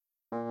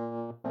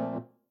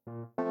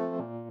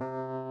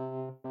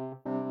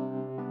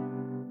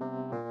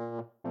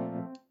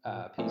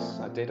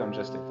did on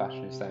Just in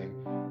Fashion is saying,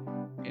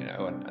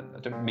 and I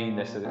don't mean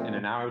this in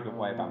an arrogant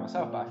way about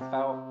myself, but I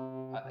felt,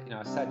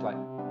 I said like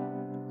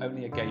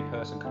only a gay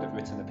person could have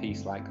written a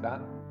piece like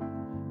that.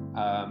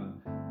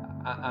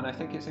 And I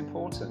think it's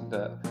important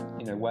that,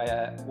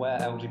 where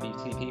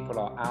LGBT people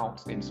are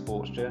out in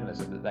sports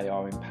journalism, that they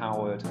are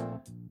empowered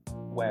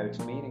where it's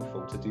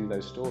meaningful to do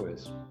those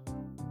stories.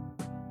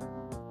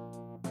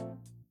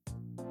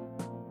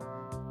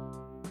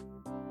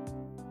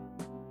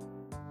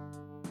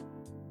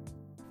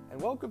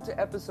 And welcome to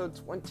episode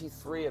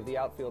 23 of the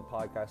Outfield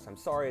Podcast. I'm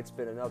sorry it's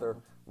been another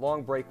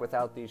long break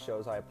without these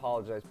shows. I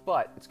apologize,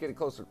 but it's getting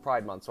closer to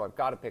Pride Month, so I've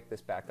got to pick this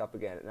back up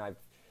again. And I've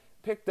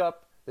picked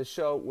up the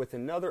show with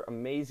another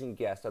amazing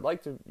guest. I'd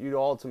like you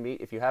all to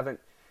meet, if you haven't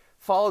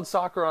followed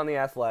soccer on The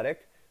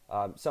Athletic.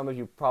 Some of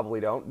you probably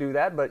don't do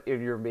that, but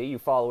if you're me, you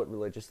follow it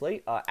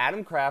religiously.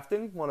 Adam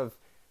Crafton, one of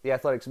The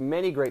Athletic's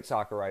many great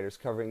soccer writers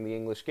covering the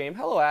English game.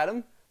 Hello,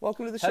 Adam.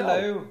 Welcome to the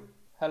show.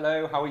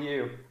 Hello, how are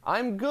you?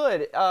 I'm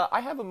good.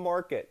 I have a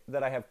market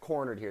that I have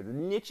cornered here, the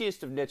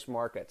nichiest of niche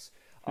markets.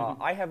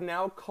 I have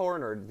now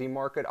cornered the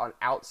market on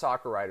out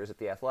soccer writers at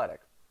The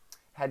Athletic.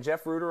 Had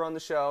Jeff Ruder on the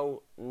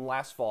show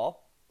last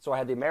fall, so I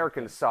had the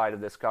American side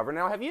of this covered.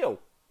 Now I have you.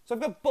 So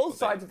I've got both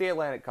sides of the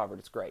Atlantic covered.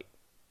 It's great.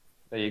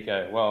 There you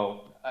go.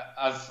 Well,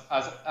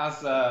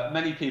 as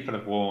many people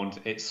have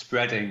warned, it's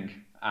spreading,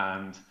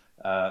 and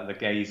the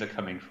gays are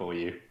coming for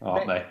you,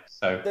 aren't they?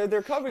 So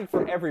they're coming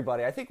for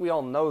everybody. I think we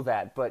all know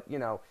that, but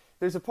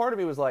there's a part of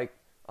me was like,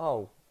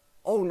 oh,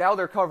 now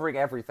they're covering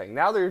everything.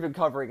 Now they're even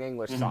covering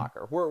English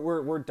soccer.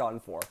 We're done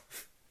for.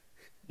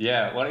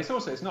 Yeah, well,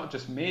 it's not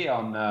just me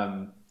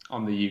on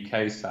the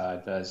UK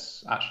side.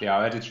 There's actually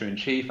our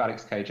editor-in-chief,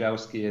 Alex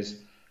Kajelski,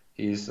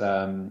 he's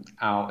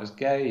out as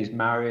gay. He's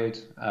married,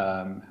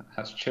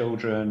 has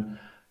children,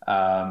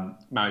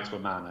 married to a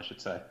man, I should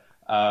say,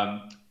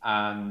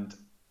 and.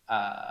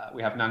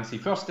 We have Nancy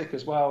Frostick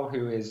as well,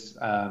 who is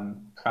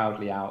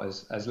proudly out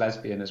as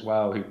lesbian as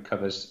well, who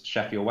covers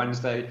Sheffield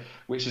Wednesday,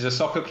 which is a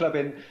soccer club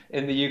in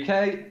the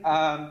UK.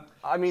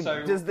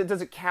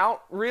 Does it count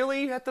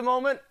really at the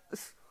moment?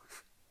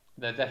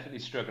 They're definitely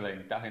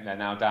struggling. I think they're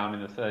now down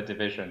in the third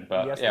division,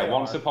 but yes, yeah,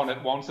 once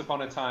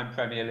upon a time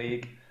Premier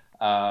League.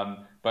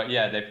 But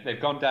yeah,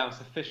 they've gone down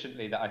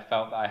sufficiently that I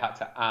felt that I had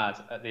to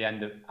add at the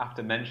end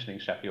after mentioning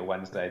Sheffield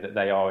Wednesday that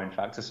they are in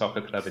fact a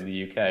soccer club in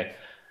the UK.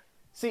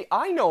 See,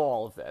 I know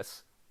all of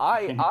this.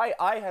 I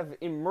have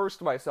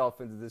immersed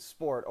myself into this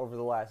sport over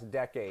the last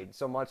decade,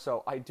 so much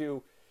so I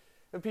do.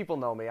 People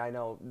know me.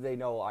 They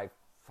know I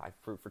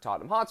root for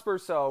Tottenham Hotspur.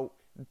 So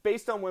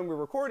based on when we're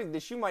recording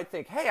this, you might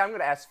think, hey, I'm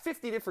going to ask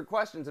 50 different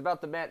questions about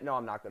the men. No,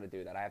 I'm not going to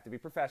do that. I have to be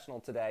professional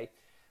today,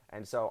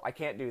 and so I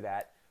can't do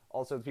that.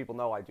 Also, the people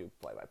know I do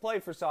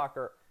play-by-play for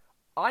soccer.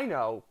 I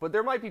know, but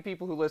there might be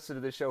people who listen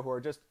to this show who are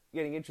just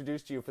getting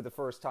introduced to you for the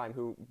first time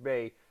who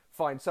may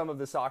find some of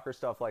the soccer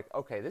stuff like,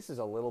 okay, this is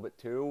a little bit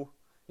too,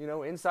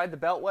 inside the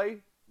beltway,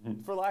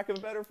 for lack of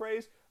a better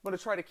phrase. I'm going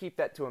to try to keep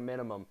that to a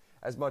minimum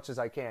as much as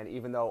I can,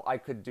 even though I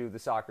could do the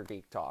soccer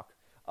geek talk.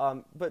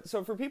 But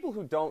so for people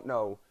who don't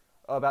know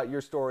about your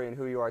story and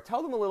who you are,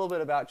 tell them a little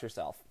bit about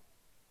yourself.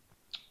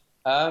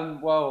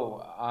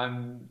 Well,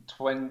 I'm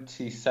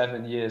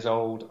 27 years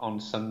old on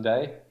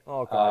Sunday.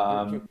 Oh,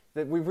 God.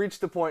 We've reached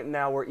the point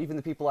now where even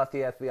the people at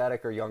The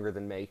Athletic are younger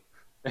than me.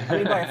 I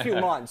mean, by a few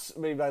months,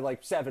 maybe by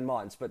like 7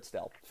 months, but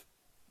still.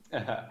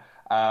 And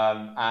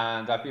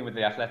I've been with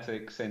The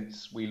Athletic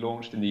since we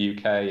launched in the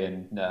UK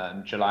in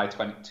July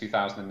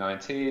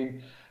 2019.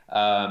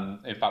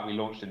 In fact, we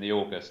launched in the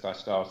August. I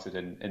started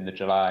in the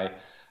July.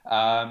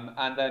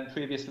 And then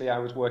previously I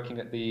was working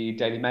at the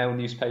Daily Mail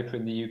newspaper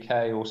in the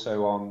UK,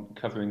 also on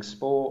covering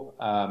sport.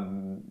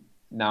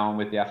 Now I'm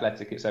with The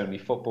Athletic, it's only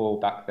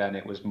football. Back then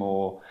it was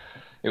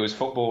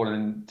football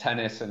and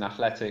tennis and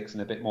athletics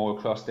and a bit more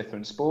across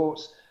different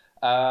sports.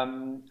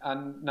 And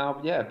now,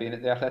 being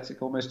at The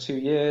Athletic almost 2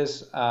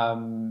 years,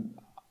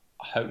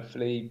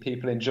 hopefully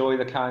people enjoy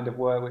the kind of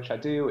work which I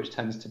do, which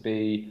tends to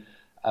be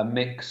a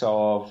mix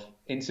of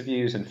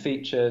interviews and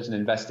features and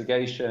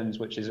investigations,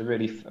 which is a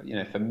really,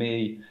 for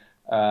me,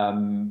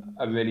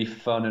 a really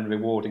fun and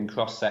rewarding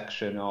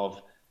cross-section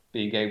of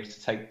being able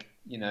to take,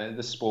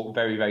 the sport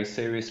very, very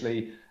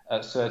seriously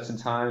at certain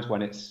times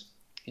when it's,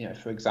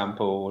 for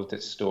example,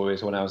 did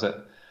stories when I was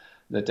at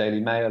the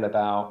Daily Mail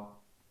about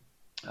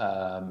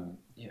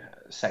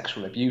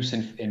sexual abuse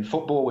in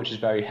football, which is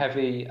very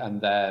heavy,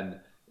 and then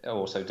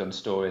also done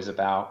stories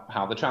about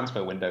how the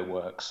transfer window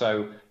works.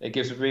 So it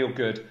gives a real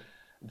good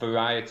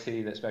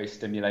variety that's very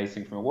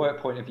stimulating from a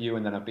work point of view.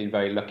 And then I've been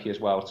very lucky as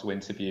well to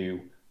interview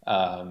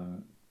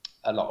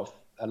a lot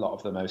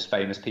of the most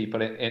famous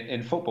people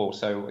in football.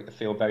 So I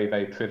feel very,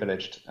 very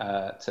privileged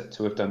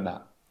to have done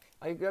that.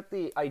 I got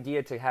the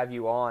idea to have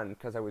you on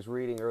because I was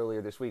reading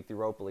earlier this week the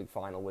Europa League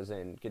final was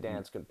in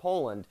Gdansk in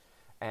Poland,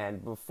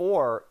 and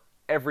before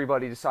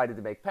everybody decided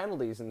to make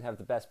penalties and have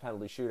the best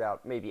penalty shootout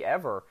maybe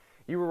ever,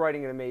 you were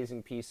writing an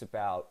amazing piece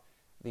about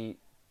the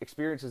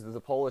experiences of the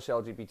Polish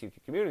LGBTQ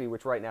community,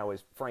 which right now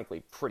is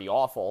frankly pretty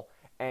awful,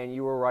 and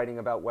you were writing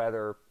about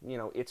whether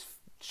it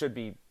should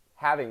be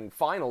having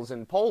finals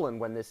in Poland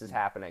when this is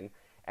happening,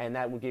 and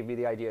that would give me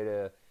the idea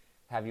to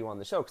have you on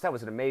the show, because that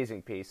was an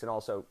amazing piece. And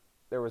also,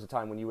 there was a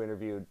time when you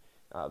interviewed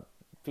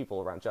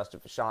people around Justin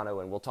Fasciano,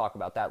 and we'll talk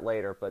about that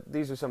later. But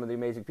these are some of the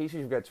amazing pieces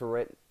you've got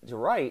to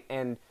write,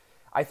 and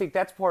I think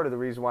that's part of the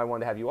reason why I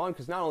wanted to have you on,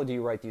 because not only do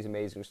you write these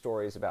amazing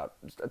stories about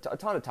a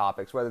ton of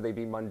topics, whether they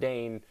be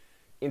mundane,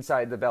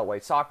 inside the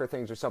Beltway soccer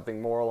things, or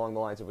something more along the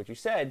lines of what you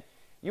said,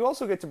 you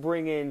also get to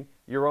bring in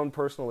your own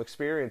personal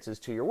experiences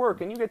to your work,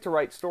 and you get to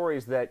write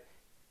stories that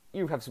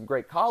you have some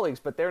great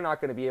colleagues, but they're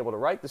not going to be able to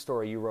write the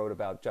story you wrote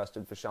about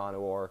Justin Fasciano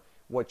or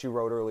what you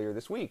wrote earlier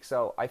this week.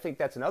 So I think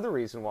that's another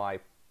reason why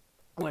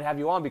I want to have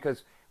you on,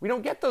 because we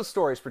don't get those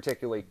stories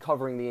particularly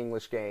covering the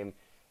English game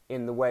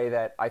in the way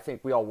that I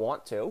think we all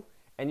want to,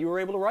 and you were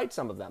able to write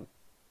some of them.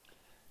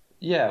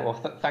 Yeah, well,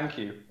 thank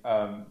you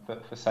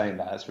for saying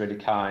that. It's really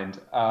kind.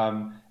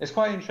 It's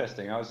quite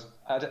interesting.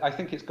 I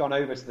think it's gone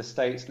over to the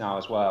States now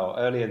as well.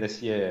 Earlier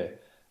this year,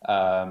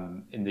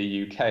 in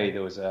the UK,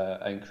 there was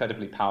an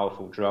incredibly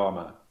powerful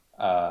drama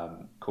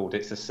called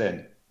 "It's a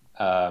Sin,"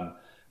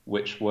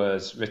 which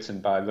was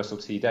written by Russell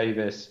T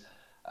Davies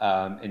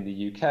in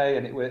the UK,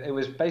 and it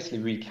was basically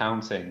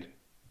recounting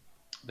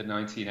the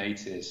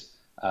 1980s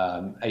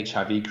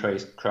HIV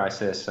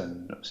crisis,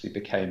 and obviously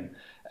became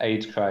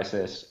AIDS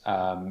crisis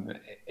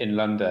in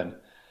London.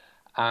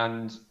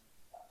 And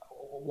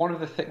one of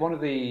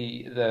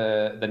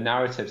the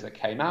narratives that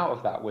came out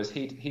of that was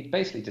he'd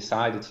basically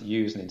decided to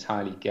use an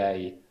entirely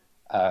gay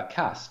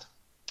cast,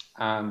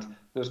 and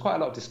there was quite a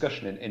lot of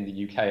discussion in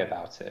the UK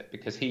about it,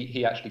 because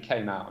he actually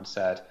came out and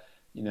said,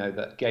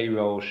 that gay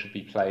roles should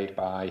be played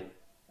by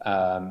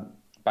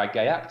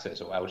gay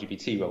actors, or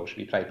LGBT roles should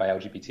be played by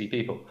LGBT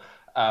people.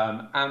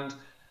 And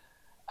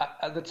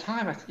at the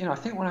time, I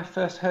think when I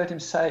first heard him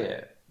say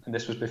it, and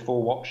this was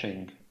before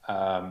watching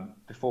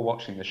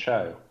the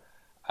show,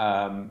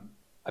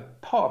 a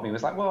part of me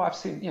was like, well, I've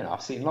seen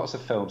lots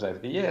of films over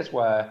the years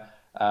where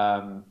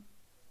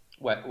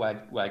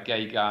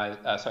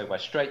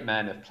straight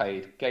men have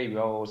played gay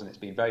roles, and it's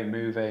been very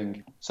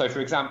moving. So, for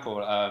example,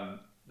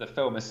 the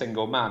film A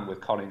Single Man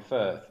with Colin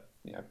Firth,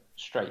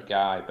 straight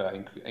guy, but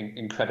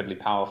incredibly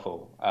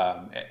powerful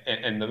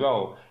in the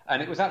role.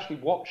 And it was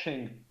actually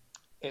watching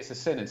It's a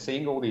Sin and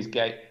seeing all these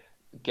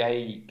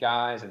gay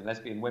guys and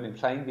lesbian women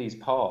playing these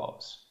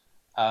parts,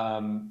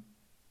 and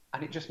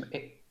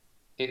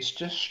it's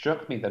just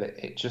struck me that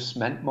it just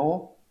meant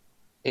more.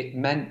 It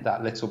meant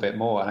that little bit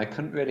more, and I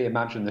couldn't really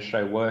imagine the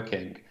show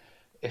working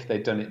if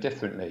they'd done it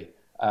differently.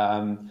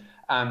 And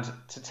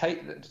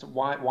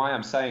why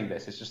I'm saying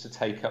this is just to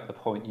take up the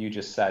point you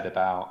just said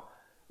about,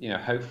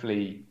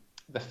 hopefully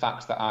the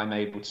fact that I'm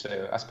able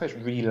to, I suppose,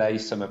 relay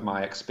some of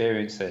my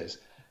experiences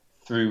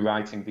through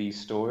writing these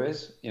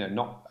stories.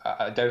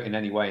 I don't in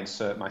any way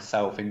insert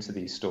myself into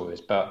these stories,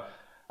 but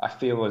I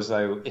feel as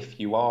though if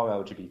you are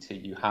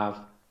LGBT, you have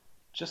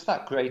just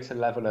that greater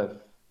level of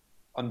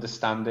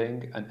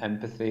understanding and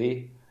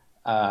empathy.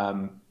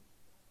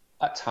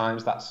 At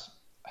times, that's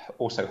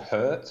also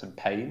hurt and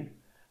pain,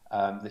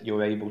 that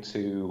you're able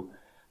to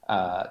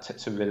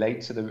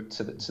relate to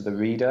the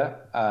reader.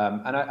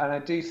 And I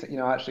do,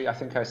 actually, I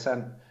think I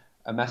sent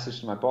a message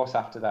to my boss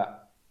after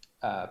that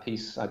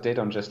piece I did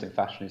on Justin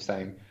Fashion,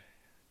 saying,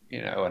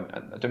 and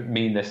I don't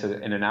mean this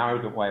in an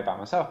arrogant way about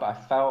myself, but I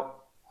felt,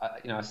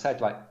 I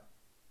said, like,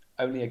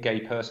 only a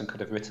gay person could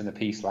have written a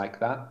piece like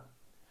that.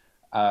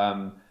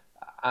 And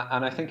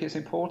I think it's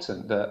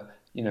important that,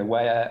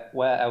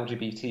 where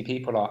LGBT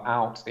people are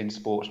out in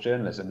sports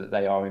journalism, that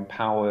they are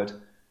empowered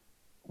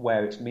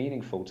where it's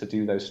meaningful to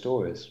do those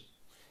stories.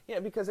 Yeah,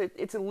 because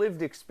it's a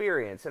lived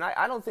experience, and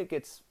I don't think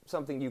it's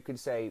something you could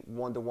say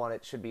one-to-one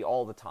it should be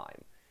all the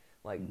time.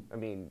 Like, I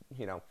mean,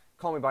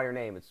 Call Me By Your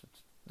Name,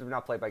 they're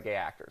not played by gay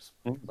actors.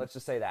 Mm-hmm. Let's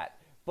just say that.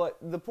 But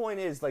the point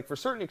is, like, for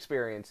certain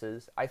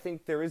experiences, I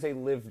think there is a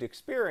lived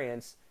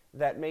experience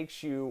that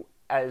makes you,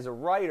 as a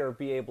writer,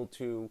 be able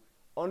to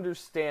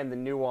understand the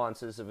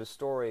nuances of a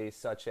story,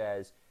 such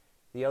as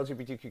the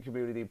LGBTQ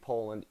community in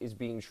Poland is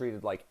being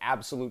treated like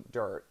absolute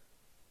dirt.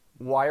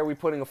 Why are we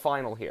putting a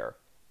final here?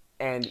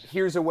 And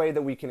here's a way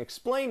that we can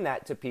explain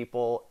that to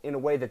people in a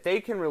way that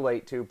they can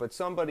relate to, but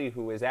somebody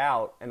who is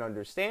out and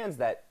understands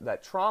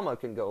that trauma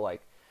can go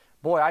like,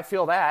 boy, I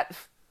feel that.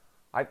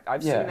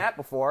 I've seen that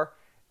before.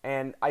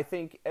 And I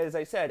think, as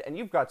I said, and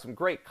you've got some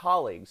great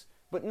colleagues,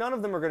 but none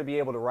of them are going to be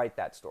able to write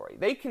that story.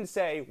 They can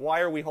say, why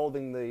are we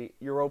holding the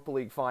Europa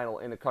League final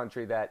in a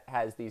country that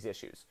has these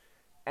issues?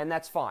 And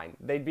that's fine.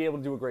 They'd be able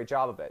to do a great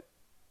job of it.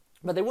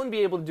 But they wouldn't be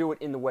able to do it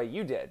in the way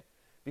you did,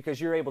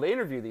 because you're able to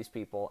interview these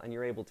people and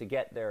you're able to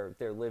get their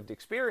lived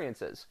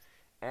experiences.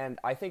 And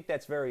I think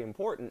that's very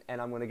important,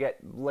 and I'm going to get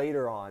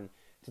later on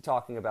to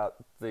talking about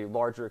the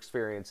larger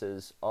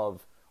experiences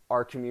of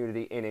our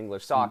community in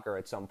English soccer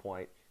at some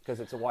point, because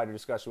it's a wider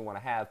discussion we want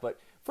to have. But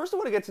first I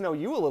want to get to know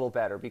you a little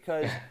better,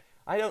 because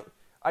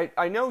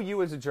I know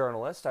you as a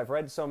journalist. I've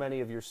read so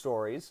many of your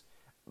stories,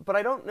 but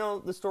I don't know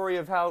the story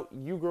of how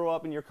you grew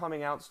up and your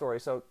coming out story.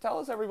 So tell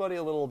us, everybody,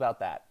 a little about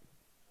that.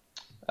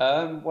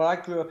 Well, I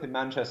grew up in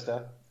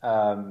Manchester,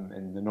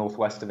 in the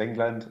northwest of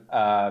England,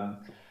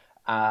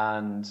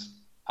 and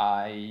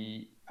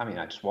I mean,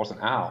 I just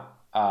wasn't out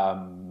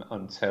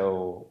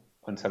until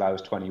I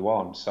was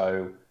 21.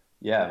 So,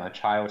 yeah, my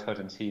childhood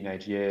and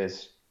teenage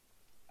years,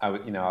 I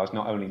was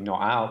not only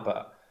not out,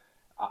 but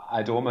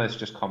I'd almost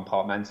just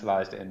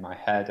compartmentalized it in my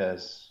head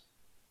as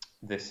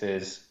this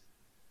is,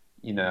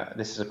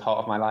 this is a part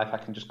of my life I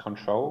can just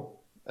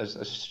control.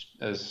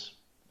 As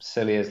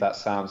silly as that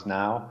sounds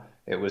now,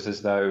 it was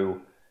as though,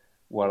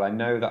 well, I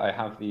know that I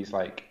have these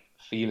like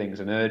feelings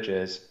and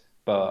urges,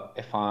 but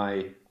if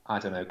I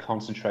don't know,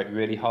 concentrate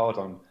really hard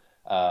on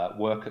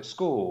work at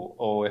school,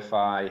 or if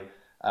I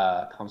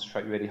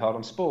concentrate really hard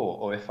on sport,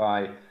 or if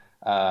I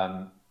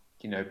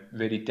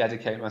really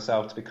dedicate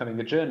myself to becoming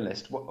a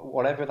journalist,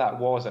 whatever that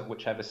was at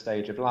whichever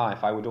stage of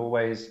life, I would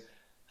always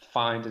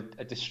find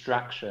a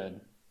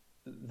distraction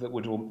that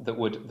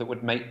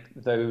would make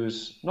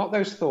those, not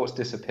those thoughts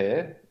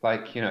disappear.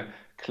 Like,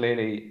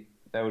 clearly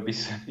there would be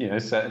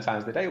certain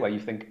times of the day where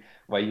you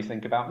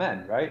think about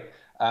men, right?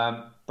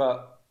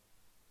 But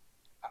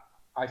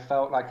I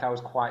felt like I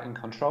was quite in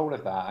control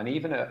of that. And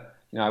even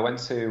I went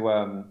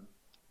to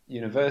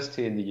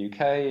university in the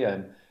UK,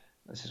 and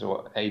this is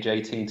what, age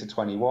 18 to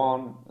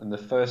 21. And the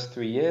first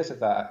 3 years of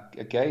that,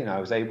 again, I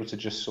was able to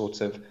just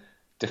sort of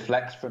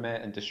deflect from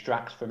it and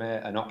distract from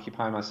it and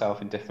occupy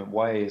myself in different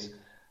ways.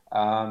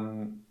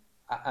 Um,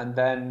 and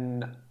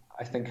then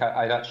I think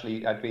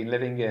I'd been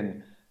living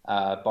in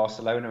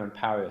Barcelona and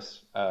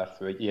Paris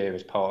for a year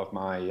as part of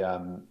my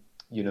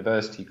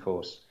university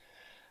course.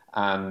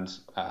 And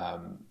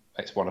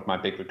it's one of my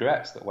big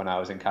regrets that when I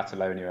was in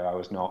Catalonia, I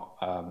was not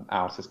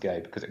out as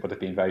gay, because it would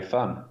have been very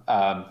fun.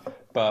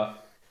 But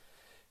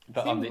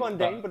on Seems the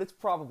mundane, but it's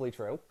probably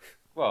true.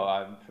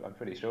 well, I'm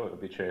pretty sure it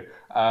would be true.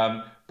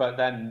 But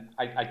then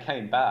I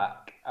came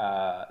back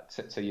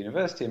to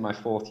university in my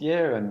fourth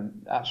year,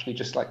 and actually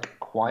just like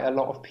quite a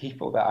lot of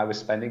people that I was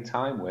spending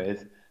time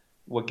with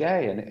were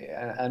gay,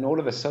 and all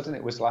of a sudden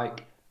it was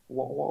like,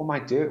 what am I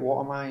doing?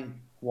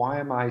 Why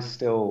am I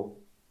still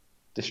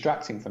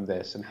distracting from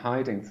this and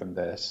hiding from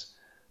this,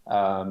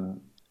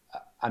 um,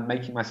 and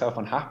making myself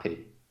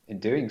unhappy in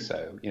doing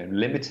so,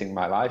 limiting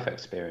my life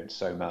experience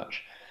so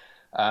much.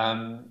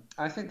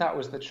 I think that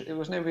was it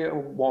was never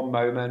one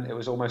moment. It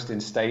was almost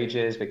in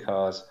stages,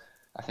 because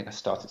I think I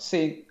started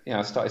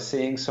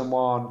seeing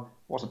someone.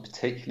 It wasn't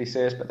particularly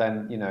serious, but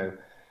then,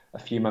 a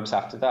few months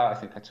after that, I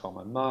think I told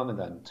my mum, and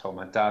then told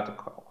my dad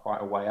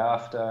quite a way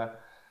after.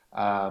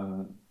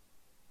 Um,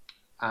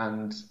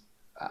 and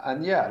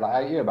yeah,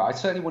 but I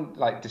certainly wouldn't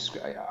like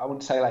I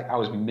wouldn't say like I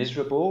was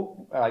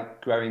miserable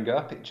like growing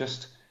up.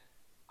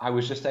 I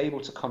was just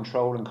able to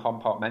control and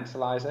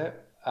compartmentalize it.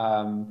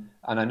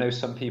 And I know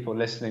some people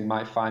listening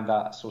might find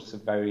that sort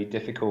of very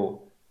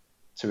difficult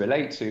to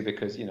relate to,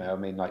 because, I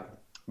mean, like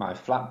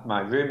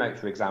my roommate,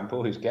 for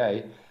example, who's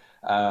gay,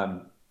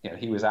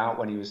 he was out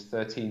when he was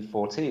 13,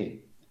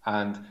 14.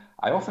 And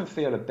I often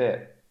feel a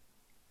bit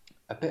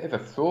of a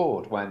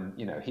fraud when,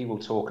 he will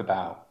talk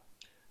about,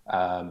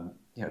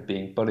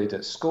 being bullied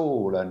at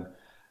school, and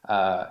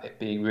it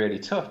being really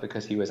tough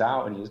because he was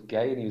out and he was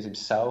gay and he was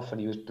himself and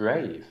he was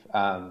brave.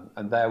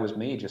 And there was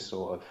me just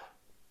sort of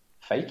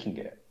faking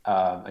it,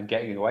 and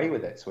getting away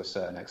with it to a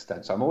certain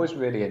extent. So I'm always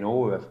really in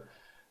awe of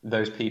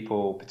those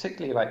people,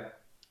 particularly, like,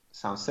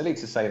 sounds silly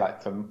to say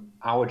like from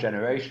our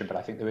generation, but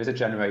I think there is a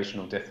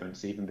generational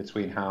difference even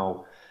between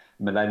how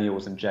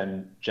millennials and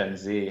Gen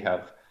Z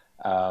have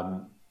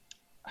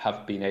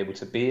been able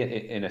to be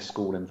in a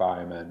school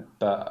environment.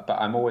 But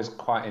I'm always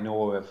quite in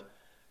awe of,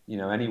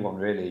 anyone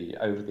really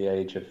over the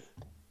age of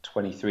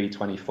 23,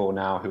 24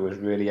 now, who was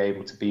really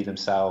able to be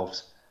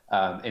themselves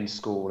in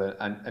school,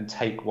 and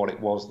take what it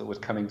was that was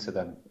coming to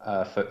them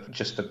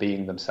for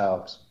being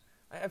themselves.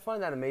 I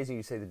find that amazing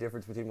you say the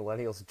difference between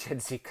millennials and Gen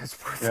Z, because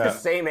we're the Yeah.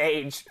 same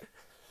age.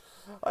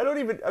 I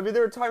mean,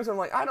 there are times when I'm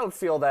like, I don't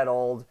feel that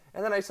old.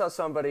 And then I saw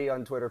somebody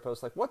on Twitter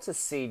post, like, what's a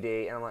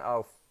CD? And I'm like,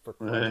 oh, for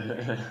Christ's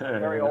sake, I'm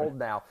very old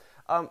now.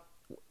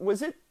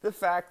 Was it the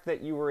fact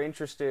that you were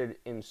interested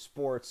in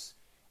sports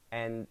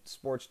and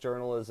sports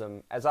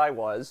journalism, as I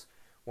was,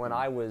 when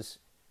I was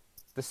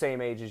the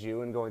same age as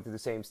you and going through the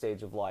same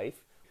stage of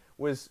life?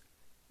 Was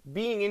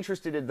being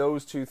interested in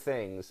those two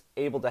things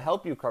able to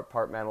help you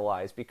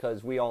compartmentalize?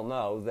 Because we all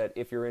know that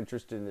if you're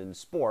interested in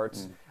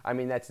sports, I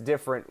mean, that's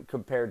different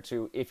compared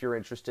to if you're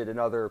interested in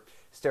other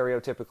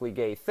stereotypically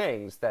gay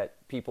things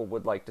that people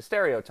would like to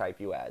stereotype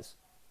you as.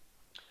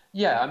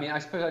 Yeah, I mean, I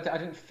suppose I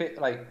didn't fit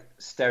like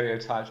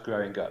stereotypes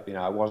growing up.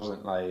 I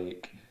wasn't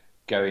like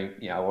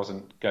I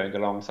wasn't going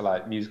along to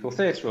like musical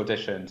theatre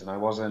auditions, and I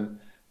wasn't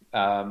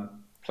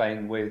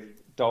playing with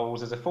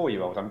dolls as a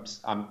 4-year-old.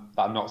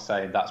 I'm not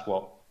saying that's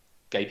what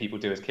gay people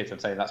do as kids. I'm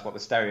saying that's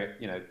what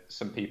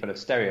some people have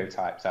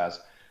stereotyped as.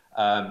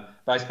 But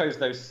I suppose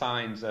those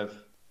signs of,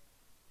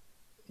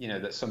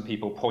 that some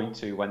people point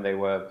to when they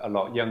were a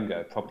lot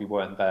younger probably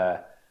weren't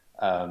there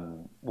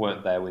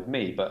with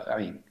me. But I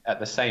mean,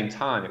 at the same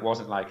time, it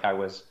wasn't like I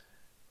was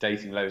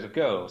dating loads of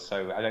girls.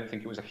 So I don't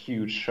think it was a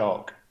huge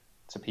shock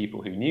to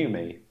people who knew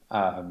me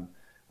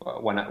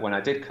when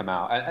I did come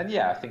out. And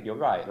yeah, I think you're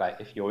right. Like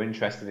if you're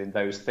interested in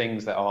those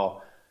things that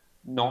are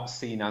not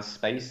seen as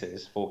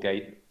spaces for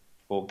gay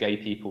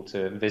people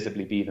to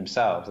visibly be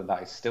themselves, and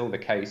that is still the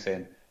case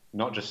in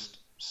not just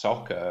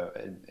soccer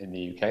in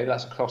the UK,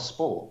 that's across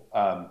sport,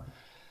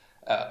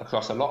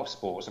 across a lot of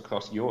sports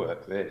across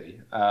Europe,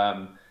 really.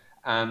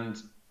 And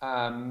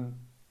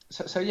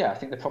so yeah, I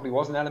think there probably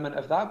was an element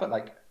of that, but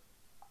like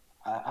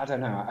I don't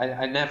know.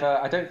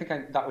 I don't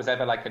think that was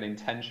ever like an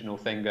intentional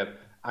thing of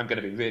I'm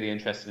going to be really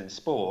interested in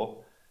sport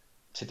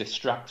to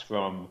distract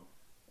from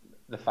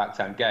the fact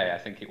I'm gay. I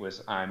think it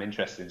was I'm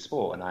interested in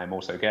sport and I'm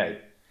also gay.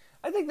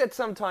 I think that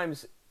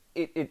sometimes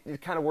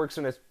it kind of works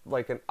in a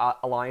like an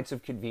alliance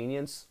of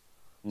convenience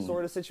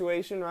sort of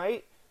situation,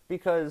 right?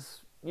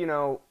 Because, you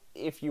know,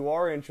 if you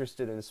are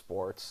interested in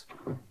sports,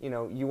 you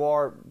know, you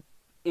are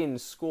in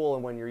school,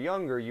 and when you're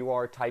younger, you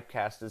are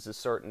typecast as a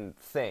certain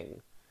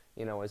thing,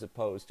 you know, as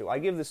opposed to, I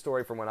give the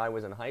story from when I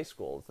was in high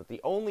school, that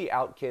the only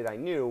out kid I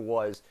knew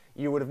was,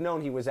 you would have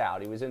known he was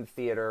out. He was in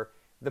theater.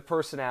 The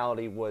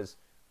personality was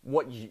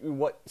what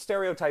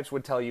stereotypes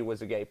would tell you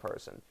was a gay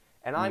person.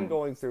 And I'm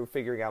going through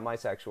figuring out my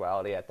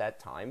sexuality at that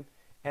time,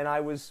 and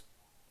I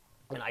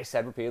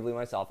said repeatedly to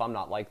myself, I'm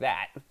not like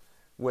that,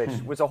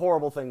 which was a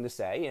horrible thing to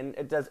say, and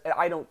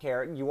I don't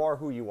care. You are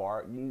who you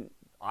are.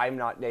 I'm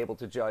not able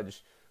to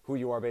judge who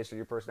you are based on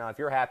your personality. If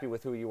you're happy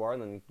with who you are,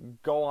 then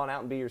go on out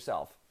and be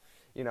yourself.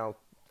 You know,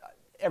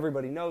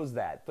 everybody knows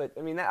that. But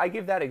I mean, I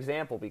give that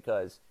example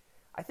because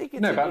I think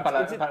it's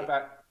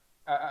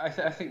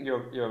I think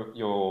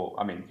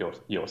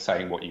you're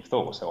saying what you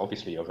thought, so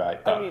obviously you're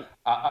right. But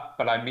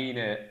I mean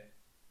it.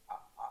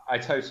 I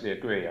totally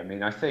agree. I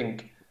mean, I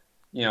think,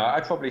 you know,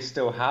 I probably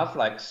still have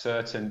like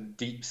certain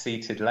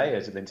deep-seated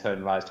layers of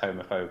internalized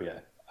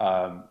homophobia,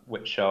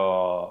 which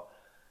are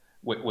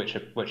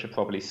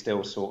probably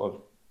still sort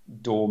of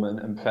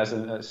dormant and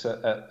present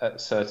at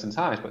certain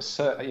times. But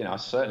certainly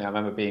I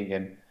remember being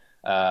in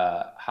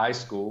high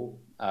school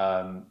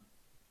and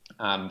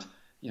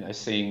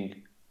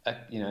seeing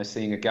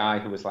a guy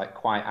who was like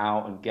quite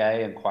out and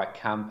gay and quite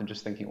camp, and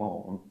just thinking,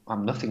 well,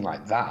 I'm nothing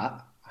like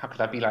that. How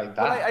could I be like that?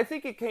 But I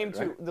think it came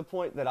to the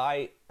point that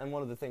and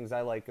one of the things I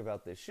like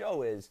about this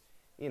show is,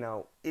 you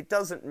know, it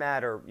doesn't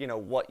matter, you know,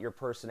 what your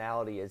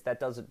personality is.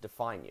 That doesn't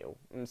define you.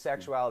 And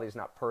sexuality is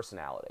not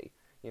personality,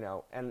 you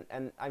know.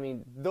 And I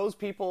mean, those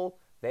people,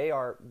 they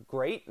are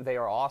great. They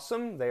are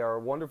awesome. They are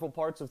wonderful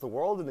parts of the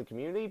world and the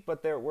community,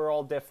 but we're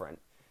all different.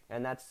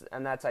 And that's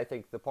I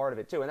think the part of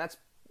it too. And that's,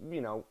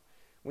 you know,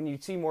 when you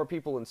see more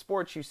people in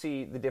sports, you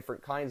see the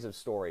different kinds of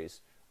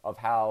stories of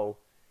how,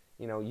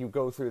 you know, you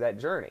go through that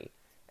journey.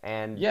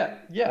 And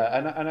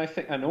and I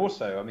think, and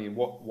also, I mean,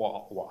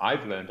 what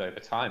I've learned over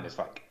time is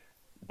like,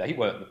 they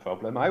weren't the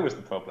problem, I was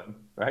the problem,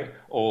 right?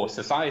 Or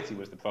society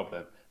was the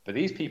problem. But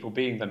these people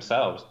being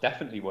themselves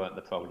definitely weren't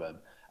the problem.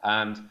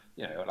 And,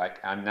 you know, like,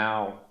 and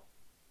now,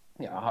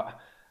 you know,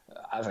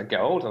 as I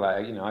get older,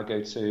 like, you know, I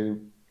go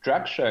to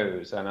drag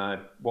shows and I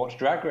watch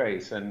Drag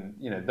Race, and,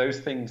 you know, those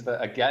things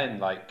that, again,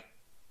 like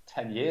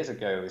 10 years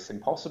ago, it's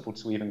impossible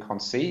to even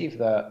conceive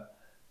that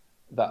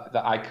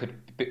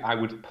I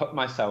would put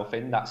myself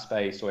in that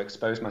space or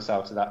expose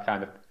myself to that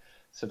part of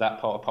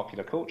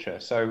popular culture.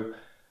 So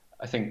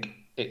I think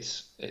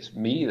it's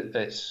me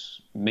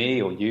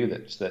or you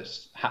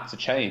that's had to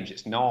change.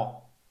 It's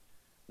not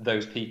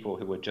those people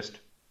who would just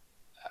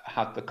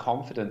had the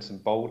confidence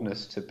and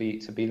boldness to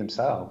be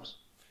themselves.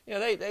 Yeah,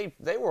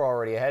 they were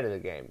already ahead of the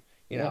game.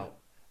 You know,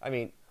 I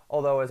mean,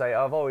 although as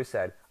I've always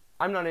said,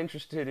 I'm not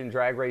interested in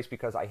Drag Race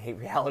because I hate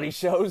reality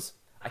shows.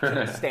 I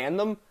can't stand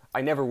them. I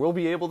never will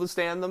be able to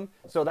stand them.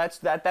 So that's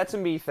a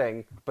me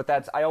thing.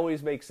 But I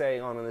always make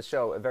saying on the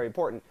show very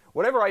important.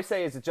 Whatever I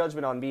say is a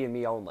judgment on me and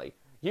me only.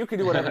 You can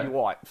do whatever you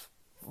want.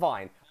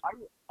 Fine.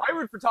 I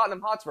root for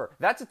Tottenham Hotspur.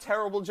 That's a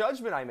terrible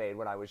judgment I made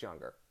when I was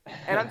younger,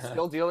 and I'm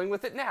still dealing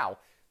with it now,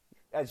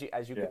 as you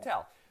can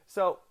tell.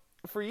 So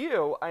for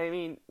you, I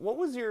mean, what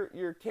was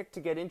your kick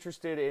to get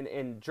interested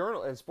in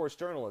sports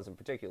journalism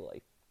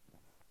particularly?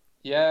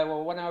 Yeah,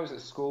 well, when I was at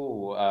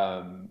school,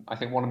 I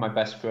think one of my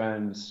best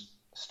friends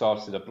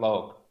started a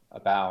blog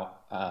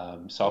about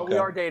soccer. Well, we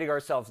are dating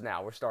ourselves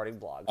now. We're starting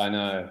blogs. I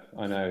know.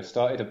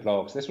 Started a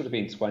blog. So this would have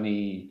been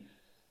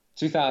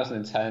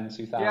 2010,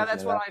 2000. Yeah,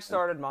 that's when I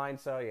started mine.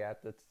 So yeah,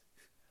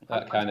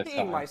 I'm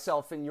seeing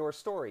myself in your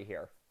story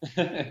here.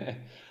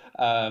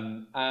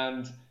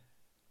 And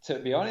to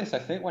be honest, I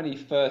think when he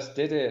first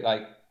did it,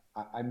 like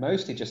I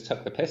mostly just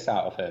took the piss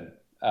out of him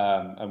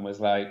and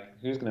was like,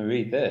 "Who's going to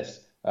read this?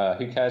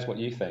 Who cares what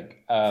you think?"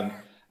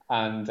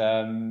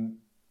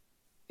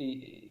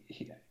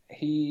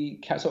 He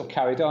sort of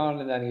carried on,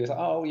 and then he was like,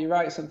 "Oh, will you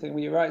write something?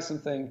 Will you write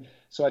something?"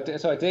 So I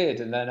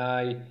did, and then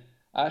I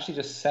actually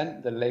just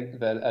sent a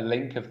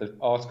link of the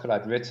article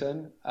I'd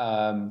written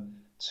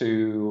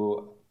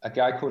to a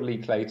guy called Lee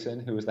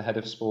Clayton, who was the head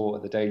of sport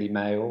at the Daily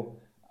Mail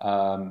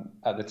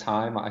at the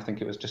time. I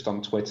think it was just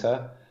on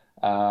Twitter,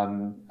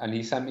 and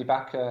he sent me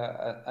back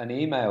an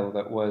email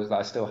that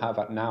I still have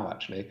now,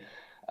 actually,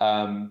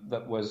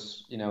 that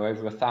was,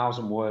 over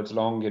 1,000 words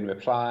long in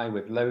reply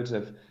with loads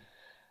of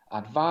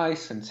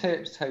advice and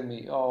tips, telling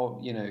me, oh,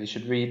 you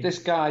should read this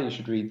guy, you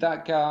should read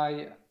that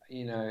guy,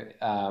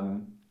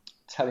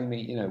 telling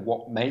me,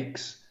 what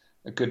makes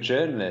a good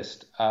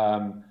journalist.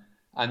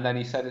 And then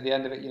he said at the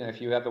end of it,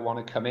 if you ever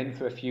want to come in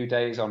for a few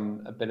days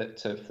on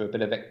for a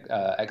bit of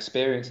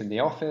experience in the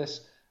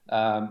office,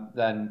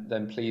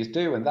 then please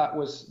do. And that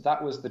was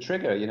the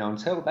trigger.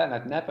 Until then,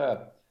 I'd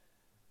never.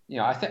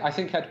 I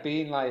think I'd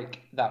been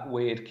like that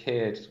weird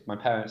kid. My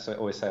parents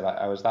always say like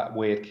I was that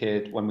weird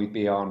kid when we'd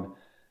be on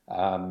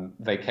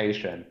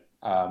vacation.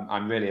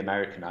 I'm really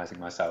Americanizing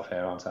myself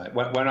here, aren't I?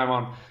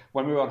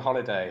 When we were on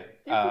holiday.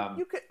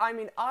 You could. I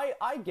mean,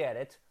 I get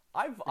it.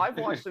 I've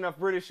watched enough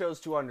British shows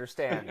to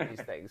understand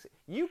these things.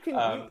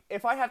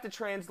 If I have to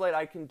translate,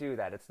 I can do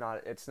that. It's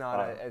not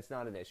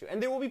an issue.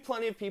 And there will be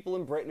plenty of people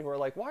in Britain who are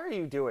like, "Why are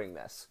you doing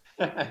this?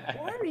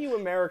 Why are you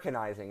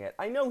Americanizing it?"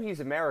 I know he's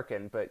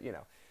American, but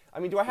I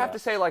mean, do I have to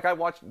say like I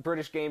watch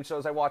British game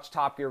shows? I watch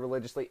Top Gear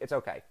religiously. It's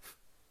okay.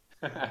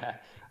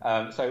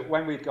 So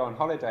when we'd go on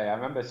holiday, I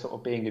remember sort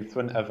of being in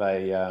front of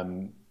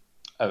a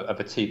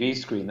TV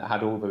screen that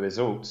had all the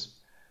results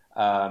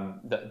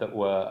that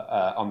were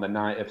on the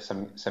night of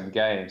some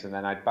games, and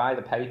then I'd buy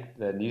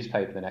the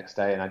newspaper the next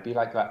day, and I'd be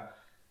like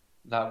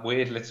that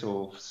weird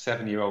little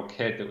 7-year-old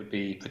kid that would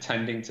be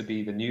pretending to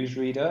be the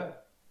newsreader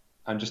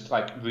and just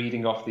like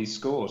reading off these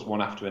scores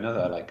one after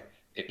another, like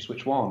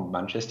Ipswich 1,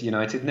 Manchester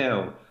United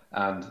 0,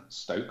 and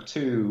Stoke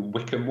 2,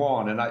 Wycombe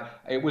 1, and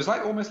it was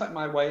like almost like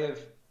my way of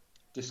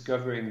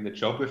discovering the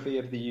geography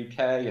of the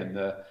UK and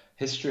the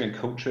history and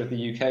culture of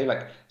the UK.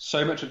 Like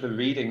so much of the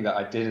reading that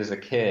I did as a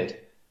kid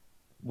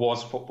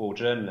was football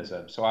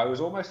journalism. So I was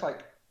almost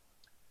like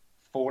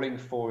falling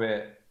for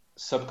it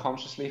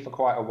subconsciously for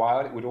quite a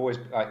while. It would always,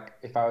 like,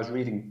 if I was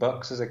reading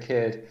books as a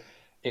kid,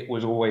 it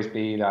would always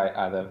be like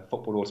either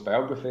football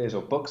autobiographies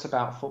or books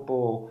about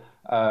football.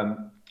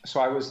 So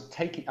I was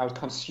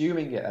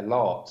consuming it a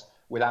lot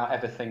without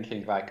ever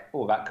thinking like,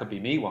 oh, that could be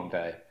me one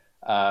day.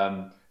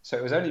 So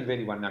it was only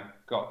really when I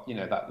got,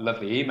 that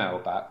lovely email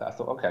back that I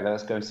thought, okay,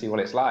 let's go and see what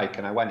it's like.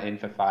 And I went in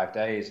for 5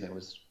 days, and it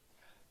was,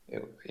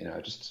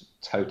 just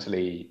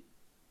totally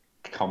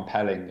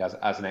compelling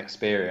as an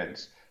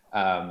experience.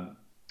 And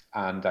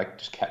I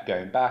just kept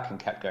going back and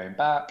kept going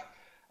back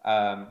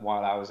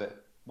while I was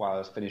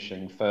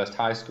finishing first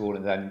high school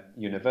and then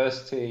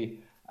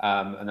university.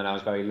 And then I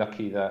was very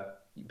lucky that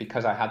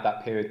because I had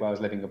that period where I was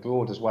living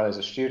abroad as well as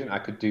a student, I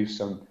could do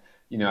some,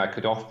 I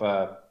could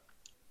offer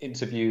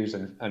interviews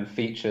and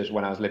features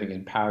when I was living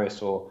in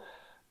Paris or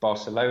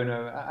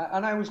Barcelona,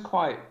 and I was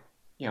quite,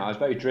 I was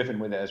very driven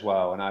with it as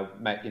well. And I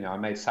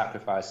made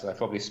sacrifices. I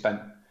probably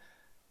spent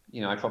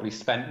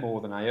more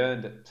than I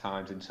earned at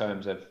times in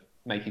terms of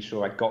making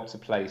sure I got to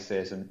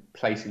places and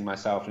placing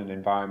myself in an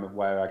environment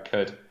where I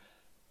could,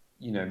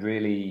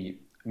 really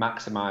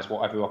maximize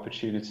whatever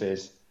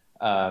opportunities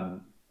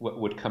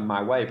would come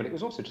my way. But it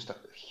was also just a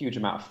huge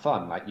amount of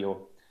fun. Like I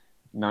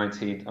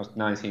was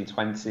 19,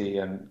 20,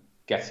 and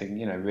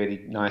getting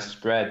really nice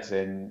spreads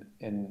in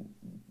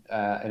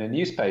a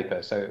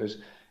newspaper. So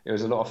it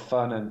was a lot of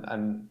fun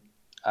and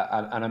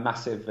a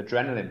massive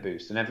adrenaline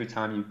boost. And every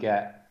time you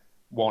get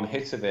one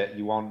hit of it,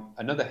 you want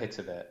another hit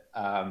of it.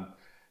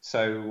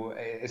 So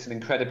it's an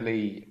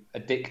incredibly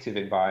addictive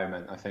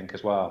environment, I think,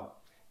 as well.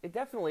 It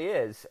definitely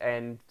is.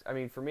 And I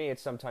mean, for me,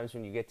 it's sometimes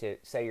when you get to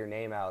say your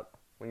name out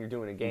when you're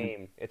doing a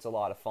game, it's a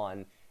lot of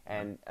fun.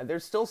 And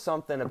there's still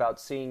something about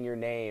seeing your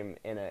name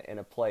in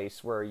a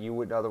place where you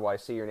wouldn't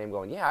otherwise see your name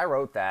going, yeah, I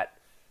wrote that.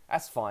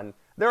 That's fun.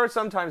 There are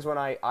some times when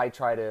I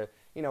try to,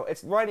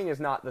 writing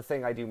is not the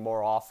thing I do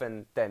more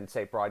often than,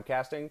 say,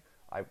 broadcasting.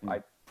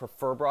 I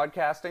prefer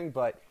broadcasting,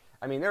 but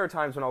I mean, there are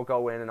times when I'll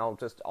go in and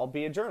I'll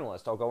be a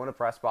journalist. I'll go in a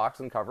press box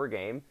and cover a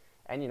game,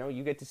 and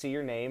you get to see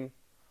your name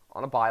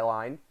on a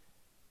byline,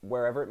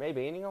 wherever it may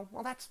be, and you go,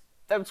 well, that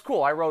was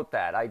cool. I wrote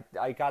that. I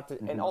got to,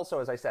 and also,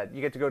 as I said,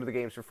 you get to go to the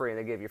games for free, and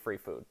they give you free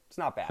food. It's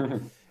not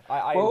bad.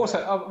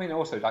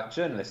 Also, like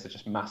journalists are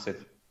just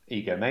massive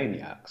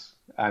egomaniacs.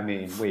 I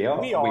mean, we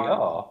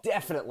are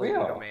definitely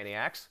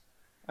egomaniacs.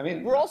 I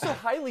mean, we're also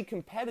highly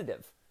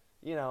competitive.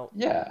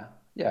 Yeah.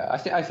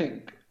 I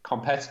think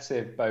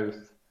competitive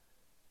both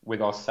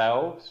with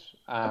ourselves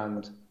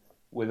and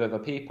with other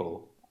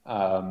people,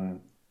 and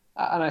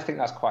I think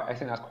that's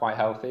quite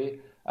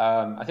healthy.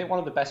 I think one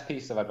of the best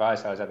pieces of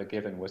advice I was ever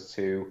given was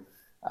to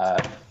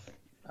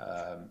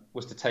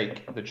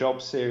take the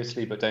job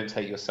seriously, but don't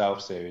take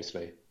yourself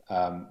seriously,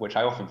 which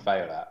I often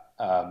fail at.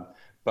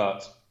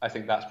 But I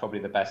think that's probably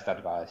the best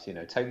advice.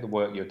 Take the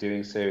work you're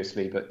doing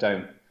seriously, but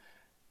don't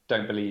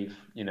believe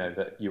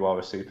that you are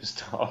a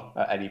superstar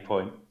at any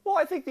point. Well,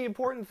 I think the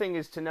important thing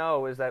is to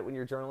know is that when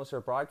you're a journalist or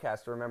a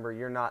broadcaster, remember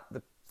you're not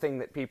the thing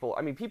that people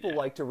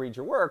like to read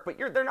your work, but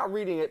they're not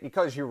reading it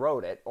because you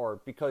wrote it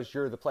or because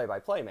you're the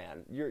play-by-play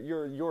man.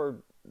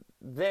 You're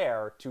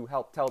there to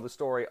help tell the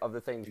story of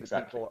the things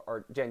that people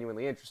are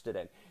genuinely interested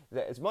in.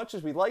 That as much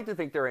as we like to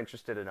think they're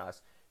interested in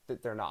us,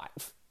 that they're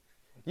not.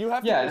 You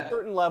have to be a Yeah,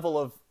 certain level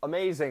of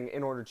amazing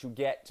in order to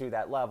get to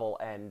that level,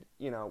 and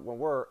when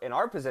we're in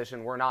our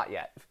position, we're not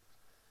yet.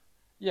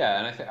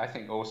 yeah, and I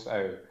think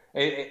also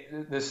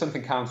there's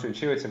something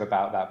counterintuitive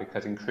about that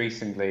because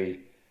increasingly,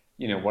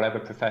 whatever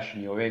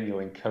profession you're in,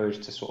 you're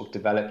encouraged to sort of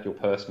develop your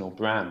personal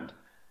brand,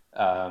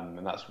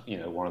 and that's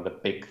one of the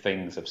big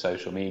things of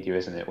social media,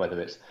 isn't it? Whether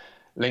it's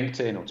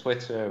LinkedIn or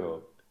Twitter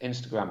or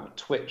Instagram or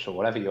Twitch or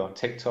whatever you're on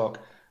TikTok,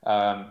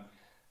 um,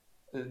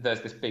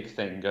 there's this big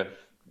thing of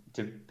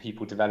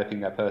people developing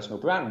their personal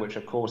brand, which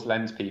of course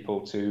lends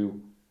people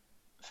to,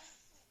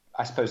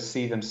 I suppose,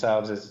 see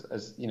themselves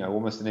as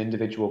almost an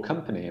individual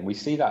company, and we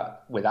see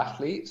that with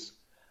athletes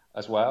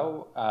as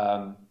well.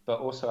 But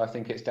also, I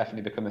think it's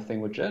definitely become a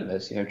thing with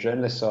journalists.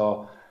 Journalists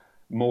are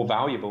more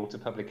valuable to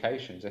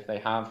publications if they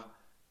have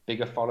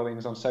bigger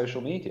followings on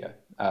social media.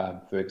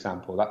 For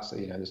example, that's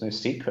there's no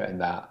secret in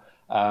that.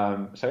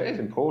 So it is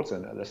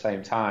important at the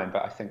same time,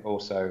 but I think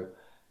also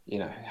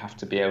you have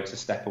to be able to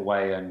step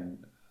away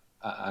and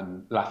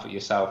laugh at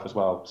yourself as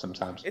well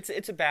sometimes.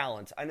 It's a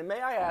balance. And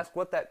may I ask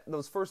what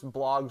those first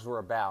blogs were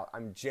about?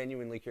 I'm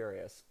genuinely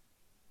curious.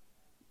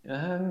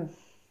 Um,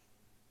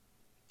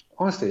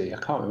 Honestly, I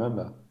can't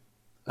remember.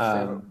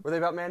 Were they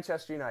about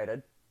Manchester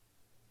United?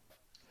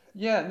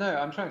 Yeah, no,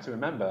 I'm trying to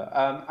remember.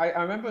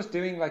 I remember us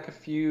doing like a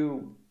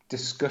few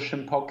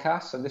discussion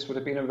podcasts, and this would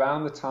have been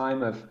around the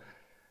time of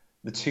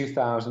the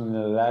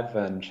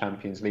 2011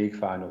 Champions League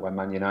final when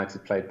Man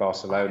United played I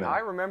Barcelona.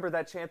 remember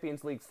that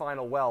Champions League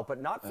final well,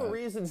 but not for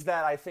reasons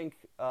that I think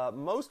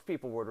most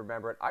people would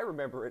remember it. I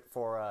remember it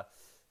for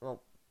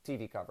well,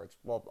 TV coverage.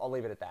 Well, I'll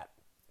leave it at that.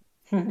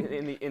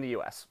 In the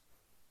U.S.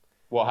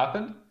 What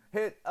happened?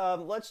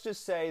 Let's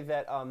just say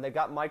that they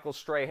got Michael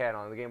Strahan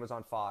on. The game was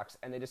on Fox,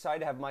 and they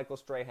decided to have Michael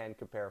Strahan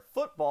compare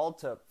football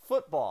to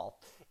football.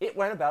 It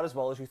went about as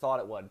well as you thought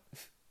it would.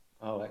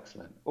 Oh,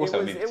 excellent.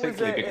 Also, I mean,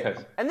 particularly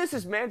because... And this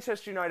is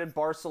Manchester United,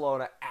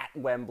 Barcelona at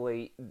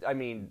Wembley. I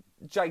mean,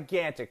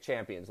 gigantic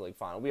Champions League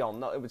final. We all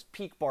know it was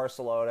peak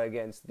Barcelona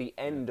against the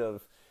end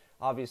of,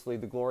 obviously,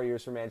 the glory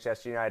years for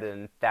Manchester United,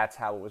 and that's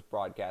how it was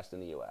broadcast in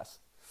the U.S.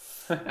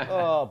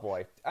 Oh,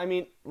 boy. I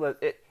mean,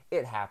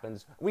 it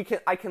happens.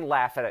 I can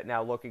laugh at it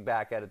now, looking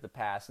back at it the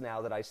past,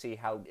 now that I see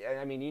how...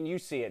 I mean, you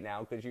see it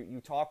now, because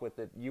you talk with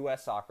the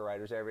U.S. soccer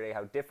writers every day,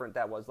 how different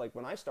that was. Like,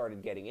 when I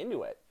started getting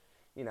into it,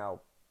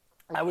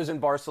 I was in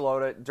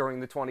Barcelona during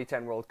the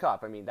 2010 World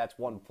Cup. I mean, that's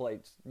one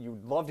place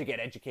you'd love to get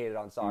educated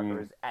on soccer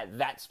is at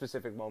that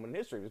specific moment in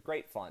history. It was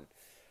great fun.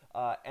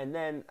 And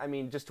then, I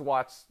mean, just to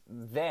watch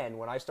then,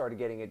 when I started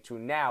getting into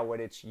now, when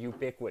it's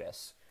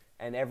ubiquitous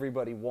and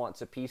everybody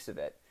wants a piece of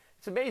it,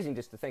 it's amazing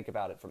just to think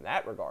about it from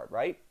that regard,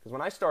 right? Because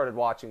when I started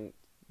watching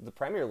the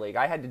Premier League,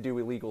 I had to do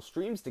illegal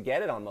streams to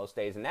get it on most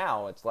days, and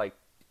now it's like,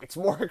 it's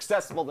more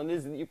accessible than it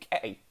is in the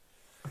UK.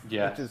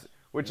 Yeah.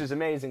 Which is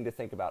amazing to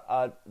think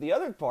about. The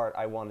other part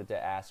I wanted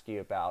to ask you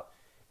about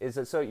is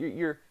that so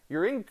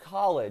you're in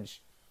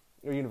college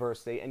or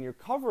university and you're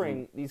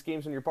covering these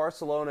games when you're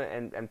Barcelona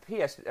and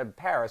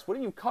Paris. What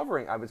are you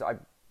covering? I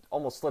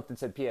almost slipped and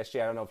said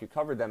PSG. I don't know if you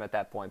covered them at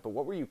that point, but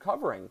what were you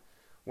covering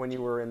when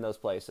you were in those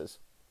places?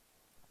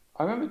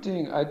 I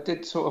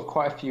did sort of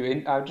quite a few,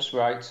 I would just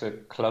write to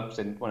clubs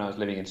when I was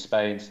living in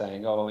Spain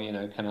saying, oh,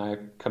 can I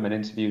come and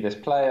interview this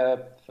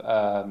player?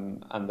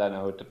 And then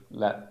I would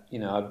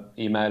I'd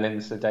email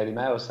into the Daily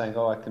Mail saying,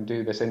 oh, I can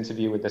do this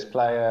interview with this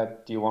player.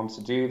 Do you want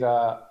to do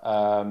that?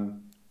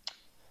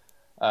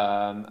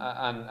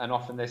 And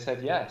often they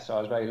said yes. So I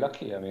was very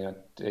lucky. I mean, I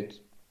did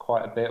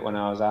quite a bit when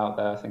I was out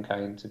there. I think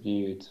I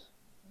interviewed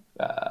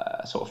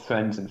sort of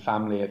friends and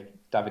family of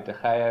David De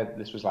Gea.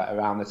 This was like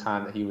around the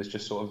time that he was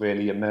just sort of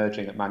really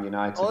emerging at Man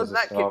United. Well, isn't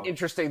that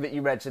interesting that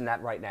you mentioned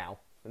that right now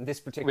in this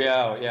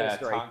particular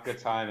history? Good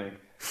timing.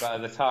 But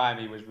at the time,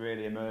 he was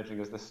really emerging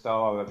as the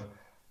star of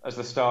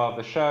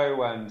the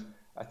show. And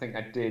I think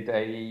I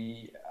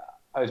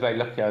was very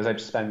lucky. I was able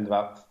to spend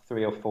about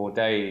 3 or 4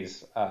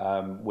 days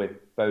with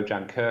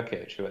Bojan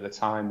Krkic, who at the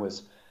time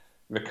was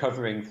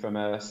recovering from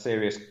a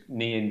serious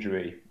knee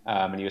injury,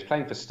 and he was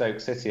playing for Stoke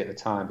City at the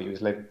time, but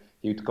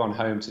he'd gone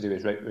home to do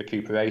his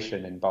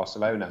recuperation in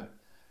Barcelona,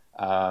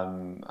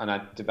 and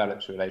I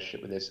developed a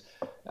relationship with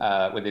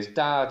his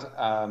dad,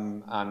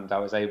 and I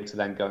was able to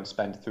then go and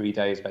spend 3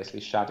 days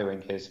basically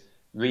shadowing his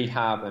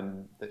rehab,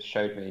 and that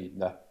showed me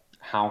the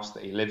house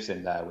that he lives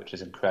in there, which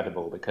is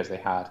incredible because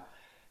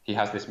he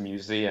has this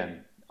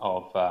museum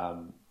of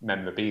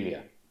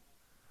memorabilia,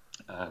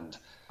 and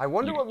I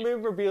wonder what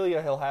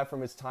memorabilia he'll have from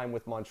his time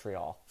with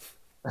Montreal.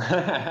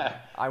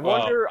 I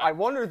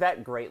wonder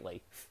that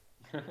greatly.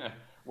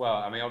 Well,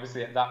 I mean,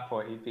 obviously at that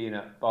point he'd been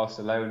at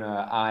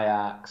Barcelona,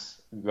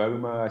 Ajax,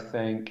 Roma, I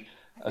think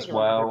as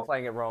well.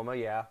 Playing at Roma,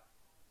 yeah.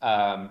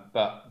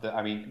 But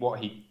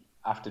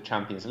after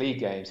Champions League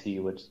games, he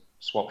would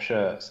swap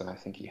shirts, and I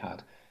think he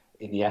had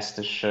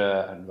Iniesta's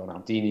shirt and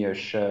Ronaldinho's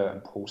shirt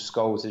and Paul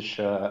Scholes'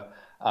 shirt,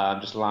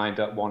 just lined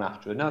up one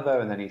after another,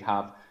 and then he'd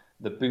have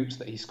the boots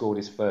that he scored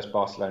his first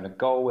Barcelona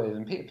goal with.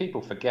 And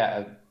people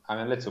forget, I'm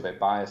a little bit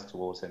biased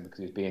towards him because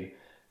he's been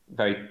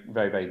very,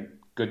 very, very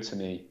good to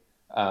me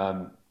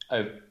over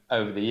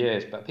over the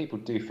years, but people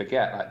do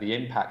forget like the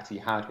impact he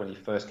had when he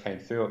first came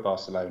through at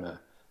Barcelona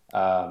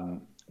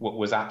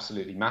was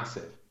absolutely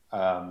massive.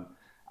 And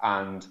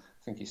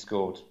I think he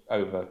scored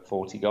over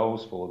 40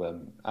 goals for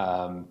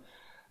them.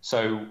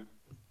 So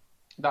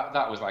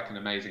that was like an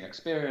amazing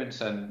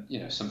experience, and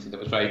something that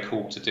was very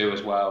cool to do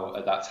as well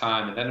at that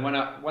time. And then when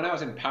I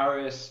was in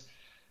Paris,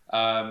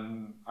 I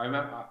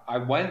remember I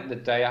went the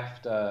day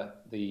after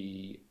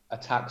the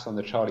attacks on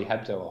the Charlie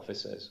Hebdo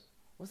officers.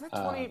 Was that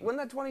 20? Wasn't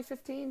that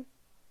 2015?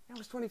 That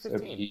was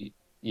 2015.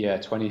 Yeah,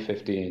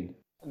 2015.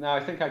 No,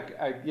 I think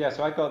yeah.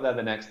 So I got there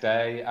the next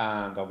day,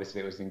 and obviously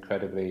it was an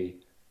incredibly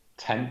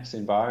tense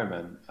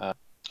environment.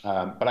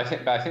 But I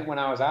think when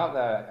I was out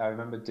there, I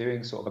remember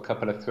doing sort of a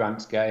couple of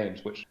France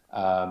games, which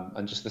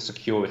and just the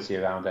security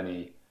around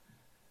any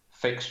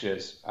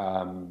fixtures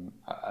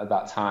at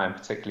that time,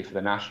 particularly for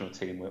the national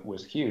team,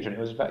 was huge, and it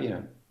was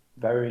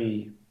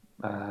very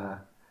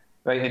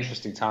very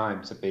interesting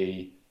time to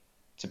be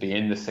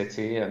in the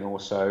city, and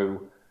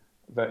also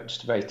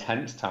just a very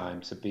tense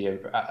time to be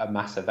at a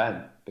mass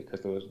event, because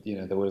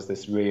there was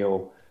this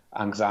real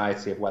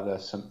anxiety of whether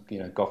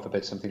God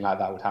forbid something like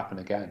that would happen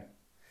again.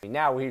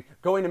 Now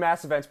going to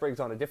mass events brings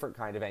on a different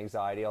kind of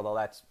anxiety, although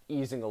that's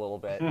easing a little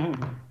bit.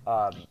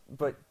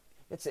 But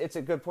it's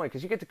a good point,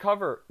 because you get to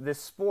cover this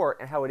sport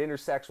and how it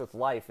intersects with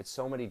life at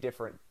so many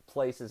different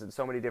places and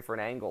so many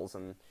different angles,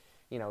 and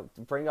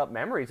to bring up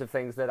memories of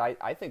things that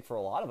I think for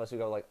a lot of us who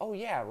go like, oh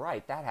yeah,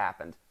 right, that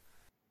happened.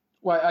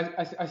 Well,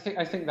 I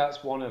think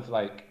that's one of,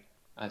 like,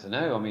 I don't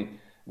know. I mean,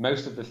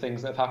 most of the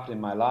things that have happened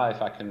in my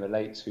life I can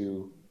relate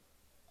to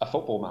a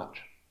football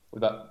match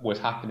that was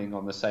happening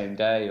on the same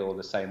day or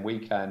the same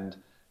weekend.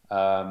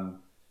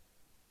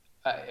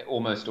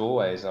 Almost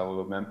always, I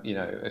will remember.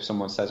 If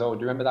someone says, "Oh, do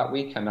you remember that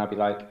weekend?" I'll be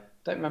like,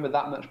 "Don't remember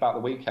that much about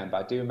the weekend,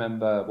 but I do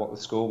remember what the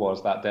score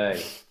was that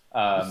day."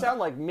 You sound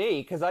like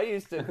me, because I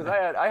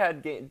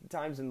had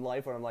times in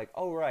life where I'm like,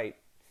 "Oh right,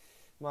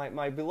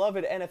 my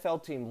beloved NFL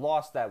team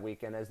lost that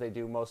weekend, as they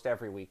do most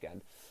every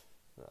weekend."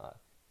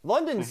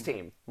 London's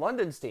team.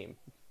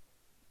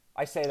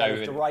 I say that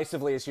as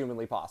derisively as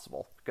humanly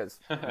possible, because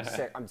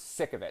I'm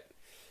sick of it.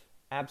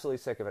 Absolutely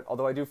sick of it.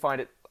 Although I do find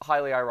it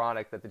highly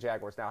ironic that the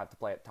Jaguars now have to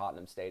play at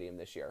Tottenham Stadium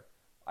this year.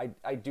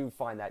 I do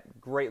find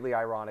that greatly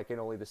ironic in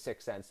only the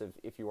sixth sense of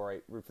if you are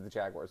a root for the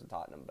Jaguars in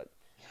Tottenham, but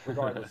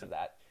regardless of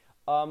that.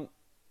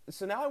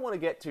 So now I want to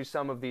get to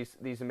some of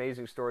these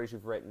amazing stories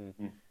you've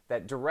written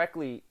that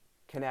directly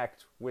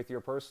connect with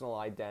your personal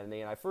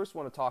identity. And I first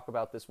want to talk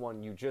about this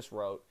one you just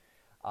wrote,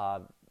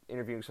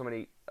 interviewing so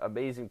many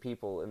amazing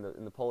people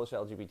in the Polish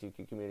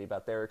LGBTQ community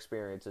about their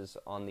experiences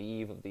on the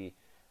eve of the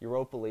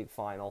Europa League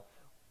final.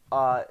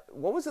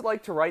 What was it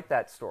like to write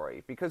that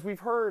story? Because we've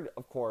heard,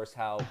 of course,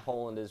 how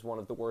Poland is one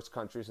of the worst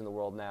countries in the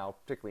world now,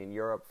 particularly in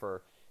Europe,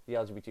 for the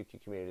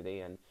LGBTQ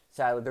community. And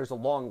sadly, there's a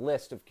long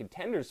list of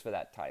contenders for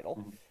that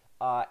title.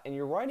 And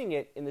you're writing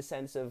it in the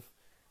sense of,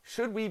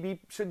 should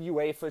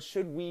UEFA,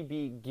 should we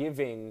be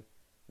giving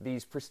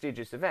these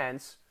prestigious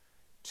events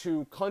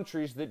to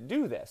countries that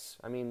do this?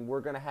 I mean,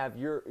 we're going to have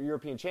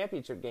European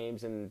Championship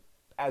games in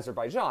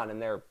Azerbaijan,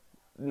 and they're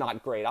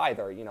not great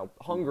either.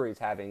 Hungary's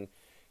having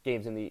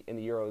games in the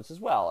Euros as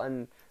well,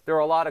 and there are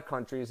a lot of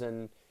countries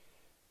and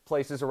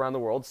places around the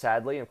world,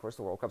 sadly, and of course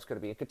the World Cup's going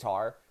to be in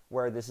Qatar,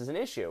 where this is an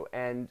issue.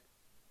 And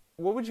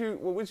what was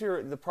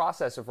the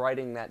process of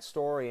writing that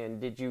story, and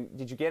did you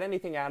get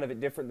anything out of it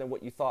different than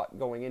what you thought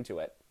going into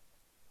it?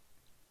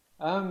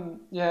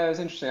 Yeah, it was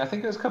interesting. I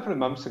think it was a couple of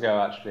months ago,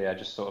 actually. I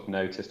just sort of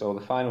noticed,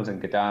 the finals in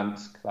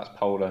Gdansk. That's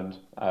Poland.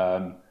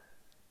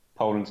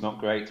 Poland's not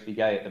great to be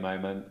gay at the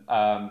moment.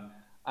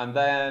 And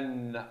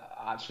then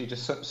actually,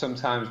 just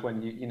sometimes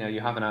when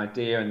you have an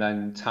idea and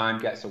then time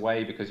gets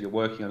away because you're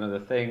working on other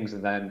things,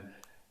 and then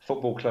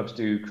football clubs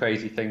do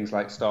crazy things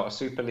like start a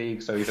Super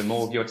League, so even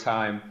more of your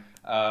time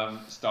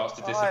starts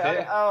to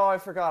disappear. I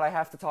forgot. I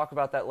have to talk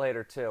about that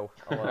later too.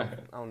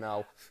 Oh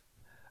no.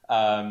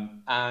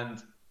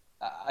 And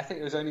I think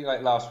it was only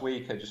like last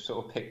week I just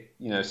sort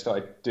of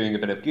started doing a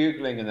bit of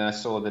Googling, and then I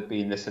saw there'd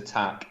been this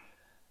attack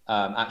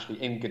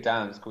actually in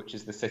Gdansk, which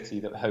is the city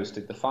that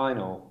hosted the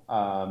final.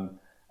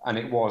 And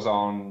it was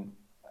on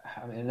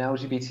an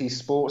LGBT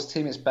sports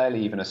team. It's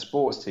barely even a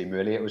sports team,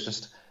 really. It was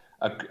just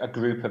a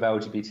group of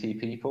LGBT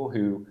people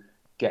who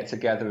get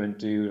together and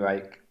do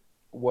like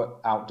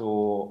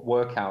outdoor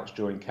workouts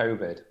during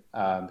COVID,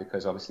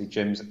 because obviously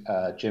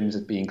gyms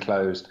had been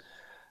closed.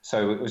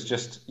 So it was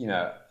just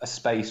a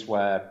space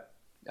where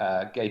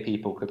gay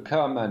people could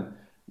come and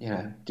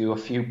do a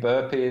few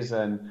burpees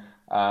and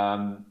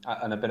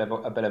a bit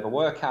of a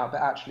workout.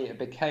 But actually, it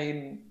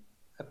became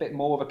a bit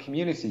more of a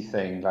community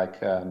thing. Like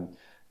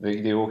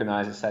the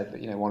organizer said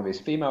that one of his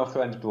female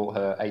friends brought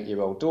her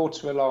 8-year-old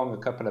daughter along. A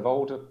couple of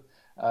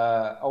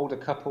older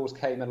couples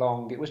came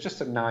along. It was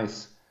just a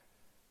nice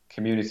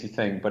community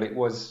thing. But it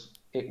was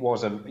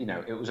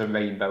a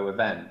rainbow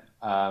event.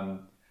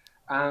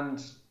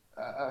 And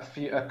I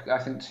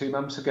think 2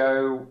 months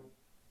ago,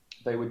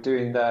 they were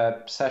doing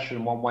their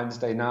session one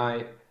Wednesday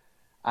night,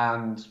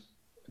 and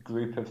a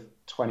group of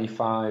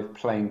 25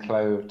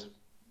 plainclothed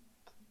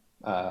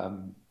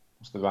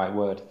what's the right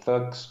word?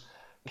 Thugs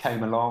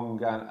came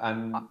along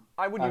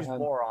I would use and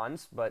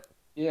morons, but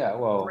yeah,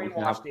 well,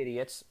 brainwashed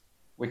idiots.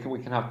 we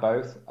can have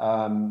both.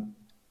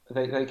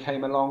 They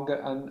came along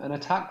and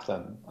attacked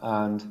them,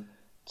 and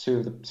two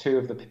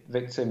of the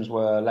victims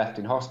were left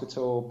in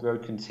hospital,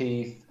 broken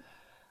teeth,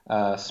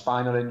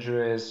 spinal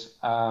injuries,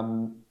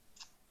 and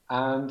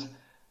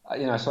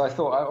so I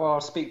thought, well,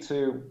 I'll speak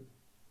to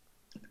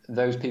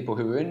those people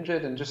who were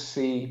injured and just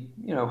see,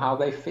 how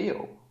they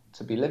feel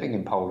to be living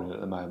in Poland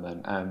at the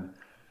moment, and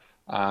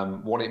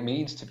what it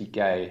means to be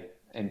gay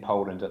in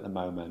Poland at the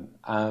moment.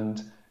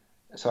 And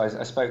so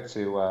I spoke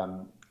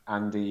to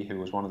Andy, who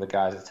was one of the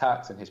guys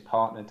attacked, and his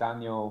partner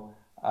Daniel,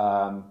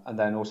 and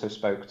then also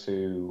spoke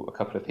to a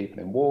couple of people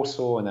in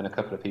Warsaw, and then a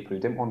couple of people who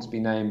didn't want to be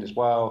named as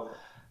well.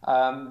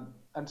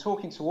 And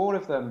talking to all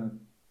of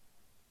them,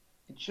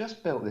 it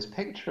just built this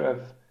picture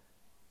of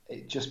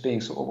it just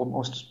being sort of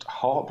almost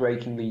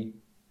heartbreakingly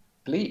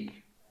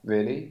bleak,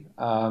 really.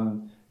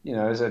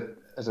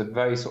 As a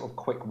very sort of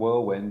quick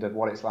whirlwind of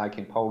what it's like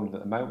in Poland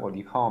at the moment. Well,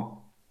 you can't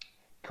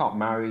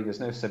marry. There's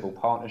no civil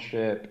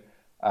partnership.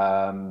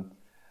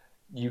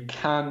 You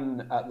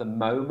can, at the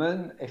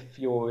moment, if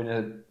you're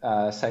in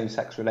a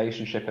same-sex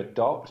relationship,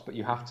 adopt, but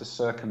you have to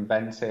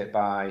circumvent it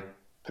by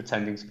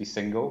pretending to be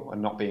single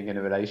and not being in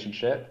a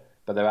relationship.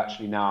 But they've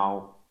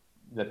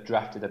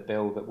drafted a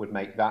bill that would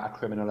make that a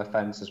criminal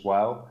offence as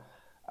well.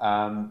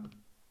 And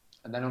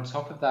then on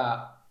top of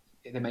that,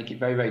 they make it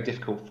very, very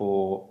difficult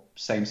for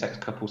same-sex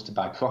couples to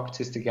buy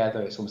properties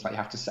together. It's almost like you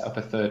have to set up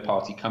a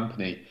third-party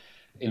company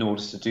in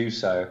order to do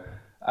so.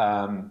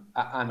 And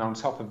on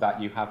top of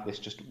that, you have this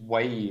just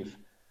wave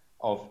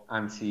of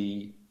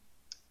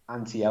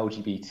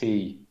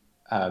anti-LGBT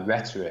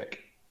rhetoric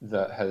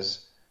that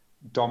has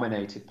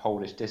dominated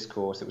Polish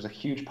discourse. It was a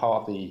huge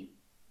part of the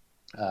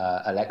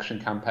election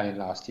campaign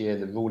last year.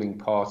 The ruling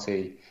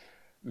party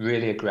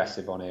really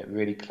aggressive on it,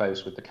 really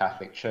close with the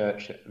Catholic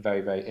Church, very,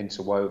 very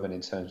interwoven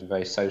in terms of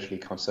very socially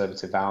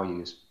conservative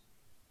values.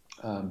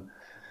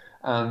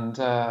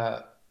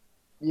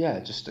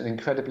 Just an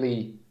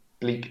incredibly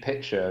bleak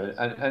picture,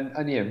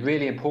 and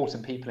really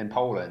important people in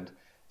Poland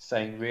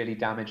saying really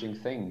damaging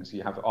things.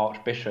 You have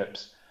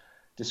archbishops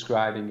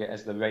describing it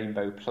as the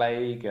rainbow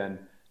plague, and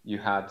you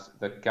had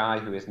the guy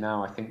who is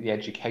now, I think, the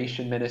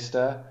education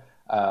minister,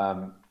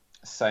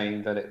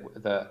 saying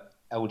that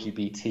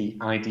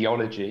LGBT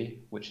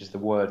ideology, which is the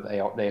word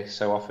they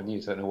so often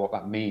use, I don't know what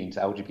that means,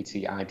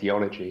 LGBT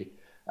ideology,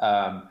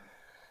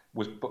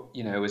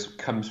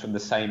 comes from the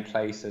same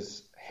place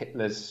as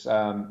Hitler's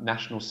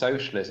National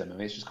Socialism. I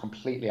mean, it's just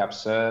completely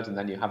absurd. And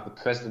then you have the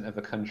president of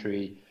the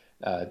country,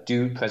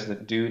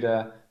 President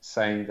Duda,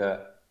 saying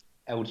that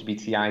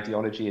LGBT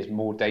ideology is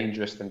more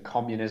dangerous than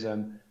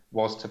communism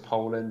was to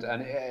Poland.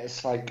 And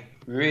it's like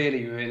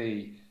really,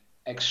 really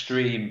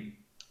extreme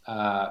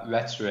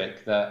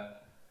rhetoric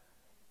that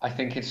I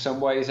think in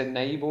some ways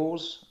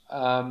enables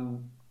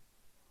and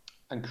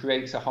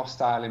creates a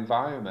hostile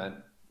environment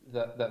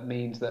that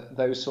means that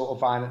those sort of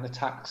violent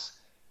attacks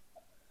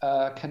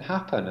can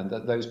happen, and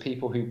that those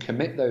people who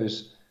commit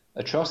those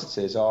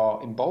atrocities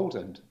are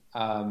emboldened.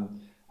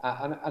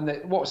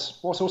 What's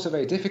also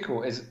very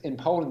difficult is in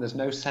Poland there's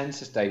no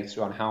census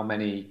data on how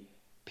many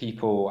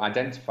people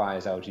identify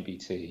as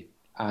LGBT,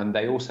 and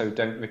they also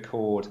don't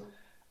record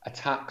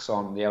attacks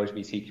on the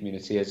LGBT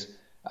community as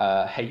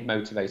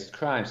hate-motivated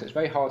crimes. So it's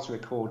very hard to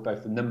record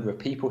both the number of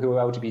people who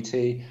are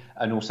LGBT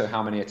and also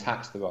how many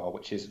attacks there are,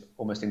 which is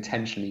almost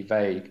intentionally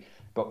vague.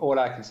 But all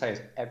I can say is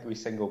every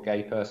single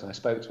gay person I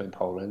spoke to in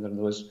Poland, and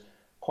there was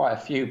quite a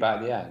few by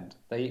the end,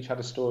 they each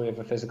had a story of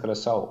a physical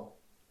assault.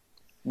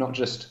 Not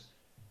just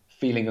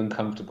feeling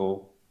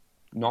uncomfortable,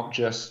 not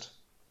just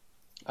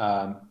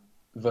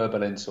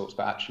verbal insults,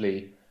 but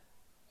actually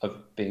of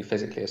being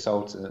physically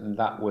assaulted. And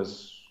that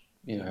was,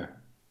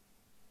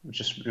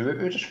 just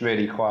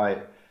really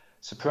quite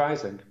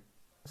surprising.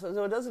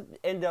 So it doesn't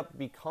end up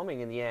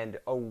becoming, in the end,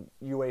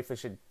 UEFA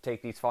should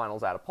take these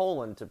finals out of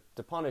Poland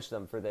to punish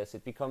them for this.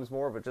 It becomes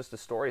more of just a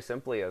story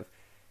simply of,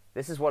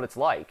 this is what it's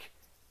like.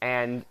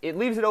 And it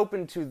leaves it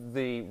open to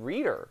the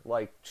reader.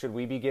 Like, should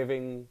we be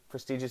giving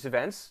prestigious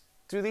events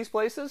to these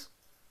places?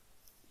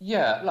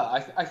 Yeah, look,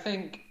 I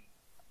think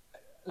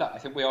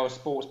we are a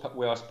sports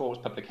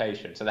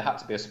publication, so there had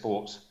to be a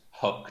sports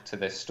hook to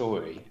this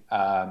story.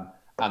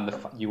 And the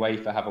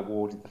UEFA have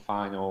awarded the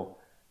final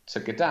to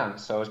Gdansk.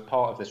 So as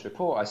part of this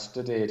report, I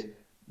studied,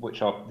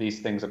 these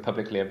things are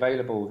publicly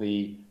available,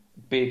 the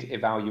bid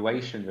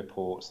evaluation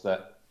reports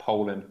that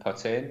Poland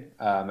put in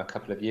a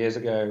couple of years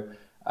ago,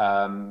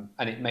 and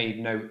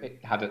it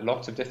had a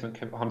lot of different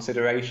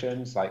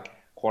considerations, like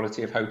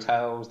quality of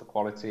hotels, the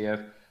quality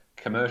of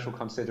commercial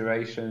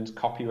considerations,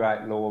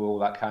 copyright law, all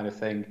that kind of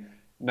thing.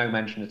 No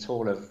mention at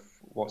all of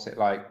what's it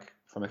like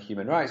from a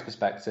human rights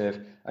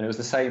perspective. And it was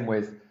the same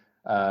with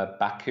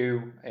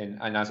Baku in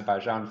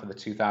Azerbaijan for the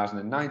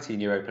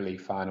 2019 Europa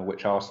League final,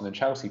 which Arsenal and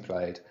Chelsea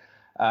played.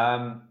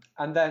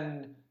 And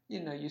then,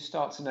 you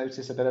start to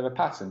notice a bit of a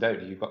pattern,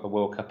 don't you? You've got the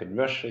World Cup in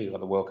Russia, you've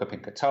got the World Cup in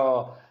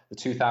Qatar, the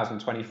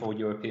 2024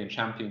 European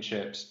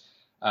Championships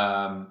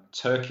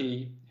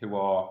Turkey, who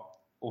are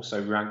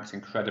also ranked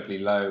incredibly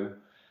low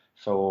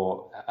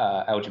for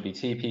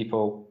LGBT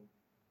people,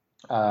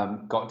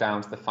 got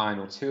down to the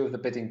final two of the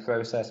bidding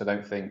process. I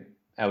don't think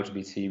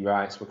LGBT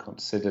rights were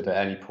considered at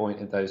any point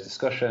in those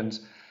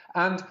discussions.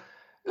 And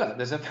look,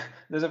 there's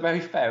a very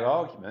fair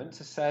argument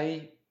to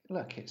say,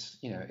 look, it's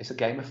a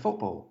game of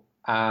football,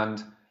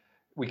 and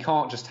we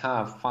can't just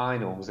have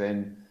finals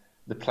in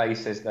the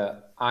places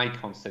that I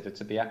consider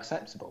to be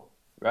acceptable,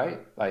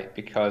 right? Like,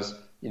 because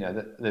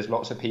there's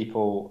lots of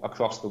people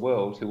across the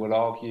world who will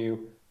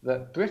argue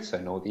that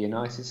Britain or the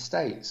United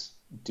States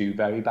do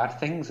very bad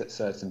things at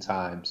certain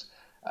times,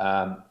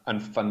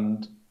 and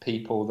fund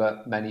people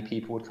that many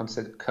people would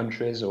consider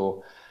countries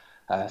or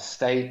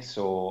states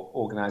or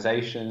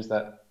organisations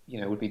that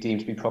would be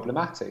deemed to be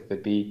problematic.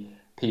 There'd be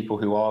people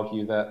who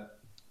argue that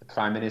the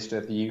Prime Minister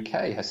of the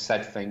UK has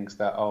said things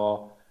that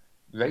are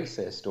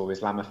racist or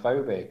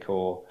Islamophobic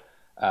or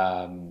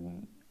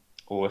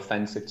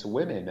offensive to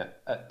women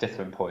at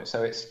different points.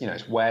 So it's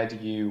where do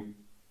you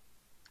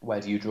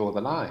draw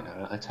the line?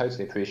 And I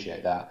totally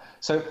appreciate that.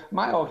 So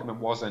my argument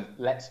wasn't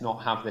let's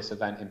not have this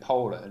event in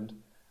Poland.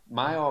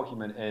 My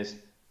argument is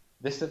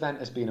this event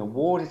has been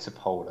awarded to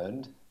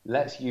Poland.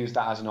 Let's use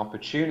that as an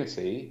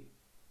opportunity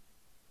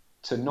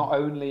to not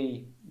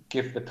only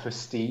give the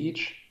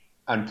prestige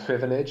and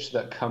privilege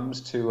that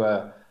comes to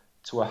a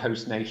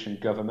host nation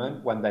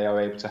government when they are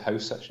able to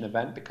host such an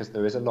event, because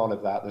there is a lot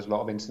of that. There's a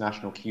lot of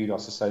international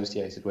kudos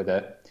associated with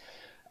it.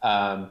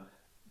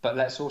 But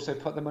let's also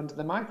put them under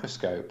the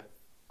microscope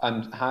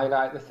and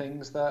highlight the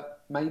things that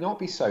may not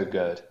be so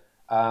good.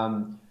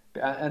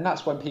 And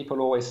that's when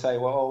people always say,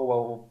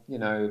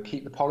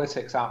 keep the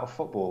politics out of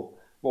football.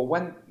 Well,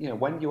 when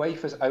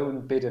UEFA's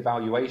own bid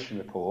evaluation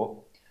report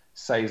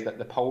says that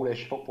the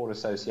Polish Football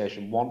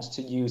Association wants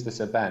to use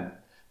this event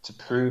to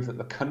prove that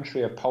the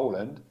country of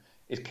Poland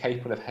is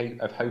capable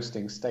of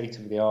hosting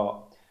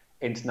state-of-the-art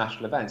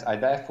international events, I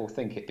therefore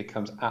think it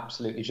becomes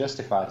absolutely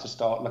justified to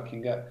start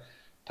looking at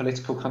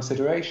political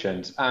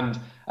considerations. And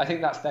I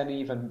think that's then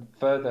even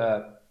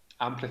further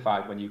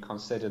amplified when you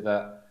consider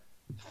that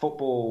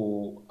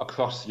football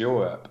across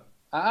Europe,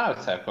 and I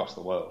would say across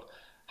the world,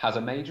 has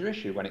a major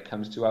issue when it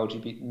comes to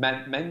LGBT.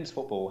 Men's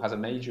football has a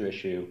major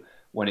issue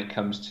when it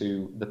comes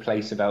to the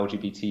place of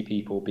LGBT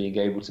people being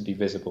able to be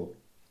visible.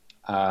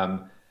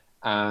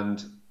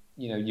 And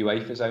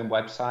UEFA's own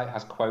website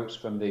has quotes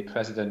from the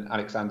president,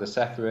 Alexander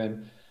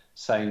Seferin,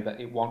 saying that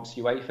it wants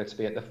UEFA to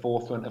be at the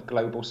forefront of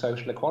global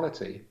social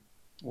equality.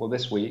 Well,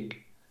 this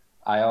week,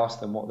 I asked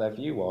them what their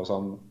view was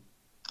on,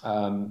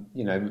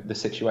 the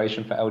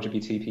situation for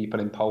LGBT people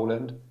in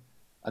Poland,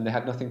 and they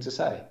had nothing to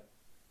say.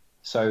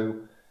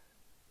 So,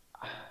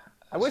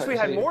 I wish we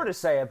had more to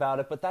say about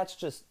it, but that's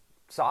just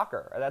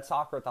soccer. That's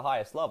soccer at the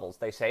highest levels.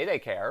 They say they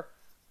care,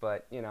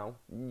 but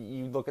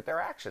you look at their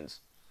actions,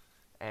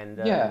 and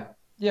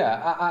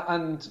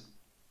and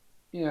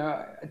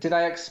did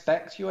I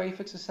expect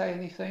UEFA to say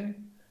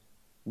anything?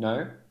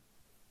 No.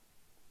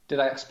 Did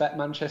I expect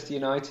Manchester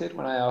United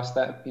when I asked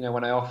that?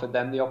 When I offered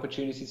them the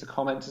opportunity to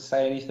comment to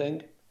say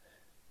anything?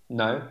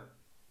 No.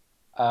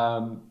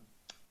 And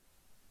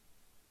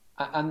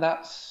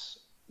that's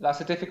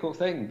a difficult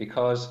thing,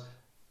 because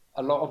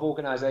a lot of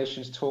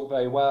organisations talk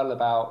very well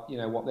about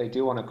what they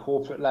do on a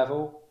corporate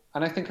level,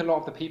 and I think a lot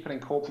of the people in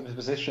corporate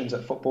positions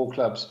at football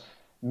clubs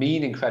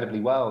mean incredibly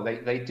well.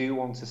 They do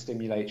want to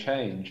stimulate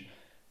change,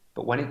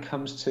 but when it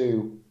comes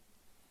to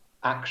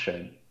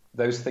action,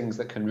 those things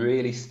that can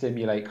really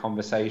stimulate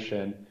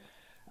conversation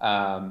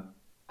and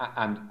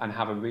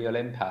have a real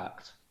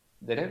impact,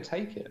 they don't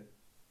take it.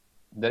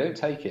 They don't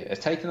take it.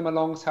 It's taken them a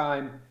long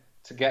time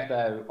to get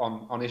there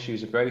on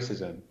issues of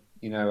racism.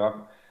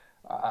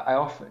 I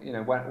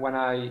often, when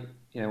I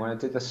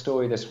did the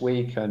story this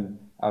week, and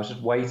I was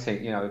just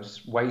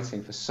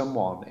waiting for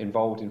someone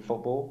involved in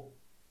football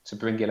to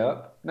bring it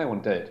up. No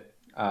one did.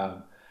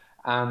 And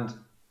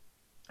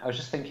I was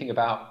just thinking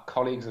about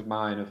colleagues of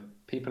mine, of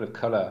people of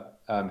colour,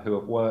 who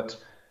have worked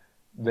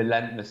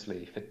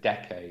relentlessly for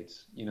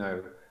decades,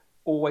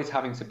 always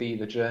having to be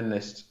the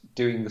journalist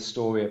doing the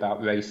story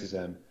about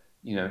racism,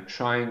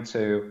 trying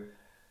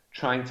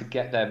to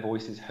get their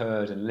voices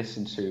heard and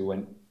listened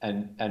to,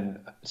 and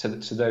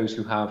to those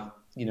who have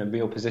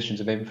real positions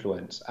of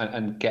influence,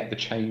 and get the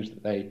change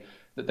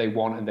that they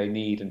want and they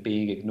need, and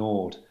being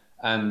ignored.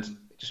 And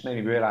it just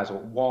made me realise, well,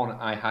 one,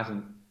 I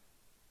hadn't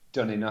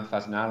done enough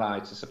as an ally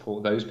to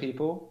support those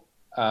people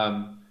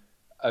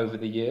over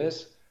the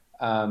years,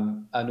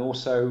 and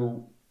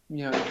also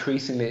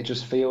increasingly it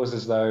just feels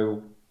as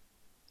though,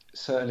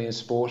 certainly in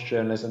sports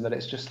journalism, that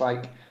it's just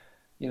like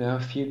a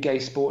few gay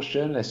sports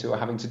journalists who are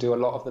having to do a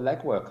lot of the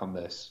legwork on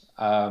this.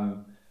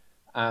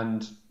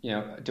 And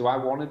do I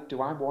want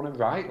to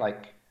write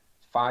like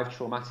 5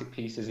 traumatic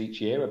pieces each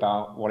year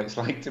about what it's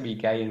like to be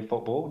gay in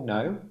football?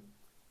 No,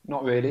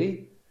 not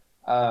really.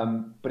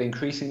 But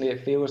increasingly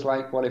it feels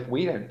like, well, if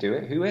we don't do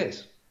it, who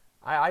is?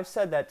 I've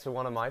said that to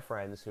one of my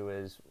friends, who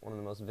is one of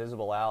the most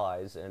visible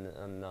allies,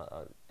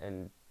 and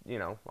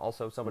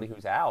also somebody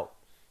who's out.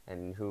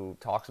 and who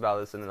talks about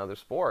this in another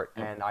sport.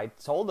 And I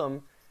told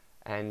him,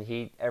 and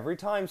he every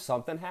time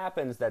something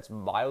happens that's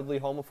mildly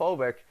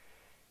homophobic,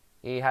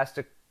 he has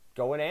to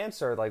go and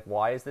answer, like,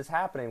 why is this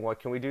happening? What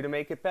can we do to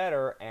make it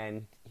better?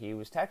 And he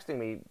was texting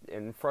me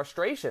in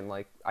frustration,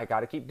 like, I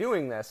got to keep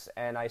doing this.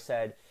 And I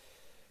said,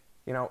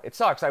 it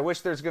sucks. I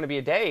wish there's going to be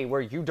a day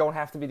where you don't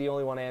have to be the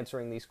only one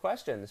answering these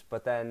questions.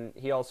 But then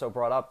he also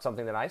brought up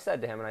something that I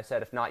said to him, and I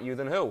said, if not you,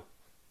 then who?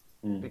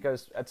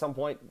 Because at some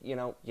point,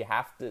 you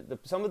have to.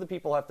 Some of the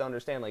people have to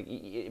understand, like,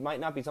 it might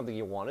not be something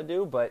you want to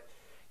do, but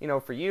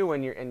for you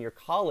and your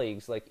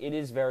colleagues, like, it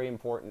is very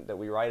important that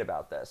we write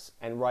about this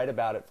and write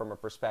about it from a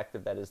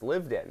perspective that is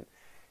lived in.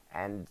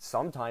 And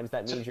sometimes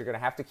that means you're going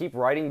to have to keep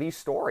writing these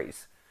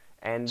stories.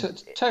 And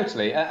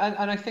totally,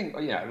 and I think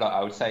look,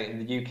 I would say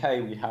in the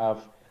UK we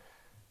have.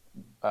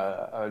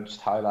 I'll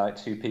just highlight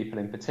two people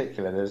in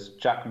particular. There's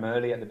Jack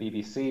Murley at the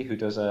BBC who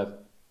does I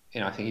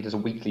think he does a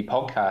weekly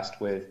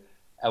podcast with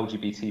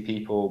LGBT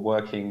people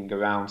working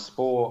around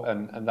sport,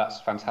 and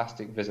that's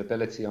fantastic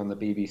visibility on the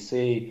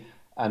BBC.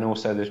 And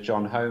also there's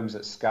John Holmes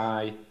at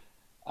Sky,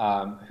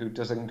 who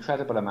does an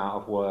incredible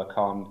amount of work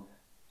on,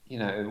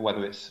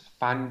 whether it's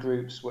fan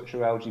groups which are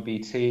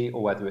LGBT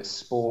or whether it's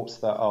sports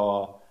that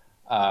are,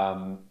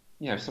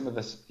 some of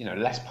the,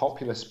 less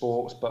popular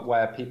sports, but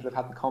where people have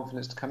had the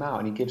confidence to come out,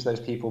 and he gives those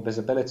people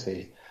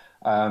visibility.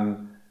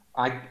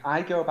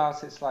 I go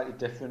about it slightly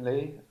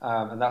differently,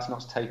 and that's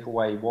not to take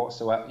away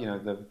whatsoever.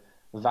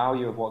 The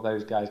value of what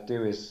those guys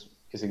do is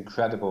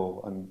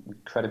incredible. I'm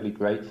incredibly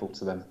grateful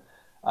to them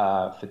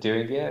for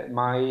doing it.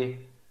 My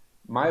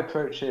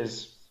approach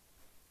is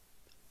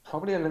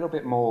probably a little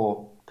bit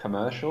more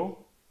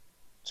commercial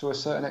to a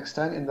certain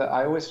extent, in that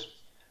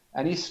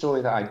any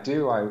story that I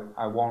do,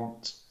 I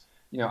want,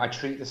 I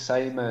treat the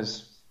same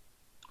as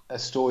a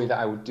story that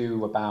I would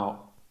do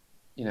about,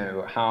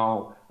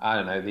 how, I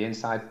don't know, the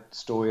inside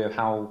story of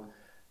how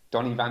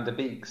Donny van der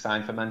Beek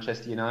signed for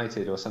Manchester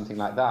United or something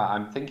like that.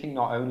 I'm thinking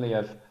not only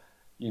of,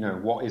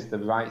 what is the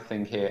right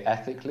thing here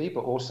ethically,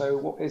 but also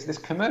what is this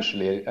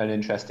commercially an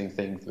interesting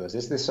thing for us?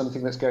 Is this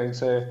something that's going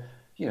to,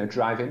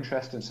 drive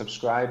interest and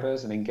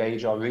subscribers and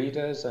engage our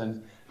readers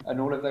and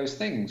all of those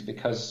things?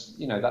 Because,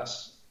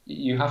 that's,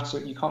 you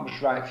can't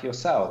just write for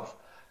yourself.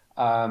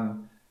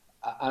 And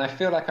I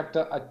feel like I've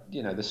done,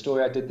 the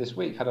story I did this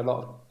week had a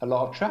lot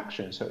of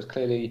traction, so it was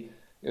clearly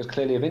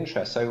of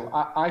interest. So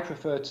I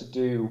prefer to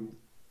do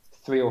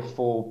 3 or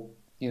 4,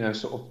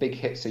 sort of big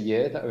hits a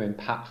year that are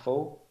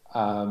impactful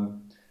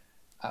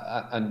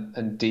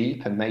and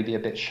deep and maybe a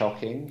bit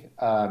shocking.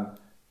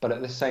 But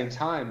at the same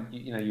time,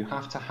 you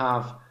have to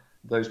have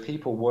those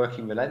people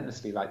working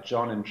relentlessly, like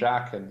John and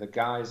Jack and the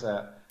guys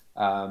at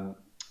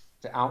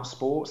the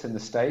Outsports in the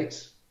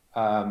States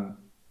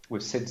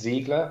with Sid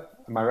Ziegler.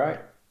 Am I right?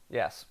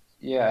 yes.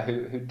 Yeah,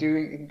 who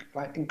do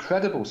like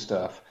incredible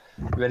stuff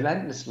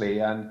relentlessly,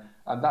 and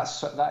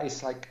that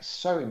is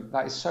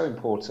so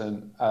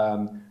important.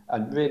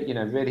 And really,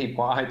 really,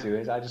 what I do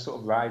is I just sort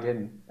of ride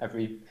in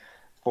every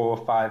 4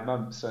 or 5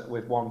 months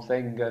with one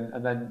thing,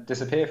 and then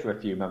disappear for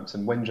a few months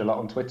and whinge a lot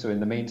on Twitter in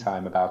the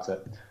meantime about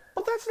it.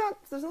 Well,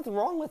 there's nothing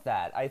wrong with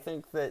that. I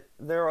think that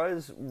there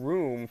is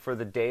room for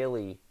the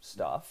daily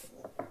stuff,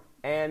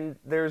 and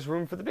there's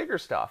room for the bigger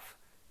stuff.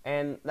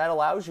 And that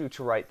allows you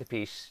to write the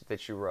piece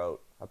that you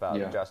wrote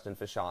about Justin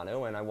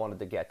Fashanu, and I wanted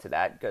to get to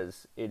that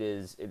because it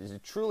is a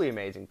truly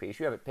amazing piece.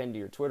 You have it pinned to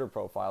your Twitter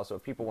profile, so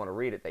if people want to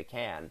read it, they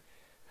can.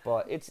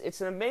 But it's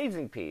an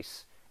amazing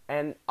piece,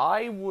 and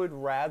I would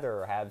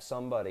rather have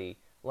somebody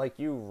like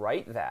you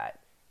write that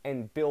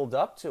and build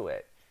up to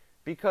it,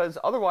 because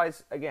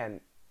otherwise,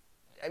 again,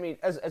 I mean,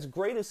 as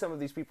great as some of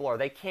these people are,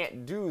 they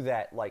can't do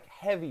that, like,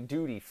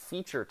 heavy-duty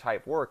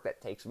feature-type work that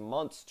takes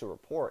months to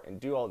report and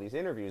do all these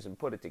interviews and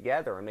put it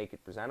together and make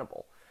it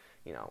presentable.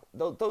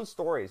 Those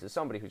stories, as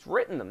somebody who's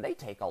written them, they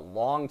take a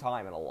long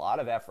time and a lot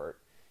of effort.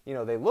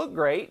 They look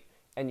great,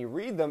 and you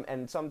read them,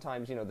 and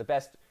sometimes, the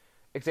best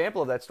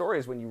example of that story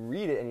is when you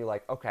read it and you're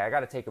like, okay, I got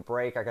to take a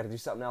break, I got to do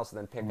something else, and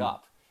then pick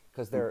up.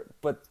 Because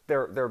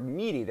they're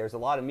meaty. There's a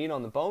lot of meat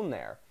on the bone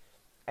there.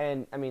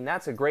 And, I mean,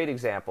 that's a great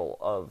example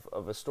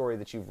of a story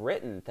that you've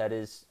written that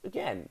is,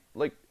 again,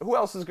 like, who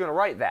else is going to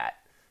write that,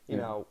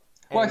 Well,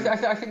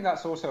 I think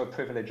that's also a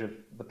privilege of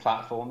the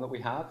platform that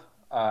we have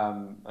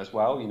as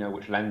well,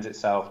 which lends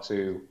itself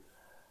to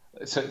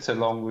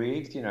long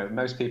reads.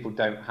 Most people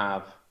don't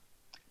have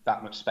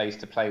that much space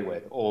to play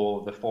with,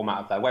 or the format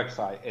of their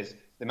website is,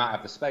 they might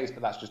have the space,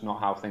 but that's just not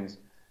how things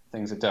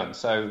are done.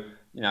 So,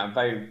 I'm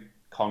very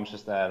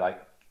conscious there,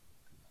 like,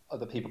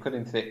 other people could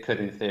in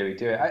theory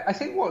do it. I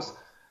think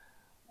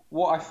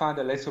what I find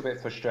a little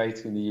bit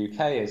frustrating in the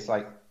UK is,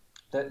 like,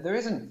 that there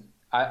isn't,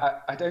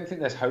 I don't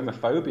think there's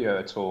homophobia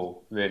at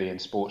all, really, in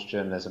sports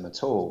journalism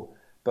at all.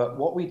 But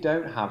what we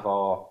don't have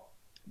are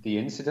the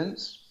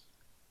incidents,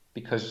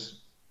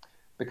 because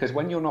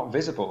when you're not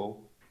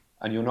visible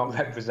and you're not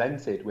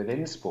represented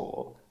within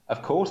sport,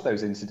 of course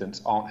those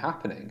incidents aren't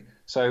happening.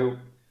 So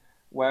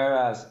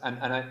whereas, and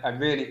I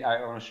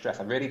want to stress,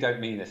 I really don't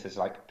mean this as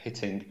like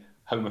pitting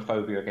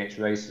homophobia against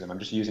racism. I'm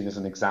just using as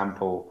an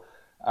example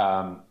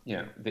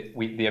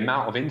The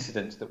amount of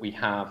incidents that we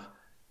have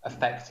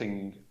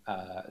affecting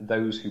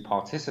those who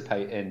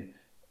participate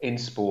in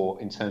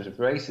sport in terms of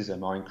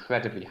racism are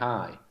incredibly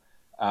high,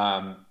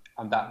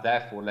 and that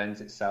therefore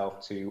lends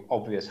itself to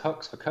obvious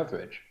hooks for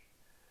coverage.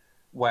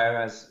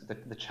 Whereas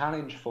the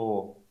challenge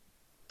for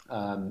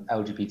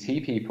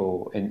LGBT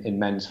people in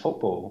men's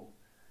football,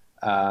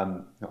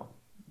 no,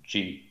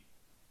 GB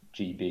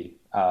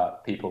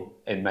people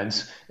in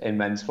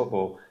men's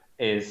football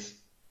is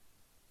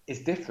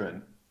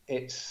different.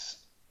 It's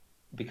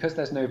because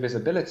there's no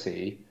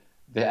visibility.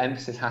 The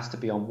emphasis has to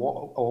be on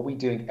what are we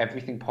doing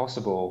everything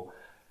possible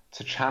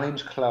to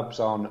challenge clubs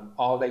on,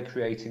 are they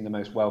creating the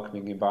most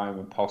welcoming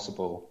environment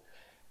possible?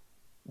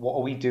 What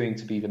are we doing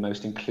to be the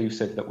most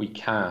inclusive that we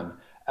can?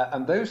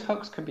 And those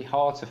hooks can be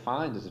hard to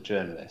find as a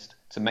journalist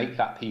to make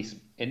that piece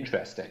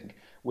interesting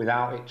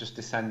without it just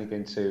descending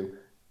into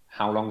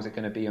how long is it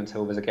going to be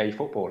until there's a gay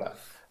footballer,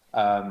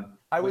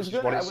 which is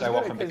what it so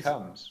often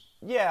becomes.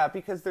 Yeah,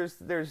 because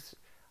there's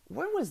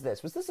when was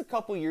this? Was this a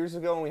couple years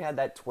ago when we had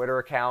that Twitter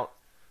account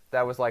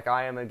that was like,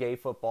 I am a gay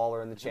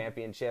footballer in the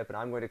championship and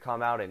I'm going to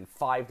come out in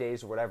 5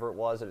 days or whatever it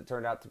was, and it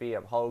turned out to be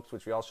a hoax,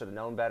 which we all should have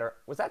known better.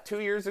 Was that 2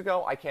 years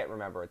ago? I can't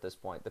remember at this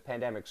point. The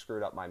pandemic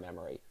screwed up my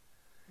memory.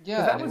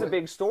 Yeah, that was a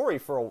big story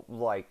for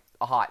like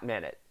a hot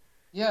minute.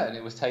 Yeah, and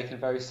it was taken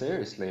very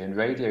seriously, and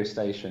radio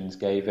stations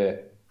gave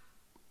it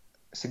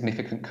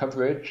significant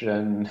coverage,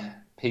 and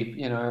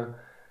people,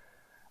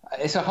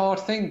 it's a hard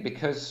thing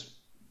because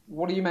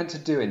what are you meant to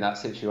do in that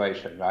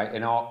situation, right?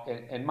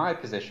 In my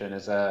position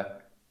as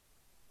a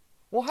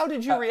Well, how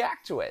did you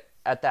react to it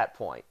at that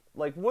point?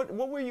 Like, what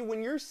were you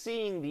when you're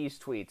seeing these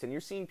tweets and you're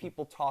seeing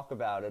people talk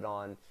about it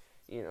on,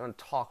 on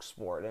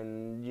TalkSport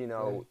and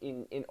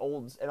in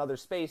old and other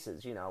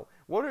spaces?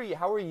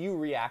 How are you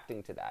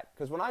reacting to that?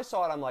 Because when I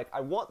saw it, I'm like,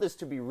 I want this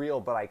to be real,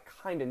 but I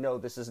kind of know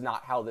this is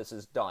not how this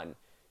is done.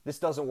 This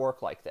doesn't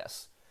work like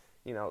this.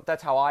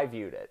 That's how I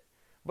viewed it.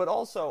 But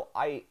also,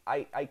 I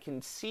can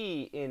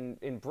see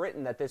in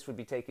Britain that this would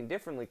be taken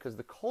differently because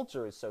the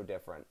culture is so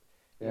different.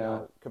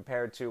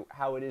 Compared to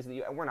how it is in the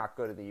U.S. And we're not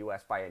good at the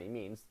U.S. by any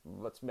means.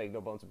 Let's make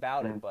no bones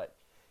about it. But,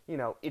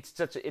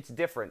 it's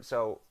different.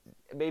 So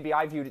maybe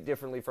I viewed it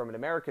differently from an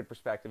American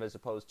perspective as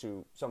opposed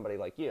to somebody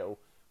like you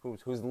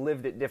who's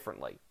lived it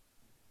differently.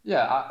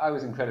 Yeah, I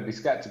was incredibly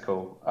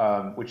skeptical,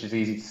 which is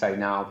easy to say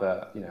now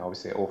that,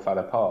 obviously it all fell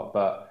apart.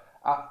 But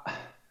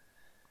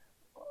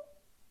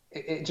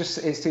it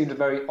seemed a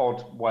very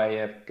odd way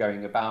of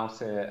going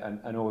about it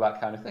and all that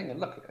kind of thing. And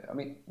look, I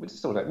mean, we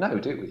still don't know,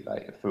 do we?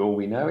 Like, for all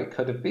we know, it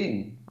could have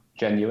been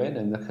genuine,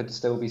 and there could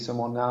still be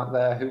someone out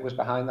there who was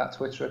behind that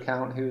Twitter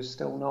account who's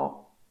still not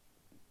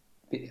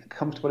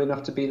comfortable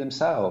enough to be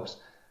themselves.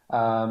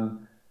 I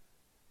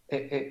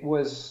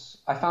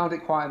found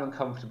it quite an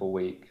uncomfortable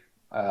week,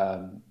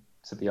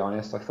 to be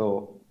honest. I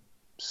thought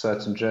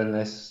certain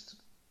journalists,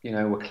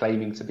 were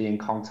claiming to be in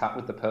contact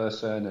with the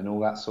person and all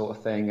that sort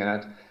of thing,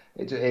 and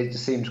it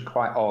just seemed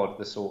quite odd,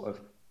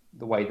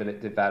 the way that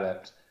it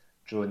developed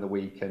during the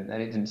week, and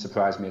it didn't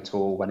surprise me at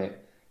all when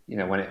it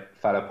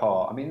fell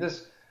apart. I mean,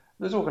 there's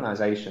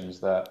organisations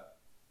that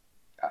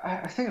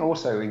I think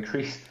also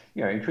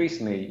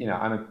increasingly,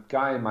 I'm a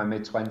guy in my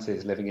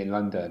mid-20s living in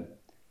London,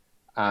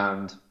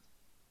 and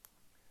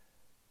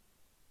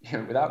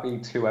without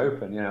being too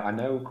open, I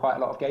know quite a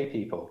lot of gay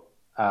people,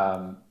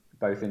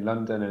 both in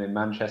London and in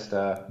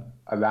Manchester,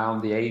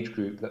 around the age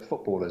group that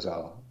footballers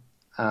are,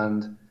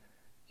 and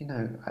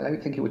I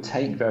don't think it would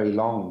take very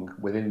long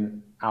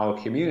within our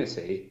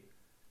community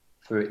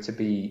for it to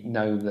be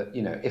known that,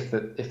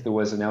 if there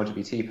was an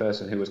LGBT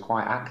person who was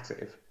quite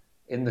active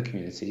in the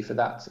community, for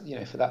that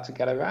to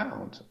get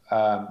around,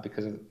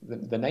 because of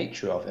the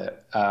nature of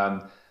it.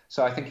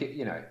 So I think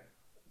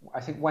I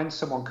think when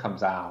someone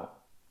comes out,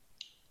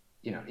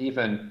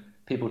 even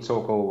people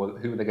talk, well,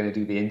 who are they going to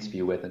do the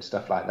interview with and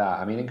stuff like that.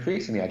 I mean,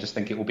 increasingly, I just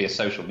think it will be a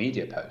social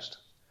media post.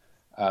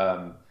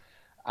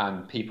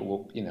 And people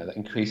will,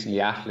 increasingly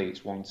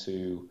athletes want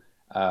to,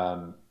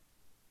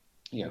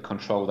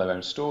 control their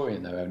own story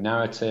and their own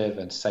narrative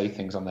and say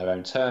things on their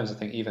own terms. I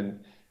think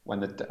even when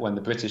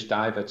the British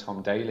diver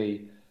Tom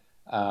Daley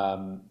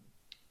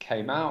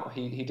came out,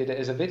 he did it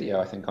as a video,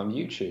 I think, on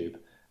YouTube.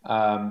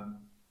 And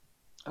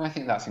I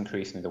think that's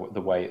increasingly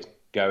the way it's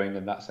going,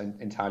 and that's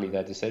entirely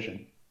their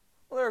decision.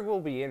 Well, there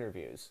will be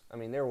interviews. I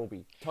mean, there will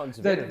be tons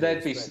of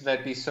interviews.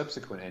 There'd be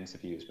subsequent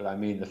interviews, but I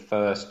mean the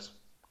first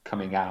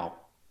coming out.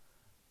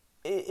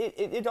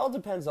 It all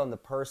depends on the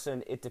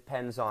person. It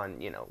depends on,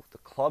 the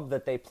club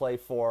that they play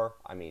for.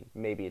 I mean,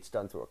 maybe it's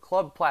done through a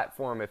club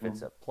platform if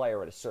it's a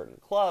player at a certain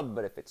club,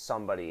 but if it's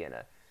somebody in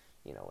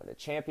a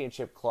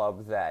championship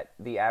club that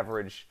the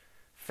average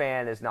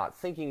fan is not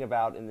thinking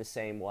about in the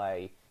same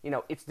way,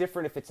 it's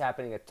different if it's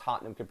happening at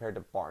Tottenham compared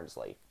to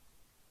Barnsley.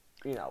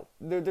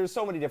 There's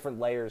so many different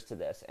layers to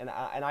this, and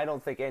I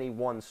don't think any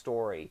one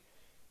story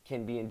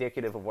can be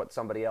indicative of what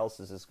somebody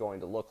else's is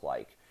going to look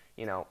like.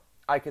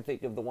 I could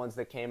think of the ones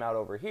that came out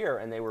over here,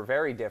 and they were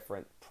very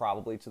different,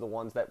 probably, to the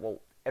ones that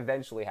will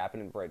eventually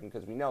happen in Britain,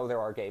 because we know there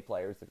are gay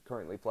players that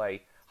currently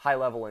play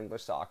high-level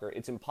English soccer.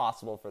 It's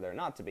impossible for there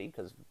not to be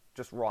because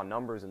just raw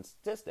numbers and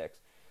statistics,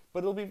 but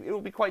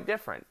it'll be quite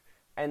different,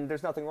 and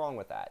there's nothing wrong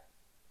with that.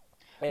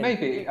 And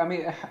Maybe. I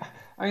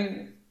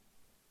mean,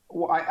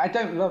 well, I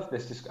don't love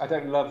this. I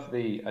don't love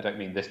the. I don't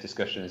mean this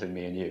discussion as in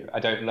me and you. I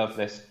don't love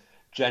this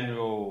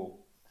general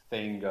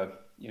thing of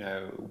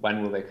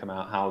when will they come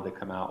out, how will they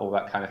come out, all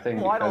that kind of thing.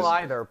 well, I don't Because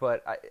either,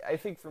 but I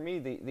think for me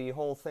the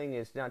whole thing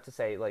is not to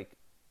say like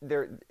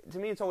there. To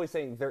me, it's always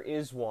saying there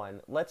is one.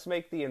 Let's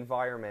make the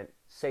environment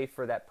safe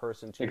for that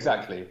person to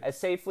exactly, as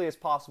safely as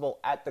possible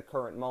at the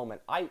current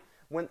moment. I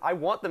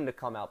want them to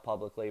come out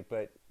publicly,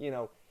 but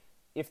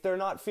if they're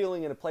not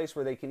feeling in a place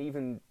where they can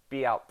even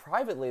be out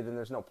privately, then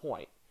there's no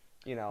point.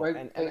 well,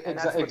 And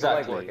that's what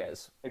exactly, the legwork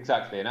is.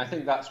 exactly, and I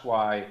think that's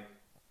why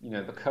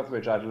the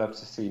coverage I'd love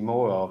to see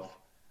more of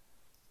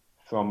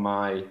from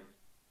my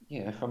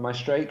from my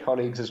straight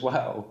colleagues as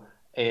well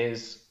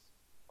is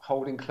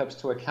holding clubs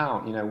to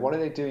account. What are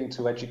they doing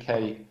to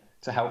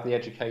help the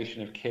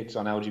education of kids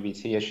on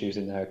LGBT issues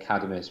in their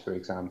academies, for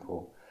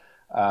example?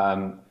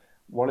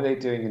 What are they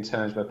doing in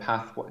terms of a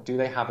pathway? Do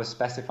they have a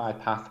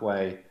specified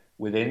pathway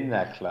within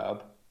their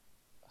club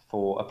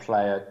for a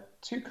player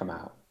to come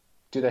out?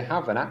 Do they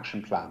have an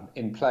action plan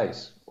in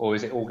place, or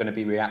is it all going to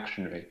be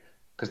reactionary?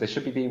 Because they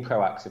should be being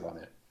proactive on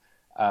it.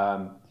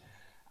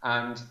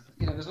 And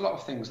there's a lot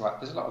of there's a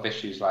lot of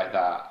issues like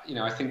that.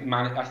 I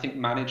think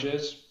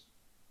managers,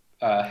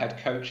 head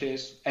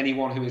coaches,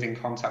 anyone who is in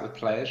contact with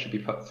players should be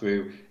put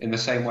through in the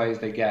same way as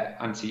they get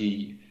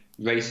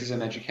anti-racism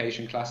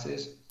education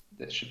classes.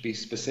 That should be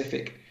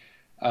specific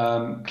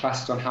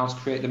classes on how to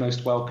create the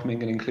most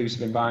welcoming and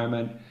inclusive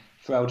environment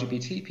for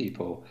LGBT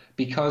people.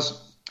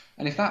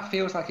 And if that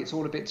feels like it's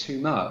all a bit too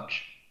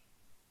much,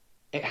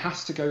 it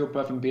has to go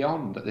above and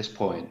beyond at this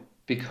point,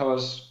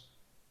 because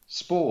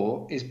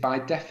sport is by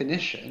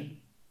definition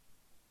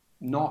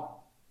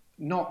not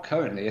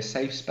currently a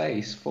safe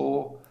space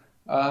for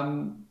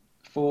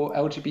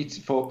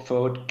LGBT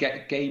for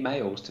gay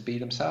males to be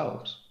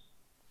themselves.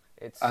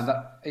 It's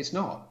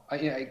not.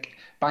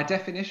 By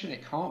definition,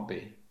 it can't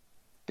be,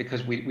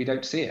 because we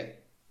don't see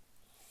it.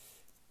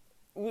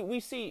 We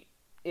see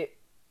it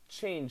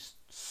change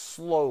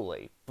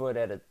slowly, but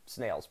at a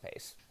snail's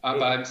pace.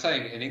 But I'm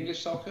saying in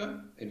English soccer,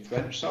 in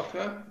French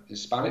soccer, in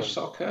Spanish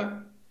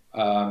soccer,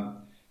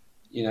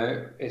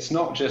 it's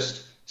not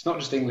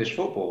just English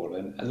football,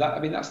 and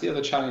that's the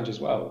other challenge as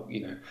well.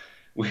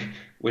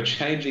 We're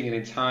trying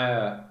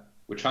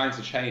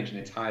to change an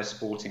entire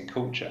sporting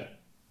culture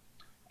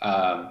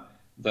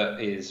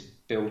that is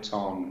built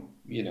on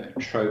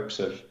tropes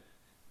of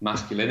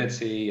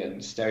masculinity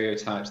and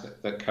stereotypes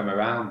that come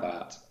around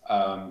that.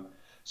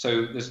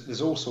 So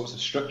there's all sorts of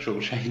structural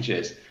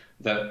changes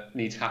that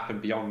need to happen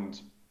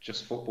beyond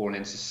just football and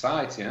in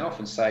society. And I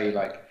often say,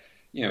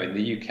 in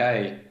the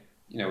UK,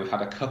 we've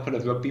had a couple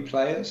of rugby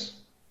players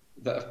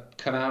that have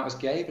come out as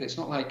gay, but it's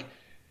not like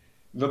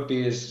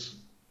rugby is,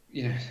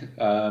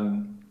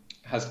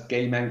 has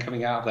gay men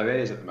coming out of their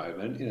ears at the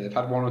moment. They've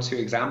had one or two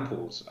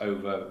examples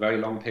over a very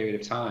long period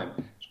of time.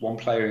 There's one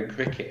player in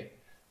cricket.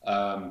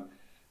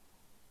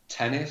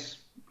 Tennis,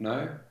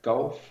 no.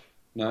 Golf,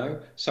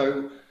 no.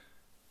 So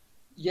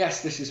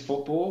yes, this is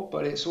football,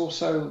 but it's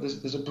also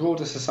there's a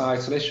broader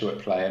societal issue at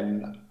play,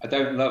 and I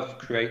don't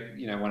love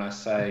when I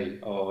say,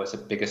 oh, it's a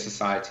bigger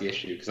society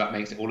issue, because that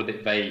makes it all a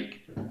bit vague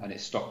and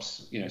it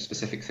stops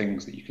specific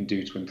things that you can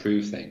do to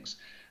improve things.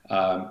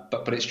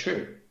 But it's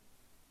true.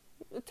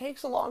 It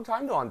takes a long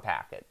time to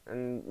unpack it,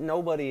 and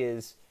nobody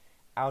is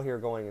out here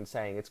going and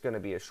saying it's going to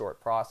be a short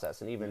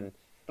process, and even.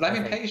 But I'm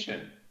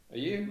impatient. Are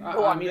you?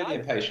 I'm really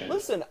impatient.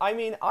 Listen,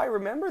 I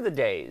remember the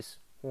days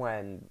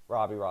when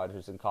Robbie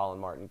Rogers and Colin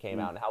Martin came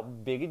out and how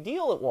big a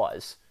deal it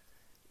was.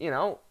 It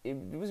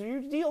was a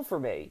huge deal for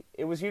me.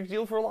 It was a huge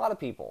deal for a lot of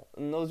people.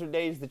 And those are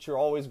days that you're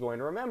always going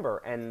to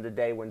remember. And the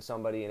day when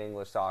somebody in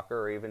English soccer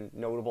or even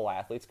notable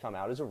athletes come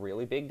out is a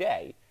really big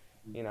day.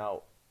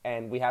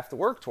 And we have to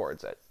work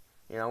towards it.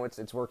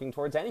 It's working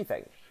towards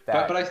anything.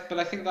 But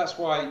I think that's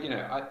why,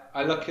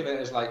 I look at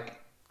it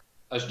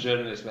as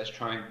journalists, let's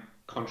try and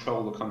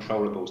control the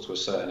controllables to a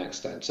certain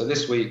extent. So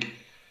this week,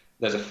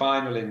 there's a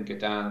final in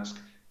Gdansk.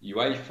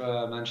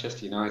 UEFA,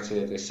 Manchester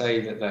United, they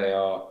say that they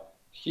are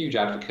huge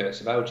advocates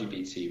of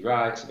LGBT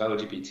rights, of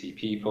LGBT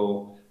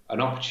people.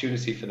 An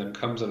opportunity for them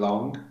comes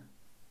along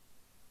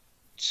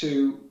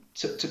to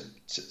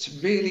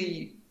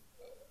really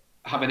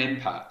have an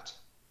impact,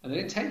 and they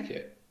didn't take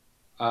it.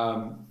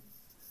 And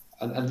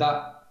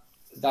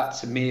that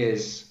to me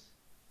is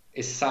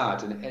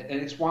sad, and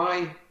it's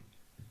why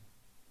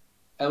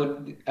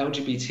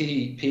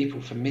LGBT people,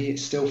 for me, it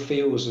still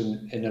feels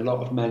in a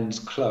lot of men's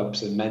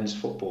clubs and men's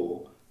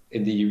football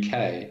in the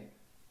UK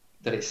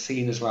that it's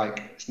seen as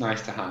it's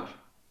nice to have.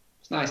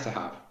 It's nice to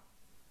have,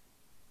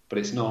 but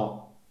it's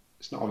not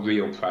a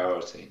real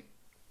priority.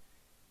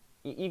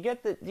 Do you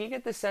get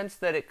the sense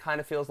that it kind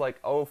of feels like,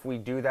 oh, if we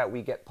do that,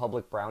 we get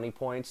public brownie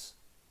points,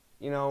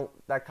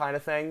 that kind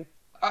of thing?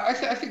 I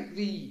think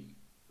the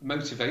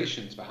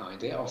motivations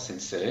behind it are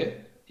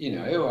sincere.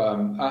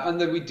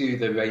 and then we do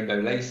the Rainbow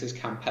Laces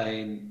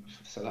campaign.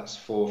 So that's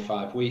 4 or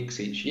 5 weeks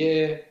each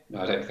year.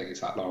 No, I don't think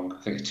it's that long.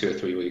 I think it's 2 or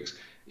 3 weeks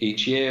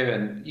each year,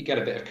 and you get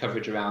a bit of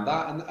coverage around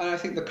that. And I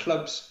think the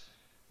club's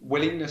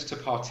willingness to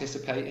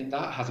participate in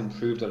that has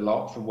improved a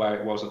lot from where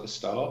it was at the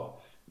start.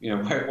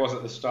 Where it was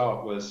at the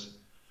start was,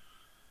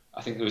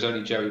 I think there was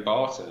only Joey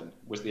Barton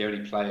was the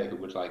only player who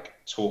would like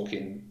talk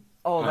in.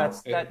 Oh,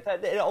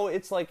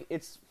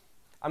 it's.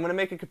 I'm going to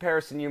make a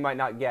comparison you might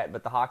not get,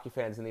 but the hockey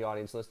fans in the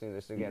audience listening to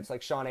this again, it's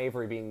like Sean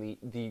Avery being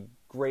the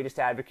greatest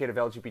advocate of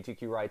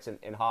LGBTQ rights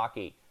in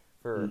hockey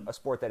for a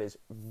sport that is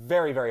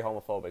very, very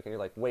homophobic. And you're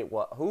like, wait,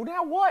 what? Who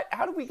now? What?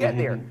 How did we get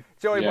there?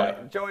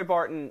 Joey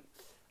Barton.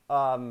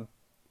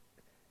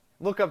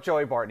 Look up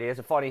Joey Barton. He has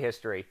a funny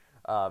history.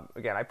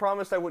 Again, I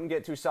promised I wouldn't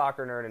get too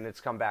soccer nerd, and it's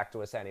come back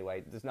to us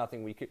anyway. There's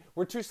nothing we could.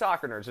 We're two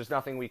soccer nerds. There's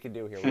nothing we can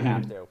do here. We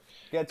have to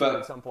get to it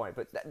at some point.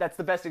 But that's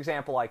the best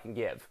example I can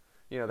give.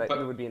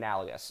 That would be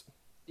analogous.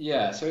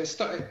 Yeah. So it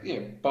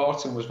started.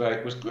 Barton was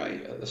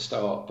great at the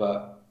start,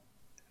 but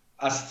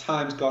as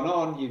time's gone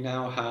on, you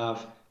now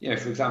have,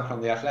 for example,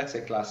 on the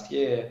Athletic last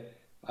year,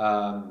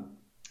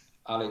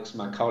 Alex,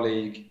 my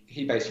colleague,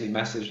 he basically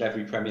messaged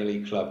every Premier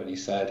League club and he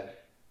said,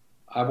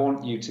 "I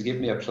want you to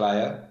give me a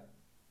player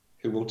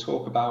who will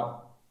talk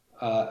about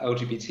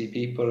LGBT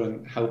people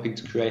and helping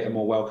to create a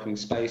more welcoming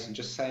space, and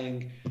just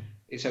saying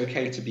it's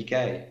okay to be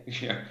gay."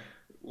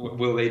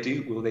 Will they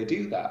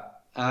do that?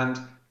 And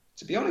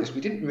to be honest,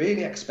 we didn't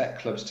really expect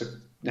clubs to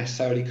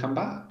necessarily come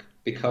back,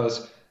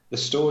 because the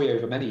story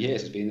over many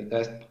years has been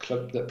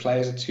that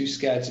players are too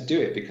scared to do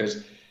it,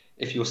 because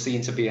if you're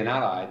seen to be an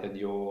ally, then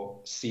you're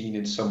seen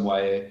in some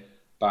way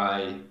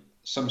by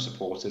some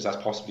supporters as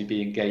possibly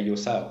being gay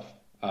yourself,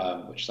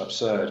 which is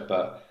absurd,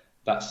 but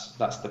that's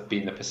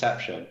been the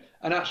perception.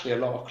 And actually, a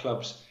lot of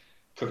clubs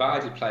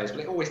provided players,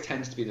 but it always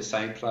tends to be the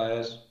same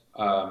players.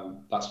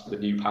 That's the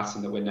new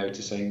pattern that we're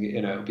noticing.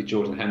 It'll be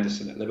Jordan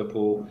Henderson at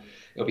Liverpool,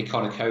 it'll be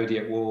Conor Cody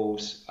at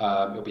Wolves,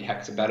 it'll be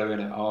Hector Bellerin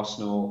at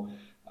Arsenal.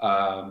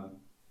 I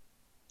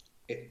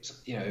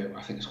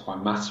think it's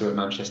Juan Mata at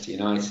Manchester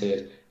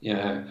United.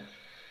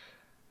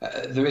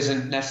 There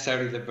isn't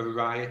necessarily the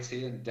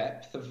variety and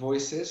depth of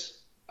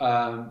voices,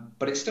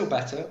 but it's still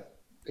better.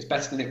 It's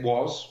better than it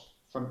was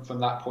from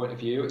that point of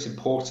view. It's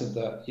important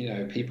that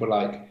people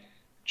like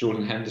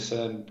Jordan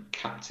Henderson,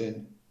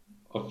 captain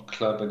of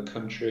club and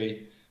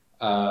country,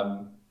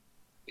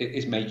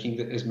 is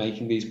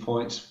making these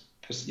points,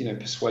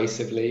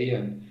 persuasively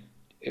and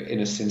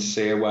in a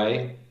sincere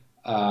way,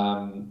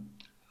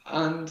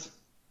 and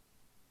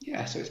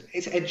yeah, so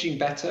it's edging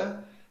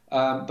better,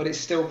 but it's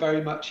still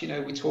very much,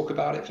 we talk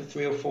about it for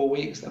 3 or 4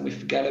 weeks, then we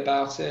forget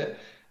about it,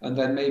 and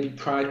then maybe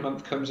Pride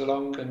Month comes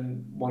along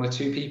and 1 or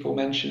 2 people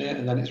mention it,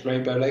 and then it's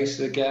Rainbow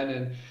Laces again,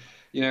 and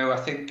I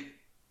think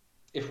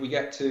if we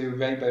get to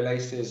Rainbow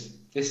Laces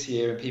this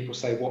year and people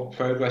say what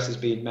progress has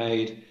been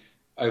made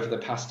over the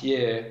past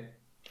year,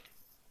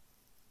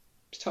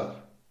 it's tough.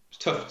 It's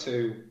tough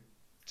to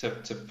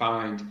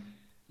find,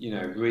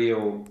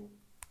 real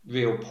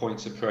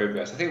points of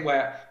progress. I think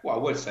what I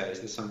would say is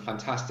there's some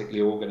fantastically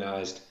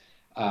organised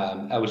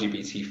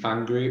LGBT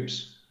fan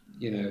groups,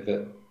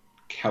 that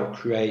help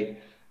create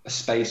a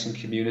space and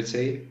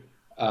community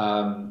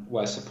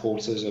where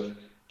supporters of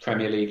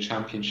Premier League,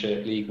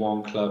 Championship, League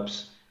One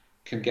clubs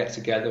can get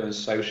together and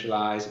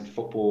socialise, and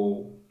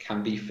football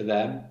can be for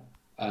them.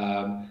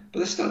 But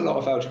there's still a lot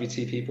of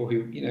LGBT people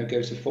who,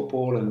 go to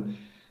football and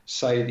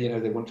say,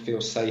 they wouldn't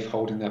feel safe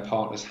holding their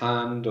partner's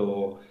hand,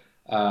 or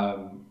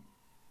they're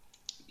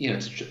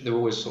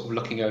always sort of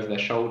looking over their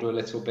shoulder a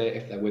little bit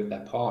if they're with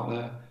their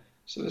partner.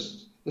 So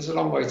there's a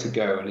long way to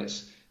go, and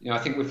it's, I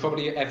think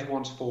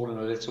everyone's fallen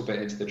a little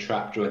bit into the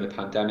trap during the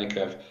pandemic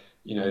of,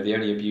 the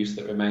only abuse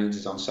that remains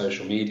is on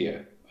social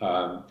media.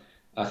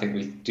 I think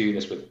we do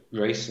this with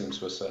racism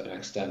to a certain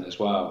extent as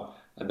well.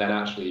 And then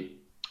actually,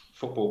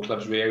 football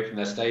clubs reopened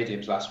their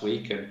stadiums last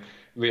week, and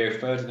Rio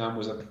Ferdinand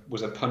was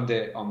a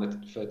pundit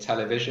for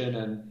television,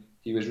 and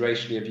he was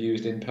racially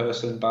abused in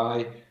person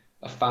by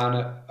a fan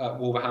at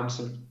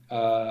Wolverhampton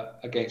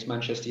against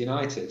Manchester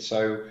United.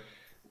 So,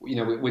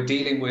 we're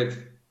dealing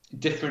with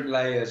different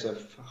layers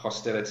of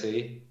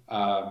hostility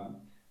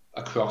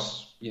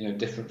across,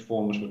 different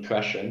forms of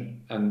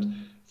repression, and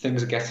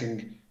things are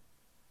getting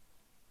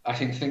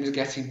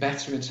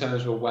better in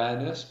terms of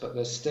awareness, but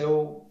there's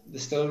still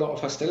a lot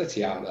of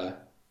hostility out there.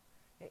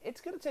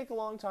 It's going to take a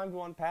long time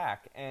to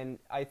unpack, and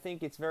I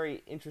think it's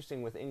very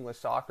interesting with English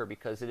soccer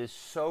because it is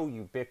so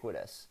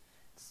ubiquitous.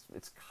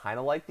 It's kind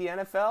of like the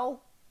NFL,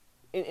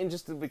 and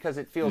just because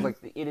it feels like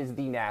it is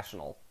the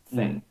national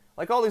thing.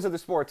 Like all these other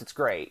sports, it's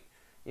great.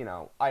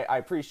 I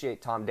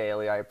appreciate Tom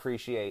Daly. I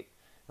appreciate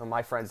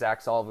my friend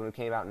Zach Sullivan, who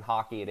came out in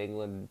hockey at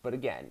England. But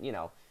again,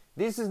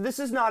 this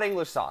is not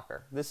English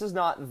soccer. This is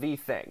not the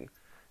thing.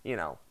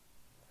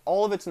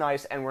 All of it's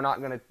nice, and we're not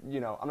going to,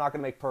 I'm not going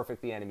to make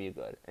perfect the enemy of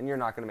good, and you're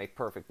not going to make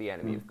perfect the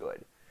enemy of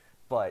good.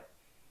 But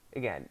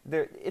again,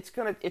 it's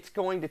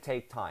going to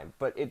take time,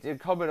 but it's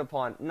incumbent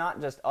upon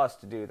not just us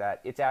to do that.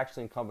 It's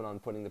actually incumbent on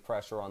putting the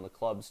pressure on the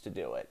clubs to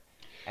do it.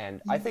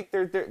 And I think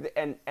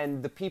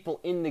and the people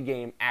in the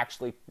game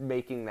actually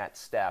making that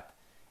step,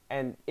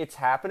 and it's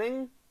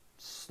happening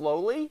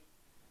slowly.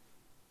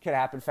 Could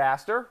happen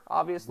faster.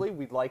 Obviously,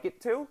 we'd like it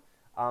to.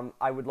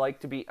 I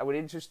would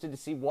interested to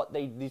see what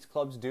these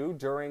clubs do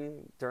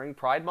during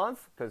Pride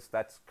Month, because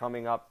that's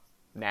coming up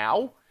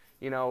now.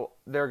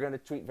 They're going to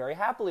tweet very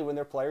happily when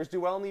their players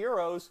do well in the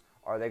Euros.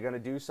 Are they going to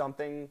do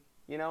something,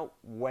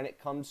 when it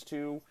comes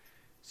to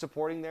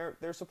supporting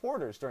their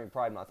supporters during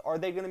Pride Month? Are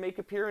they going to make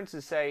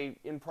appearances, say,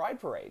 in Pride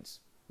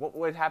parades? What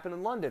would happen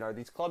in London? Are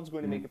these clubs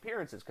going to make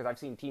appearances? Because I've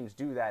seen teams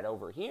do that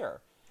over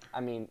here.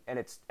 I mean, and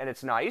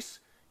it's nice.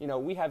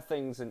 We have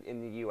things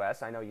in the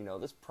U.S. I know you know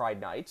this,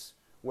 Pride Nights,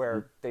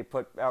 where they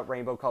put out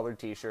rainbow-colored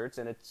T-shirts,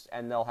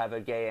 and they'll have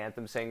a gay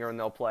anthem singer, and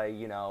they'll play,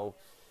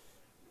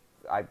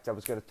 I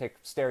was going to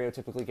take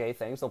stereotypically gay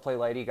things. They'll play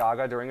Lady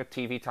Gaga during a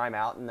TV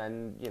timeout, and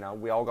then,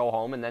 we all go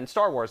home, and then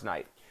Star Wars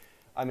night.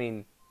 I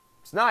mean,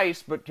 it's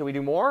nice, but can we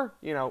do more?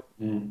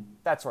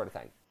 That sort of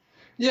thing.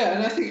 Yeah,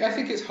 and I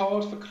think it's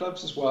hard for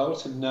clubs as well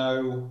to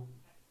know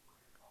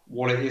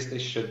what it is they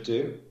should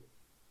do.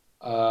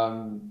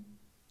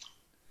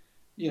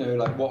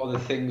 Like what are the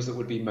things that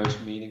would be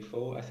most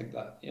meaningful? I think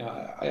that,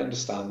 I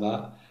understand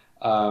that.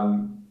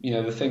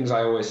 The things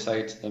I always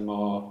say to them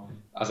are,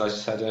 as I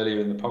said earlier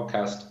in the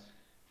podcast,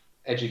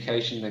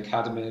 education in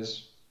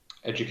academies,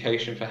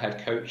 education for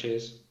head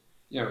coaches.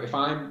 If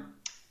I'm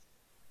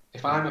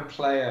a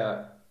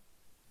player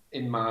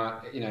in my,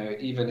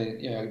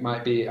 I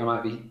might be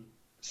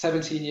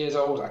 17 years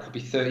old, I could be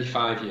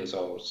 35 years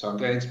old. So I'm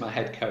going to my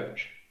head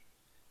coach.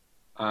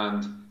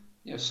 And,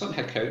 some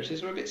head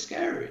coaches are a bit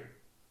scary,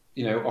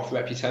 off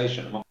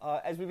reputation.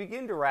 As we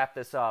begin to wrap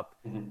this up,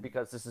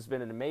 because this has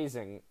been an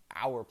amazing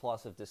hour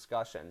plus of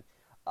discussion,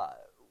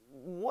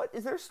 what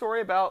is there a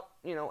story about,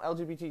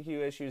 LGBTQ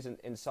issues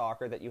in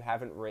soccer that you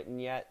haven't written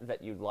yet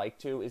that you'd like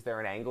to? Is there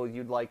an angle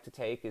you'd like to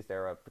take? Is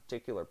there a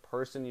particular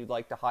person you'd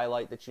like to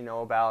highlight that you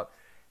know about?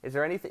 Is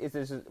there anything?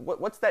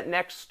 What's that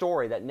next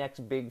story, that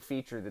next big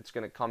feature that's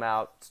going to come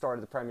out start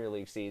of the Premier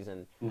League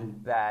season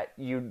that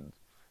you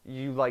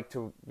like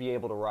to be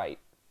able to write?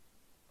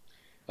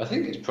 I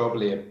think it's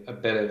probably a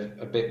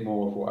bit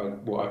more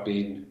of what I've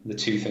been, the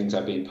two things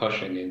I've been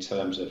pushing in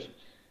terms of,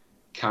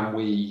 can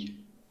we,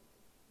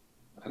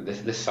 and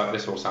this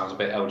all sounds a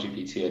bit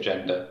LGBT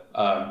agenda,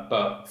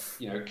 but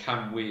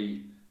can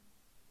we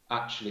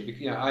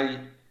actually, I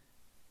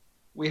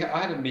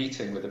had a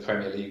meeting with the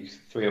Premier League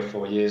 3 or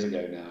 4 years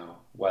ago now,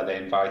 where they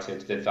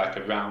did like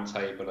a round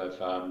table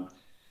of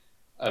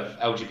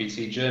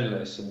LGBT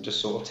journalists and just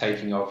sort of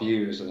taking our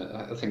views. And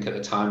I think at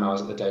the time I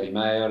was at the Daily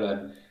Mail,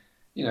 and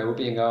we're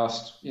being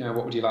asked,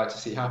 what would you like to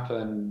see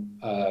happen?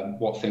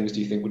 What things do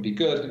you think would be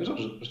good? It was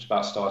just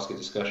about starting a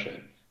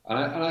discussion.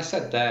 And I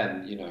said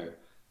then,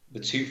 the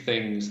two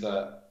things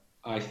that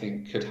I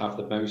think could have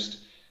the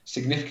most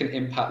significant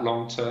impact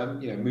long term,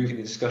 moving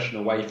the discussion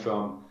away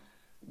from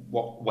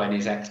when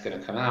is X going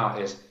to come out,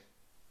 is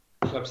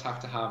clubs have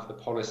to have the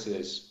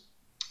policies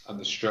and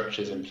the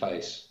structures in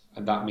place.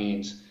 And that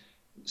means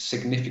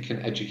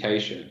significant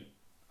education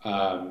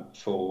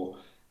for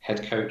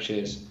head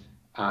coaches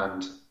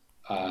and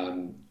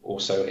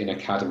also in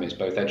academies,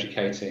 both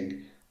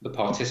educating the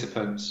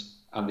participants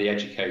and the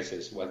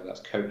educators, whether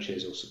that's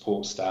coaches or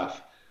support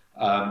staff.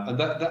 And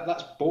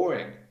that's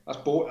boring. That's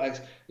boring.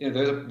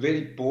 Those are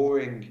really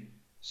boring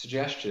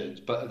suggestions,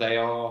 but they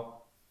are,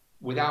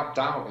 without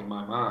doubt in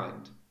my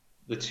mind,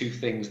 the two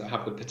things that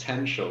have the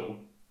potential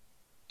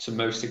to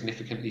most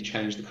significantly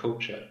change the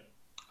culture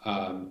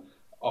of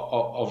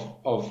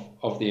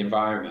the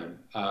environment.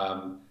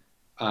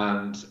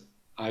 And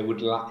I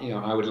would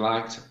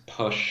like to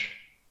push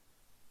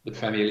the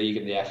Premier League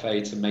and the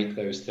FA to make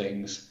those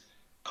things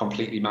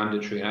completely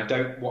mandatory.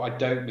 And what I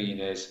don't mean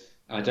is,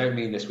 and I don't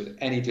mean this with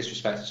any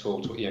disrespect at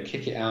all, to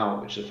Kick It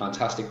Out, which is a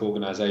fantastic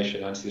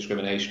organisation,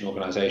 anti-discrimination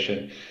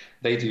organisation.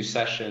 They do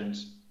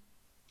sessions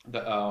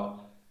that are,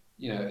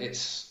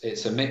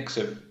 it's a mix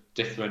of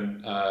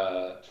different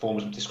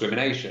forms of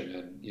discrimination,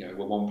 and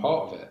we're one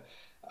part of it.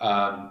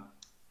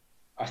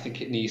 I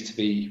think it needs to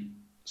be,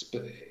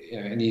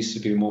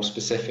 more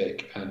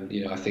specific, and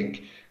I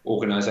think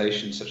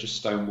organisations such as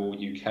Stonewall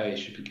UK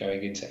should be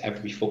going into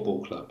every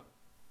football club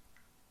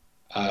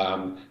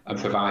and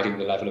providing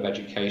the level of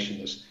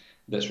education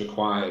that's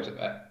required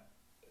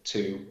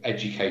to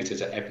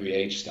educators at every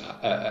age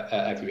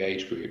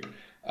group,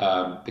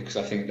 because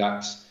I think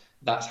that's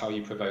how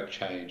you provoke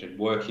change, and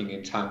working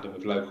in tandem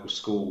with local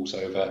schools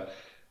over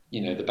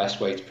the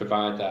best way to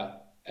provide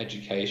that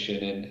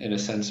education in a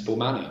sensible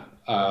manner.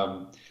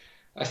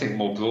 I think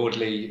more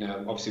broadly,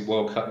 obviously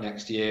World Cup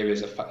next year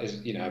is a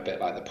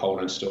bit like the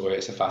Poland story.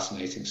 It's a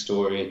fascinating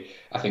story.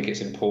 I think it's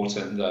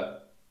important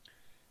that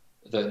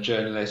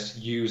journalists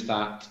use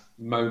that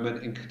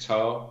moment in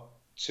Qatar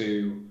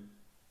to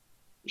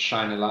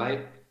shine a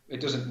light. It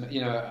doesn't,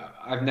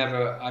 I've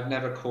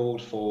never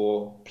called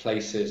for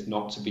places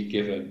not to be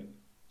given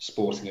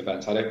sporting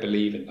events. I don't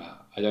believe in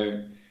that. I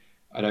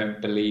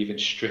don't believe in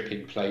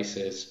stripping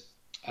places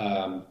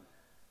of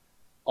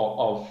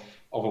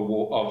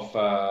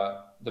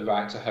the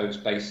right to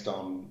host based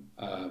on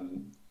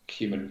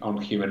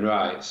human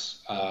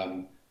rights,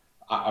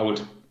 I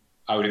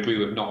would agree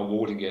with not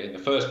awarding it in the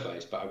first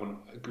place, but I wouldn't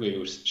agree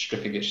with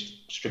stripping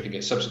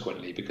it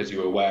subsequently because you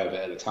were aware of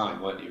it at the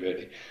time, weren't you?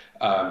 Really,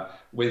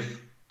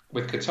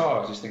 with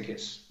Qatar, I just think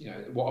it's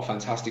what a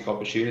fantastic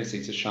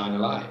opportunity to shine a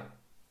light.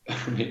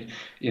 I mean,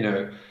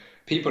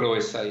 people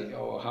always say,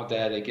 "Oh, how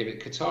dare they give it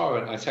Qatar?"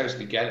 And I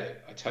totally get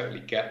it. I totally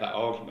get that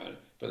argument.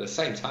 But at the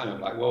same time, I'm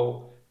like,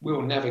 well,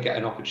 we'll never get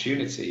an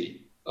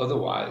opportunity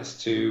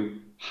otherwise to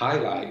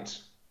highlight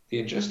the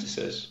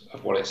injustices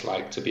of what it's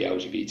like to be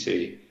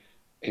LGBT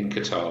in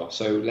Qatar.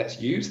 So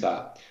let's use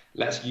that.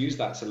 Let's use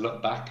that to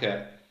look back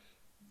at,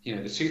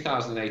 the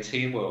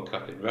 2018 World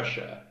Cup in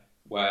Russia,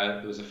 where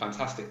there was a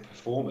fantastic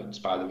performance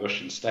by the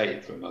Russian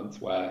state for a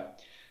month, where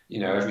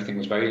everything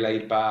was very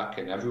laid back,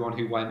 and everyone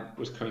who went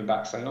was coming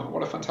back saying, "Oh,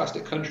 what a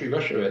fantastic country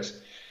Russia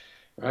is,"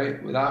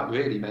 right? Without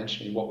really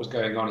mentioning what was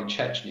going on in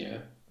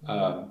Chechnya,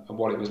 and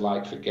what it was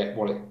like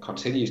what it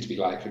continues to be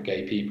like for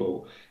gay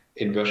people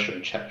in Russia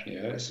and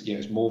Chechnya.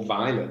 It's more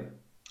violent,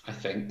 I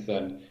think,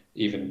 than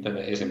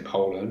it is in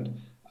Poland.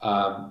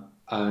 And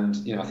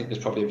I think there's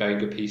probably a very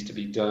good piece to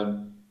be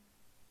done,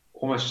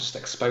 almost just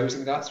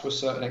exposing that to a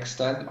certain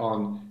extent.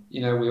 On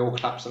we all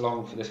clapped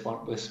along for this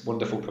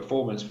wonderful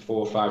performance for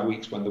 4 or 5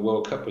 weeks when the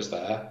World Cup was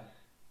there.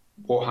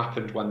 What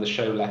happened when the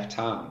show left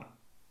town?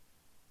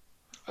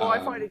 Well, I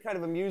find it kind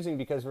of amusing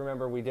because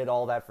remember we did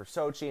all that for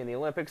Sochi and the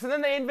Olympics, and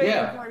then they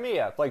invaded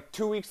Crimea like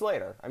 2 weeks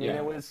later. I mean,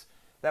 it was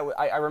that.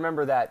 I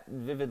remember that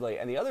vividly.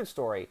 And the other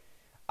story,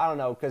 I don't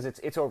know because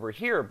it's over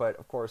here, but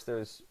of course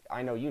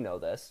I know you know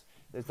this.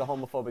 There's the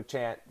homophobic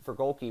chant for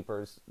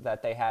goalkeepers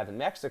that they have in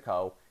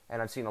Mexico,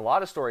 and I've seen a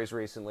lot of stories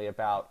recently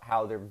about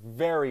how they're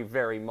very,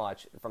 very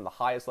much from the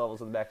highest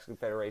levels of the Mexican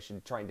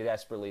Federation trying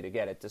desperately to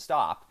get it to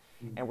stop.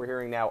 And we're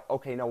hearing now,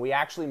 okay, no, we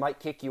actually might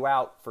kick you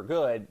out for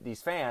good,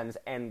 these fans,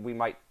 and we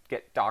might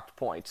get docked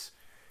points.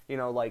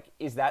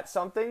 Is that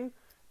something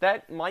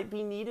that might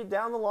be needed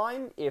down the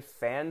line if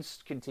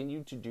fans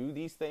continue to do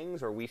these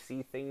things, or we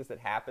see things that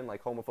happen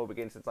like homophobic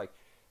incidents? Like,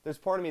 there's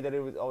part of me that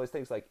it always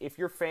thinks, like, if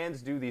your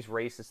fans do these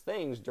racist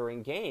things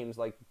during games,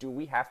 like, do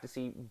we have to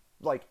see,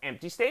 like,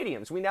 empty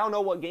stadiums? We now know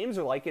what games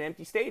are like in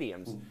empty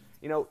stadiums.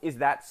 Is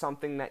that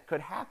something that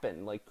could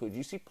happen? Like, could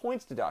you see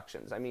points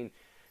deductions? I mean,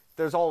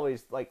 there's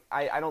always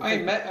I don't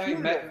think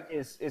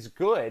is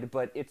good,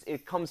 but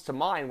it comes to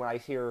mind when I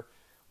hear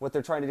what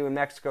they're trying to do in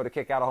Mexico to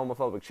kick out a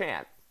homophobic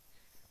chant.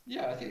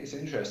 Yeah, I think it's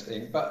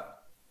interesting,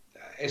 but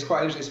it's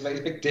quite interesting. It's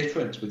a big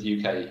difference with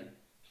UK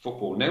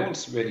football. No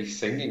one's really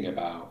singing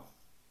about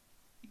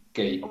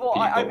gay people.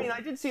 I mean, I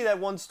did see that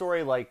one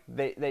story. Like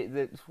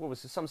what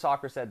was it? Some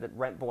soccer said that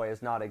rent boy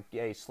is not a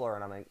gay slur,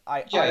 and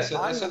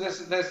so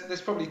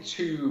there's probably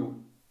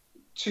two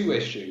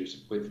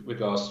issues with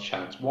regards to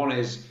chants. One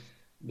is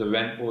the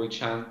Rent Boy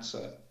chants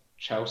at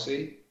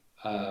Chelsea,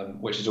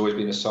 which has always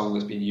been a song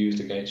that's been used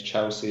against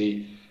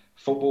Chelsea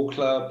Football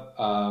Club,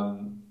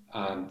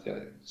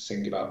 and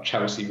singing about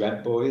Chelsea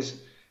Rent Boys,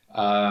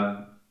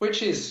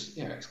 which is,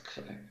 it's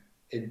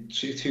in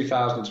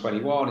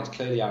 2021, it's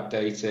clearly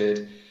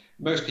outdated.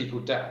 Most people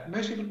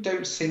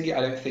don't sing it, I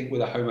don't think,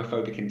 with a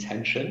homophobic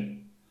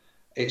intention.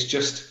 It's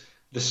just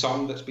the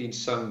song that's been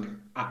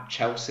sung at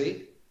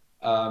Chelsea.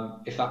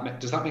 Does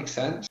that make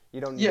sense? You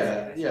don't.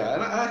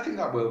 And I think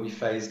that will be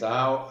phased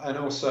out. And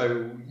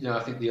also, I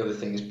think the other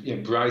thing is,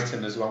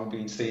 Brighton has long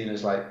been seen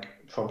as like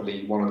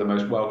probably one of the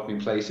most welcoming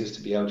places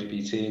to be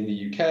LGBT in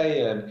the UK,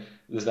 and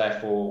there's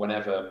therefore,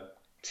 whenever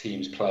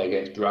teams play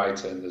against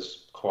Brighton,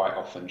 there's quite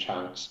often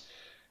chants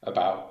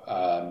about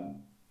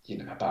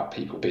about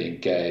people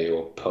being gay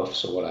or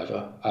puffs or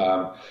whatever.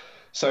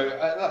 So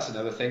that's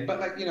another thing.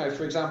 But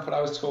for example, I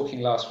was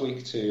talking last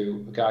week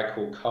to a guy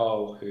called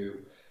Carl who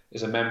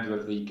is a member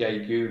of the Gay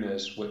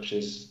Gooners, which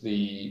is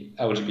the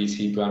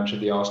LGBT branch of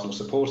the Arsenal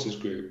supporters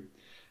group.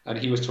 And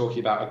he was talking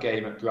about a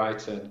game at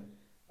Brighton,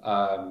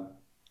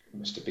 it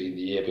must have been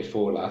the year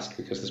before last,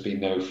 because there's been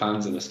no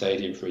fans in the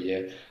stadium for a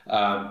year,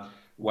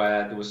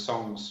 where there was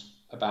songs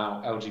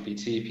about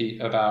LGBT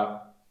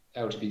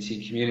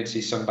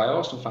community sung by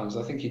Arsenal fans.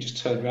 I think he just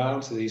turned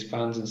around to these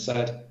fans and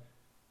said,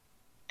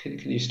 can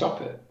you stop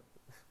it?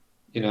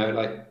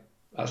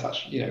 That's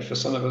actually, for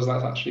some of us,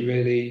 that's actually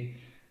really,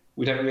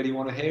 we don't really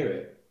want to hear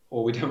it,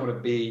 or we don't want to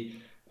be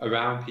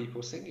around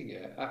people singing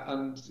it.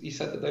 And he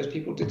said that those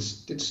people did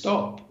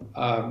stop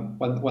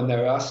when they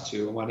were asked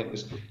to, and when it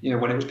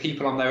was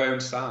people on their own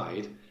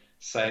side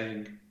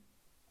saying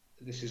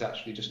this is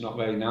actually just not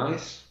very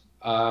nice.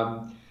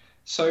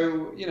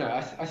 So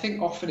I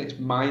think often it's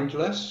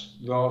mindless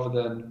rather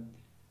than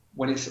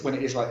when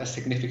it is like a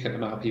significant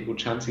amount of people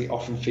chanting. It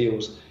often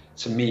feels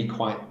to me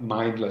quite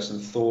mindless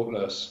and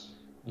thoughtless,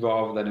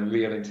 rather than a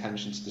real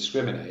intention to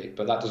discriminate,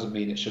 but that doesn't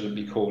mean it shouldn't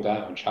be called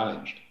out and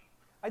challenged.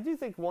 I do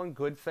think one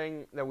good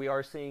thing that we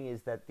are seeing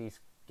is that these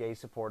gay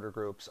supporter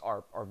groups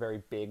are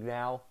very big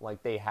now.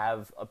 Like, they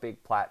have a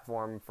big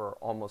platform for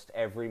almost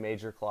every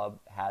major club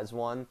has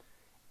one,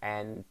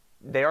 and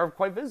they are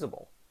quite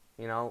visible.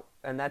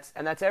 and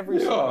that's every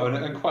Yeah, sport.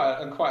 and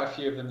quite a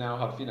few of them now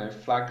have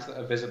flags that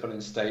are visible in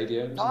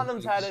stadiums and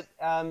Tottenham's had things.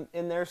 it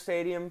in their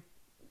stadium,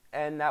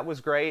 and that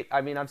was great.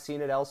 I mean, I've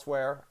seen it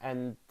elsewhere,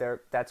 and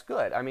that's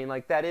good. I mean,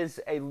 like that is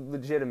a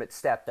legitimate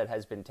step that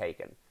has been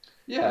taken.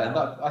 You Yeah, and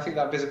know, I think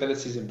that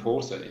visibility is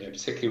important,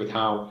 particularly with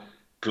how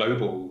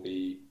global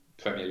the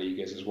Premier League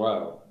is as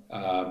well.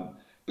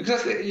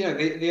 Because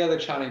the other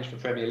challenge for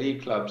Premier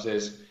League clubs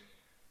is,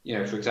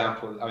 for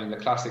example, I mean, the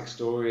classic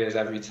story is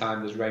every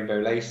time there's rainbow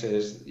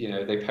laces,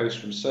 they post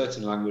from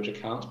certain language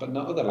accounts, but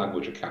not other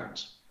language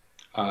accounts.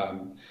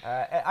 Um,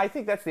 I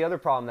think that's the other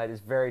problem that is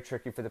very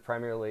tricky for the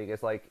Premier League.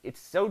 Is like it's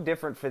so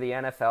different for the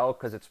NFL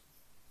because it's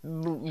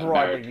broadly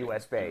American,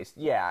 U.S. based.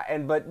 Yeah,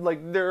 and but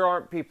like there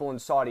aren't people in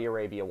Saudi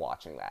Arabia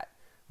watching that.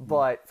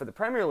 But for the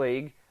Premier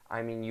League,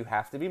 I mean, you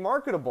have to be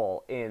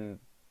marketable in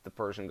the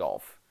Persian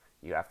Gulf.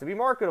 You have to be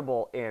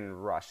marketable in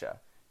Russia.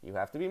 You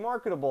have to be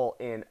marketable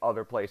in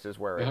other places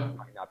where it yeah.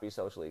 might not be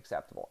socially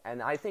acceptable.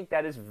 And I think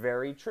that is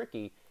very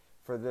tricky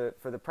for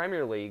the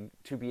Premier League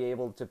to be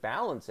able to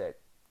balance it.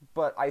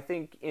 But I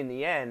think in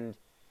the end,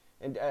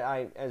 and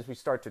as we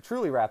start to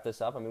truly wrap this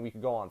up, I mean, we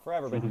could go on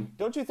forever, but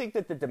don't you think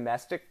that the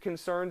domestic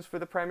concerns for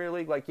the Premier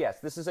League, like, yes,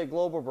 this is a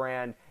global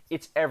brand,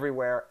 it's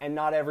everywhere, and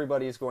not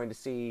everybody is going to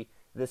see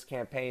this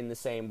campaign the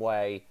same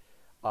way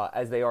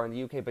as they are in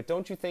the UK, but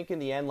don't you think in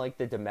the end, like,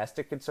 the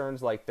domestic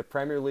concerns, like, the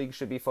Premier League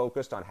should be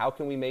focused on how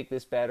can we make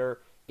this better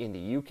in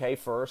the UK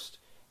first?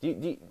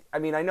 I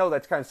mean, I know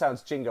that kind of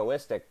sounds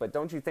jingoistic, but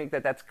don't you think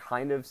that that's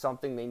kind of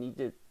something they need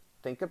to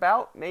think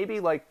about, maybe?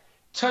 Like,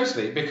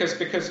 Totally, because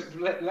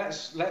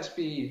let's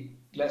be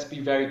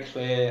very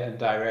clear and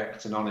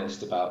direct and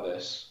honest about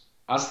this.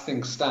 As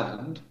things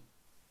stand,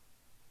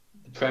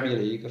 the Premier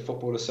League, the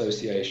Football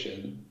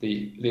Association,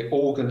 the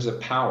organs of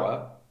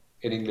power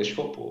in English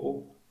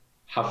football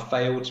have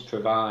failed to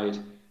provide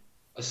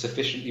a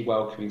sufficiently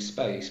welcoming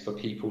space for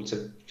people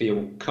to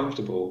feel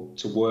comfortable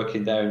to work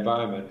in their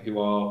environment who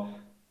are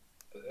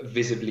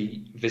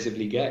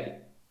visibly gay.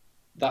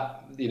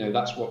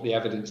 That's what the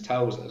evidence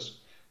tells us.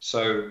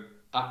 So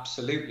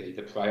absolutely,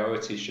 the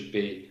priority should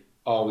be: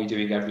 are we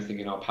doing everything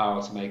in our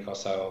power to make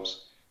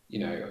ourselves,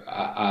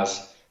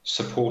 as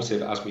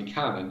supportive as we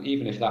can? And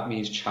even if that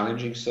means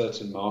challenging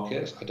certain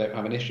markets, I don't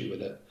have an issue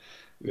with it,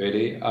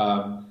 really.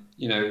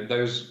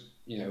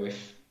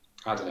 If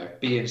I don't know,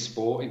 be in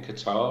Sport in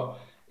Qatar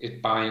is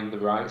buying the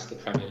rights to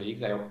the Premier League.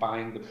 They are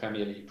buying the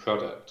Premier League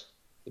product.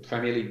 The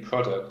Premier League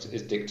product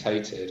is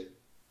dictated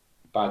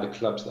by the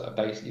clubs that are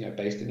based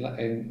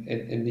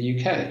in the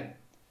UK,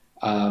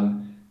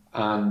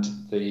 and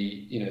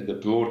the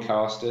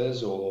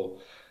broadcasters or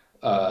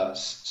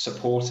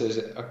supporters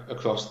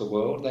across the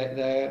world,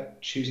 they're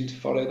choosing to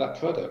follow that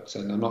product.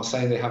 And I'm not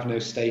saying they have no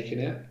stake in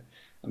it.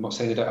 I'm not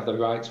saying they don't have the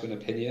right to an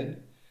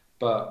opinion,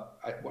 but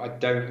I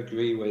don't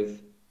agree with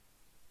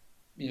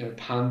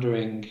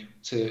pandering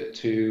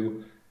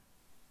to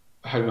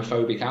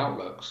homophobic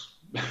outlooks.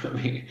 I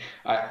mean,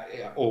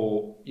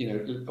 or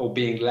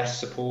being less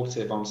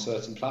supportive on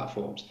certain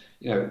platforms.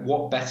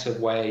 What better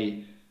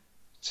way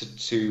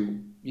to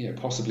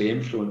possibly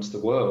influence the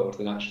world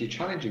than actually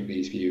challenging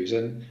these views?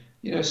 And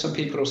some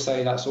people will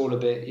say that's all a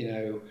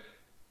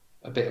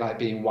bit like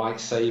being white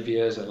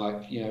saviors, and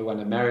like when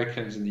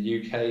Americans in the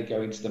UK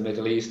go into the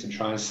Middle East and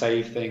try and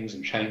save things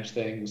and change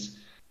things.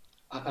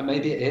 And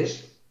maybe it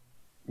is,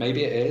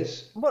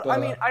 but I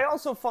mean, but I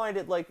also find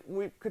it like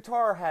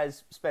Qatar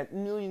has spent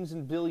millions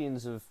and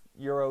billions of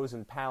euros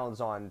and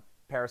pounds on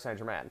Paris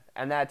Saint-Germain,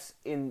 and that's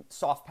in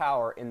soft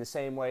power in the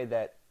same way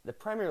that the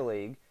Premier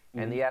League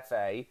and the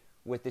FA,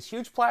 with this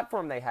huge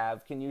platform they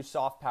have, can use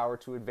soft power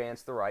to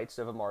advance the rights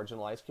of a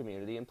marginalized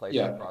community in places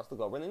yeah. across the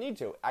globe where they need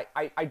to.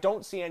 I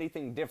don't see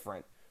anything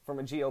different from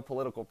a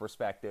geopolitical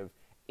perspective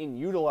in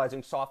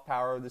utilizing soft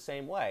power the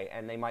same way,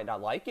 and they might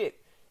not like it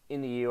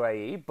in the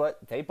UAE, but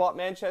they bought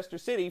Manchester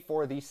City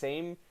for the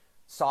same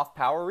soft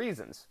power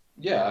reasons.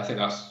 Yeah, I think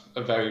that's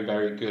a very,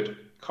 very good,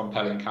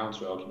 compelling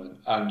counter argument.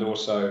 And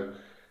also,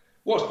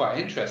 what's quite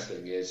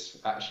interesting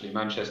is actually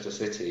Manchester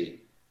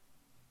City,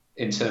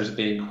 in terms of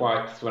being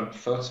quite front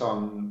foot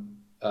on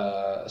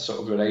sort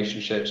of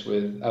relationships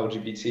with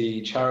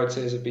LGBT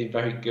charities, have been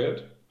very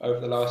good over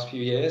the last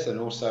few years. And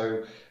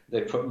also,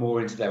 they put more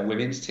into their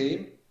women's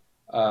team,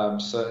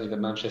 certainly than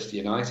Manchester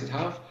United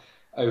have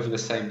over the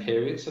same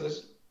period. So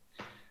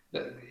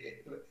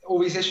all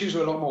these issues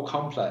are a lot more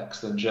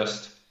complex than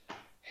just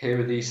here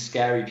are these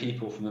scary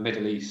people from the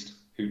Middle East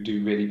who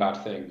do really bad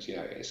things.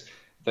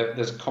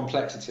 There's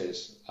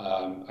complexities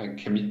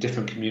and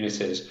different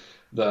communities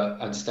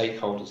and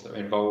stakeholders that are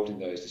involved in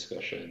those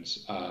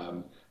discussions,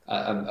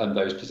 and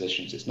those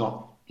positions. It's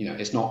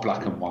not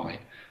black and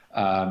white.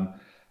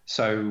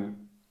 So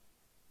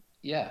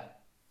yeah.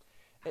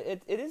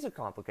 It is a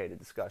complicated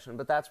discussion,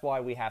 but that's why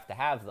we have to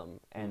have them.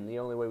 And the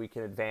only way we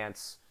can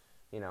advance,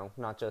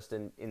 not just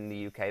in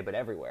the UK, but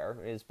everywhere,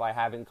 is by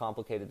having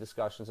complicated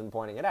discussions and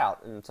pointing it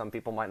out. And some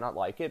people might not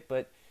like it,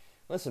 but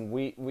listen,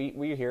 we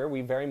here,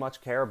 we very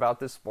much care about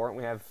this sport, and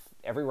we have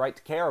every right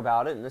to care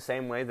about it in the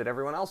same way that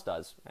everyone else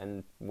does.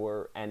 And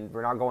we're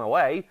not going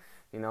away.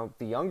 You know,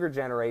 the younger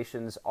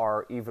generations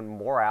are even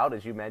more out,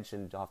 as you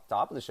mentioned off the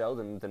top of the show,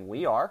 than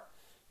we are,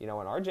 you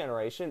know, in our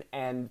generation.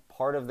 And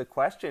part of the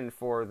question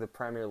for the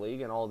Premier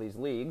League and all these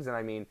leagues, and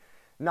I mean,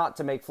 not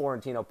to make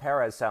Florentino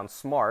Perez sound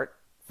smart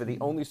for the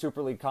only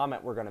Super League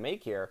comment we're going to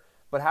make here,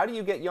 but how do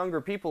you get younger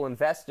people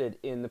invested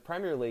in the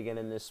Premier League and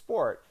in this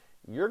sport?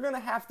 You're going to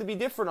have to be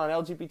different on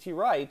LGBT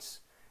rights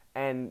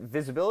and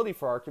visibility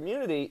for our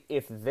community.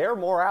 If they're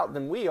more out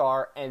than we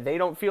are and they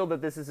don't feel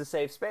that this is a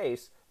safe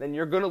space, then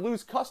you're going to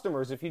lose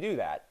customers if you do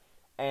that.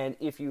 And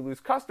if you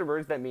lose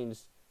customers, that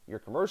means your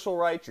commercial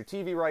rights, your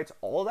TV rights,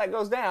 all of that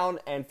goes down.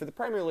 And for the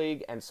Premier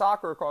League and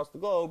soccer across the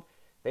globe,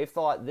 they've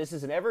thought this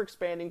is an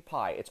ever-expanding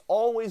pie. It's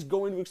always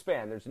going to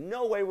expand. There's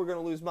no way we're going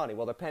to lose money.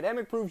 Well, the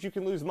pandemic proves you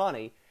can lose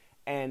money,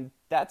 and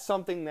that's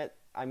something that,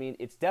 I mean,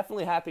 it's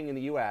definitely happening in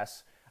the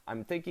U.S.,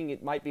 I'm thinking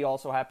it might be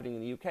also happening in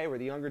the UK, where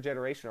the younger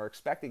generation are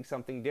expecting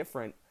something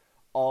different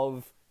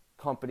of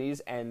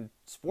companies and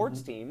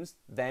sports teams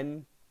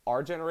than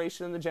our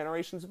generation and the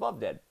generations above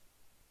did.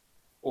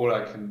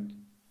 I'm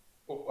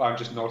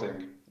just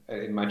nodding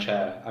in my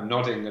chair. I'm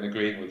nodding and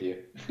agreeing with you.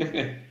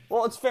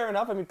 Well, it's fair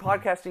enough. I mean,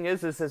 podcasting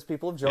is, as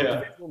people have joked,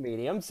 a visual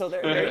medium, so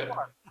there you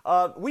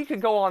are. We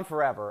could go on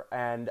forever,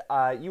 and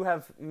you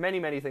have many,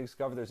 many things to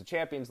cover. There's a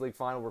Champions League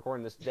final,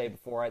 recording this the day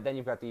before it. Then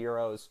you've got the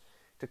Euros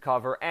to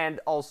cover, and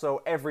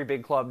also every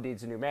big club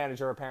needs a new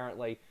manager,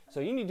 apparently.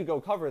 So you need to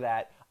go cover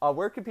that.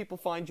 Where can people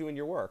find you and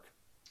your work?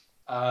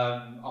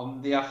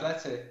 On The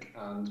Athletic,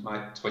 and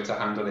my Twitter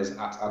handle is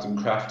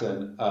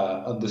 @AdamCrafton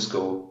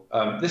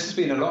 _. This has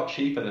been a lot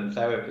cheaper than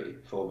therapy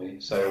for me,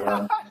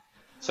 so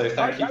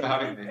thank you for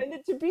having me. I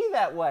intended to be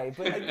that way,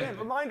 but again,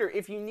 reminder: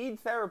 if you need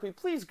therapy,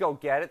 please go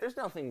get it. There's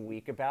nothing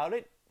weak about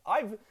it.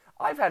 I've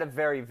had a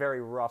very,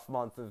 very rough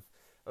month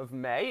of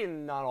May,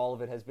 and not all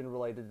of it has been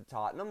related to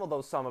Tottenham,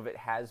 although some of it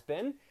has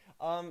been.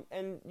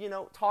 And you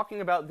know, talking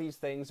about these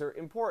things are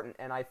important,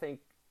 and I think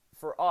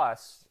for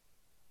us,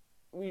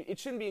 it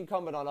shouldn't be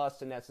incumbent on us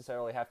to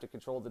necessarily have to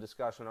control the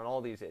discussion on all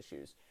these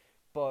issues.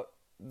 But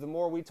the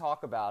more we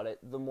talk about it,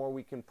 the more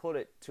we can put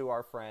it to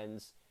our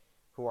friends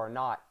who are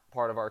not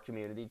part of our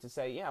community to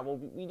say, yeah, well,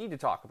 we need to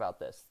talk about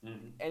this.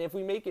 Mm-hmm. And if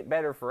we make it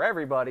better for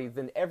everybody,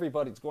 then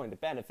everybody's going to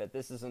benefit.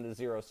 This isn't a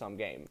zero-sum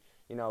game.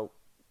 You know,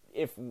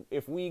 if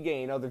we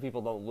gain, other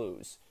people don't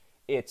lose.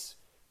 It's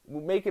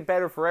we make it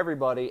better for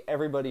everybody,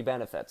 everybody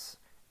benefits.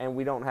 And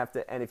we don't have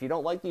to, and if you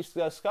don't like these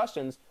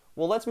discussions,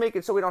 well, let's make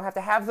it so we don't have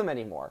to have them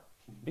anymore.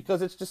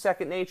 Because it's just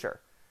second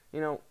nature.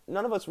 You know,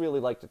 none of us really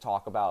like to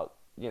talk about,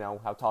 you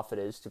know, how tough it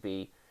is to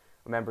be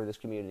a member of this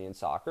community in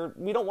soccer.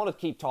 We don't want to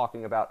keep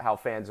talking about how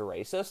fans are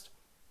racist.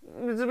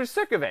 We're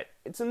sick of it.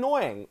 It's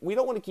annoying. We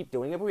don't want to keep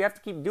doing it, but we have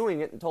to keep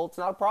doing it until it's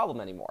not a problem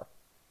anymore.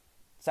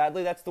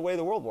 Sadly, that's the way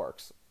the world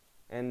works.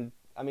 And,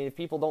 I mean, if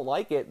people don't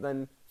like it,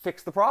 then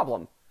fix the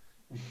problem.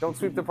 Don't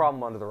sweep the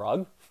problem under the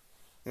rug.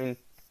 I mean,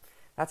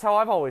 that's how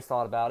I've always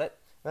thought about it.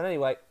 But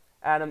anyway,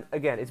 Adam,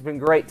 again, it's been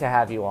great to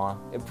have you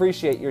on.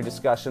 Appreciate your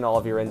discussion, all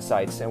of your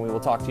insights, and we will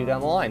talk to you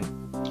down the line.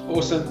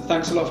 Awesome.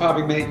 Thanks a lot for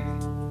having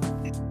me.